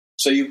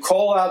 So you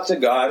call out to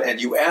God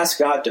and you ask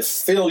God to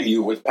fill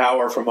you with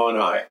power from on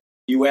high.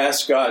 You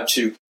ask God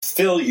to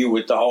fill you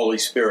with the Holy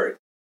Spirit.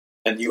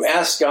 And you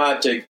ask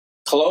God to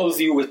clothe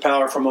you with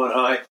power from on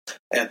high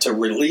and to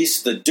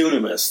release the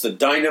dunamis, the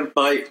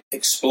dynamite,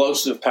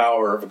 explosive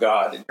power of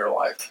God in your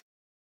life.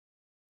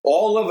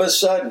 All of a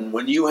sudden,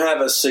 when you have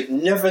a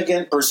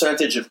significant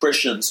percentage of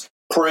Christians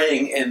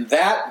praying in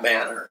that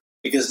manner,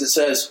 because it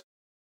says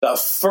the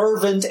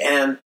fervent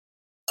and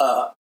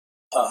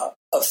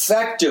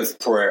effective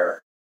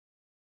prayer,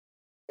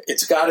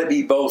 it's got to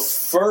be both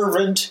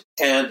fervent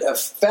and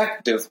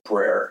effective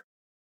prayer.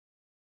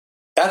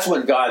 That's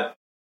when God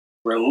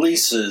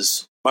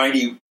releases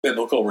mighty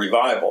biblical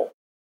revival,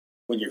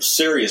 when you're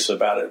serious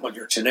about it, when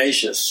you're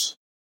tenacious,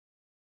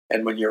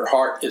 and when your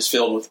heart is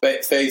filled with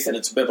faith and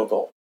it's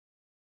biblical.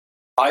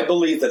 I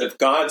believe that if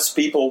God's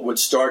people would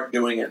start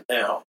doing it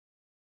now,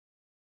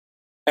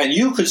 and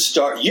you could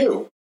start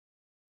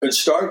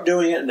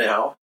doing it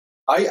now.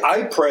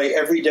 I pray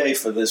every day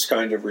for this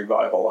kind of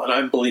revival, and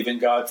I'm believing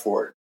God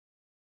for it.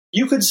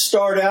 You could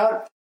start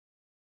out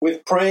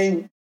with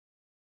praying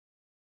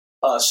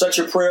such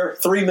a prayer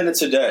 3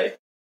 minutes a day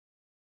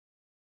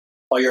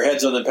while your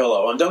head's on the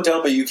pillow. And don't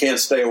tell me you can't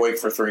stay awake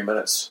for 3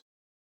 minutes.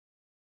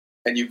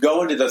 And you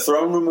go into the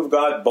throne room of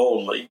God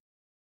boldly,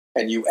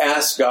 and you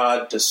ask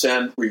God to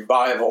send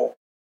revival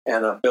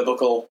and a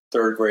biblical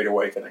third great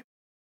awakening.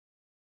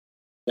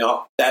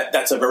 Now,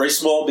 that's a very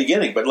small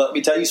beginning, but let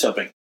me tell you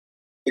something.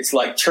 It's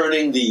like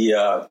turning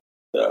the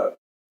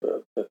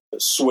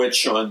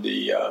switch on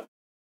the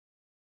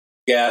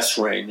gas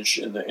range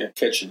in the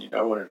kitchen.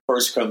 When it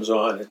first comes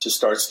on, it just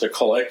starts to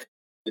click.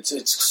 It's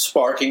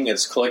sparking,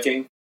 it's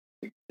clicking.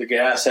 The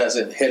gas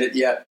hasn't hit it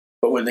yet.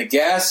 But when the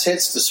gas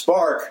hits the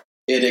spark,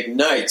 it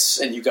ignites,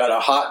 and you got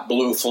a hot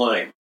blue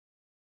flame.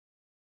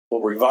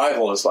 Well,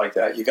 revival is like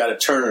that. You got to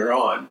turn it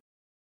on.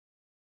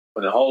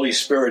 When the Holy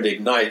Spirit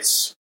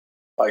ignites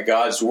by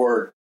God's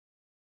word,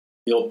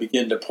 he'll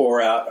begin to pour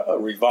out a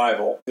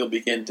revival. He'll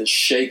begin to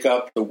shake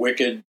up the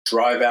wicked,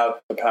 drive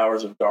out the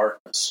powers of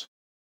darkness.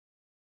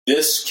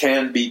 This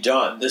can be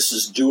done. This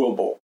is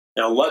doable.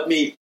 Now, let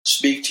me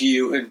speak to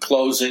you in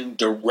closing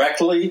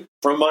directly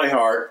from my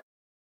heart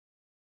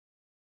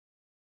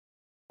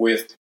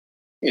with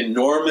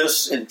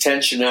enormous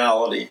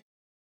intentionality,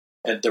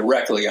 and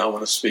directly I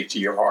want to speak to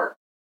your heart.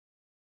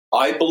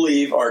 I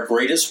believe our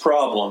greatest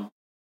problem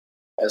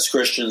as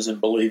Christians and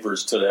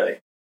believers today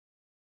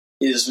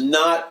is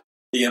not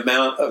the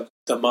amount of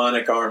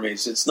demonic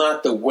armies. It's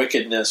not the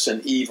wickedness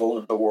and evil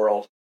in the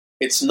world.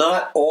 It's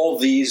not all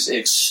these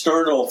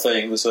external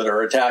things that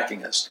are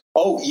attacking us.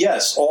 Oh,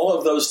 yes, all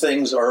of those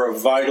things are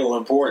of vital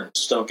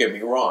importance, don't get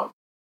me wrong.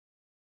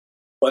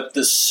 But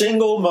the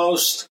single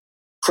most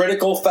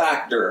critical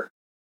factor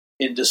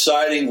in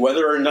deciding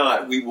whether or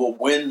not we will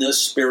win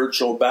this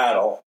spiritual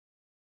battle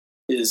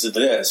is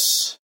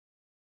this.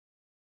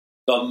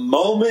 The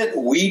moment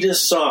we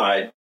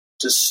decide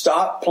to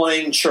stop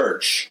playing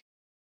church,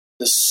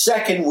 the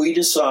second we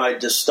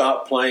decide to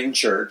stop playing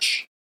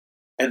church,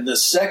 and the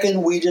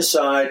second we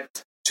decide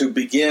to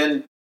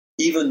begin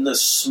even the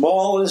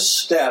smallest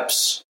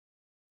steps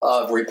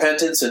of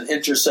repentance and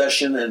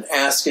intercession and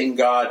asking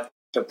God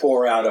to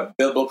pour out a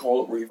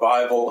biblical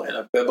revival and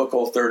a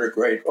biblical third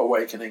great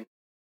awakening,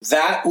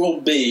 that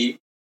will be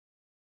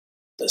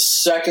the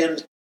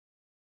second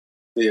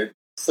the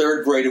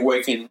third great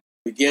awakening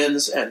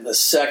begins and the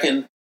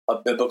second a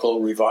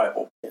biblical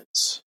revival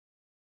begins.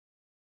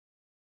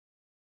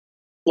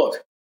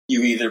 Look,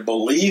 you either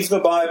believe the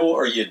Bible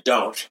or you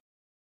don't.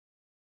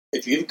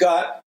 If you've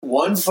got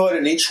one foot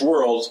in each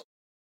world,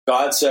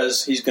 God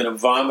says he's going to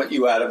vomit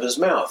you out of his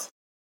mouth.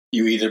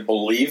 You either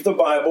believe the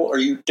Bible or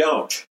you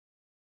don't.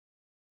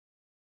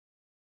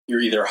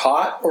 You're either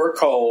hot or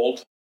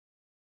cold,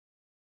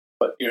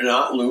 but you're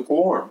not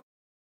lukewarm.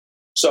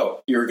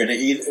 So you're going to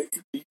either,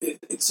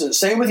 it's the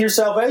same with your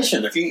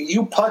salvation. If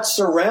you putz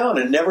around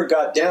and never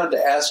got down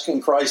to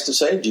asking Christ to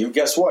save you,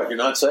 guess what? You're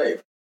not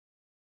saved.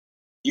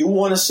 You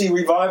want to see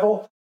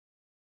revival?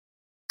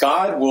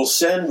 God will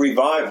send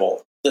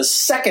revival. The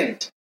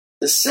second,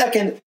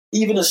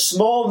 even a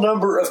small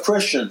number of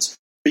Christians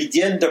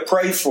begin to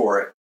pray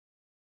for it.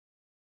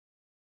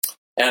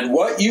 And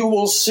what you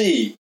will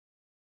see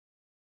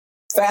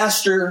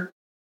faster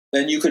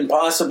than you can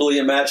possibly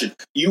imagine,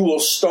 you will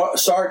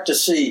start to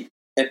see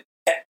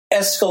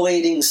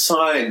escalating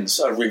signs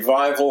of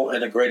revival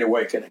and a great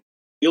awakening.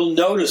 You'll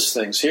notice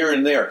things here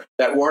and there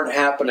that weren't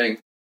happening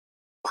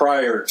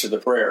prior to the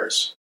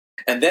prayers.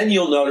 And then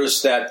you'll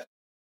notice that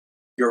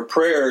your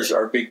prayers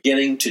are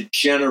beginning to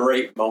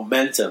generate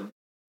momentum.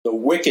 The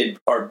wicked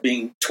are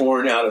being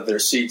torn out of their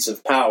seats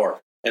of power,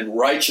 and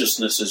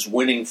righteousness is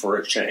winning for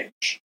a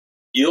change.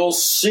 You'll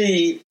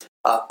see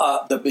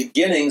the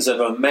beginnings of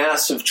a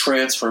massive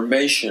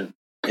transformation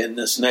in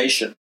this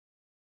nation.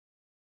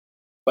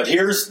 But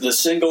here's the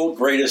single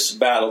greatest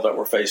battle that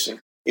we're facing.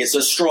 It's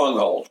a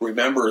stronghold.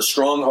 Remember, a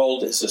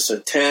stronghold is a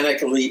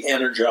satanically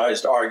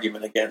energized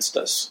argument against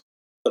us.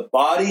 The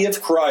body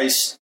of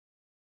Christ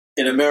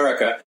in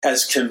America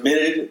has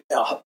committed,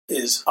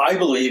 I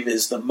believe,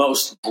 is the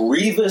most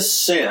grievous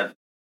sin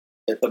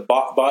that the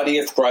body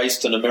of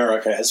Christ in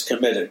America has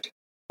committed.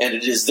 And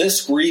it is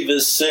this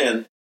grievous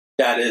sin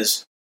that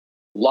is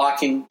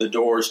locking the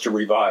doors to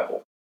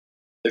revival.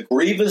 The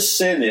grievous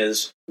sin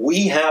is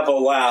we have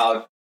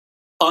allowed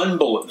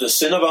the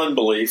sin of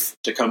unbelief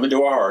to come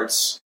into our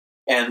hearts,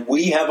 and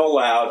we have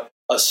allowed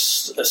a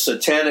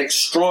satanic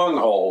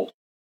stronghold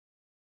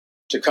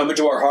to come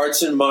into our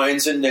hearts and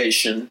minds and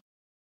nation.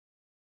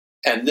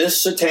 And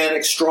this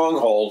satanic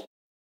stronghold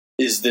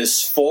is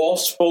this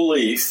false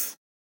belief.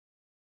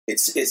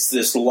 It's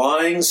this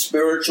lying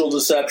spiritual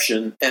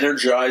deception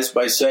energized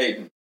by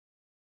Satan,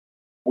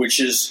 which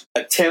is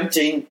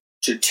attempting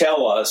to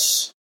tell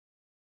us,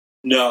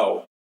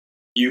 no,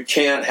 you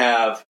can't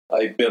have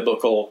a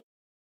biblical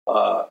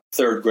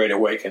third great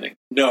awakening.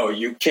 No,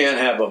 you can't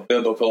have a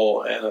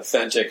biblical and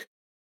authentic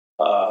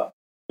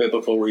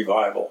biblical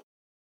revival.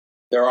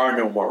 There are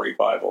no more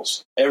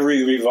revivals.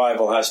 Every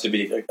revival has to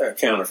be a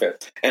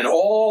counterfeit. And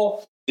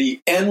all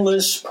the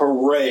endless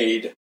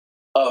parade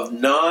of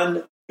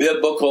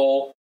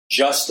non-biblical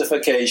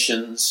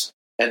justifications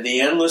and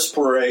the endless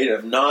parade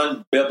of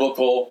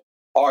non-biblical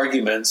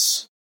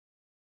arguments,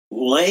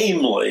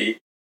 lamely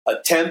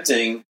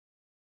attempting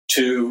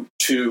to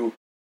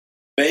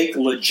make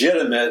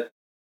legitimate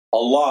a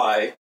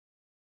lie,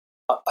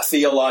 a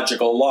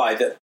theological lie,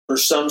 that for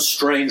some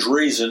strange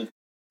reason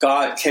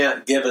God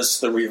can't give us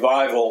the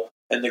revival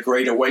and the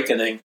great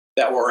awakening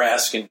that we're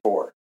asking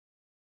for.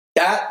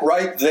 That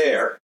right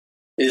there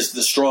is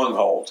the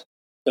stronghold,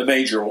 the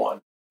major one.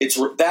 It's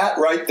that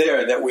right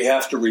there that we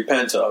have to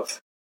repent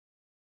of.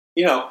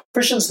 You know,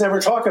 Christians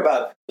never talk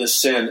about the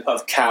sin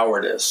of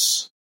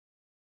cowardice.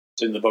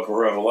 It's in the book of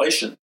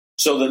Revelation.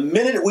 So the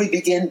minute we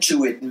begin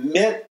to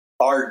admit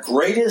our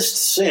greatest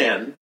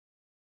sin,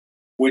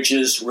 which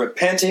is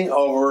repenting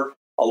over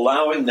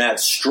allowing that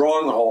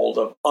stronghold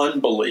of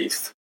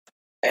unbelief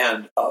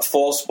and a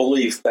false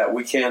belief that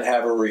we can't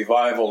have a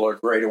revival or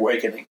great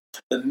awakening,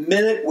 the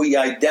minute we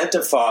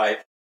identify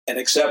and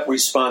accept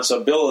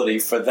responsibility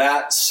for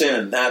that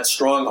sin, that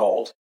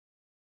stronghold,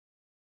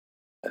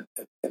 and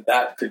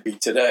that could be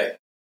today,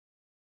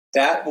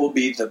 that will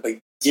be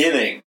the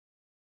beginning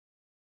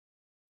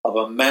of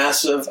a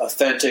massive,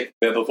 authentic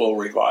biblical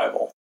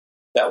revival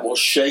that will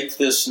shake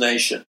this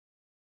nation.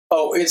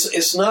 Oh,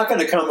 it's not going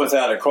to come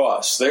without a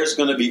cost. There's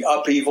going to be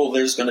upheaval.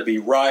 There's going to be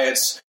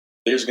riots.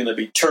 There's going to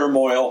be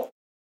turmoil.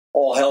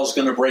 All hell's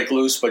going to break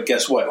loose. But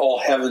guess what? All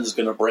heaven's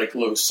going to break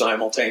loose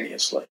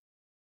simultaneously.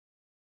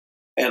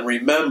 And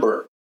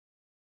remember,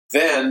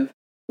 then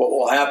what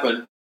will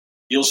happen,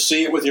 you'll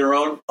see it with your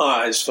own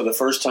eyes for the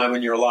first time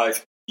in your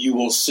life. You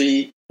will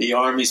see the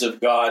armies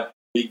of God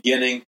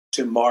beginning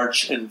to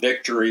march in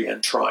victory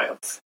and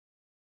triumph.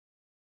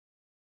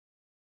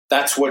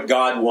 That's what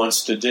God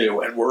wants to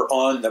do, and we're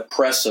on the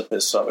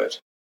precipice of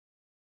it.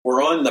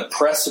 We're on the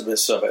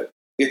precipice of it.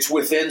 It's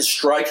within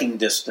striking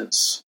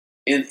distance.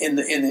 In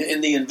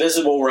the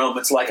invisible realm,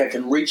 it's like I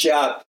can reach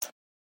out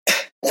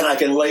and I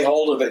can lay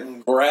hold of it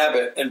and grab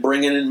it and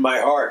bring it into my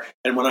heart.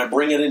 And when I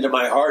bring it into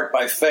my heart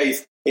by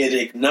faith, it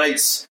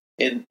ignites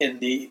in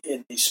the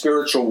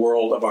spiritual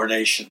world of our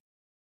nation.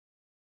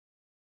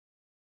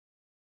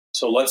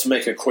 So let's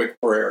make a quick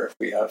prayer if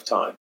we have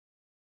time.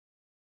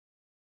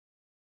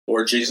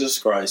 Lord Jesus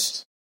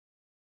Christ,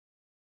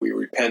 we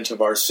repent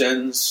of our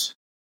sins.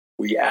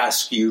 We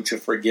ask you to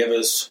forgive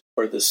us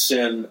for the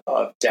sin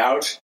of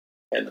doubt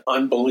and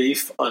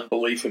unbelief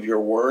of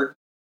your word.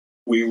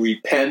 We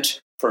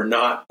repent for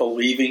not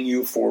believing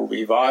you for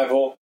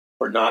revival,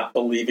 for not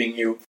believing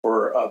you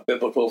for a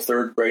biblical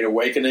third great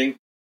awakening,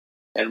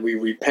 and we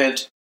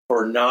repent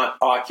for not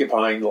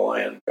occupying the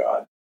land,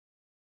 God.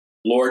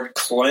 Lord,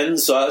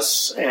 cleanse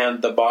us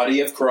and the body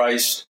of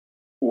Christ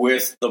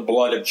with the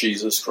blood of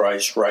Jesus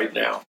Christ right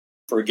now.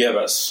 Forgive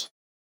us.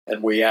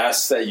 And we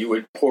ask that you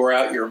would pour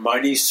out your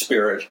mighty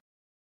Spirit.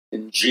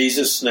 In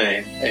Jesus'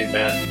 name,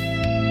 amen.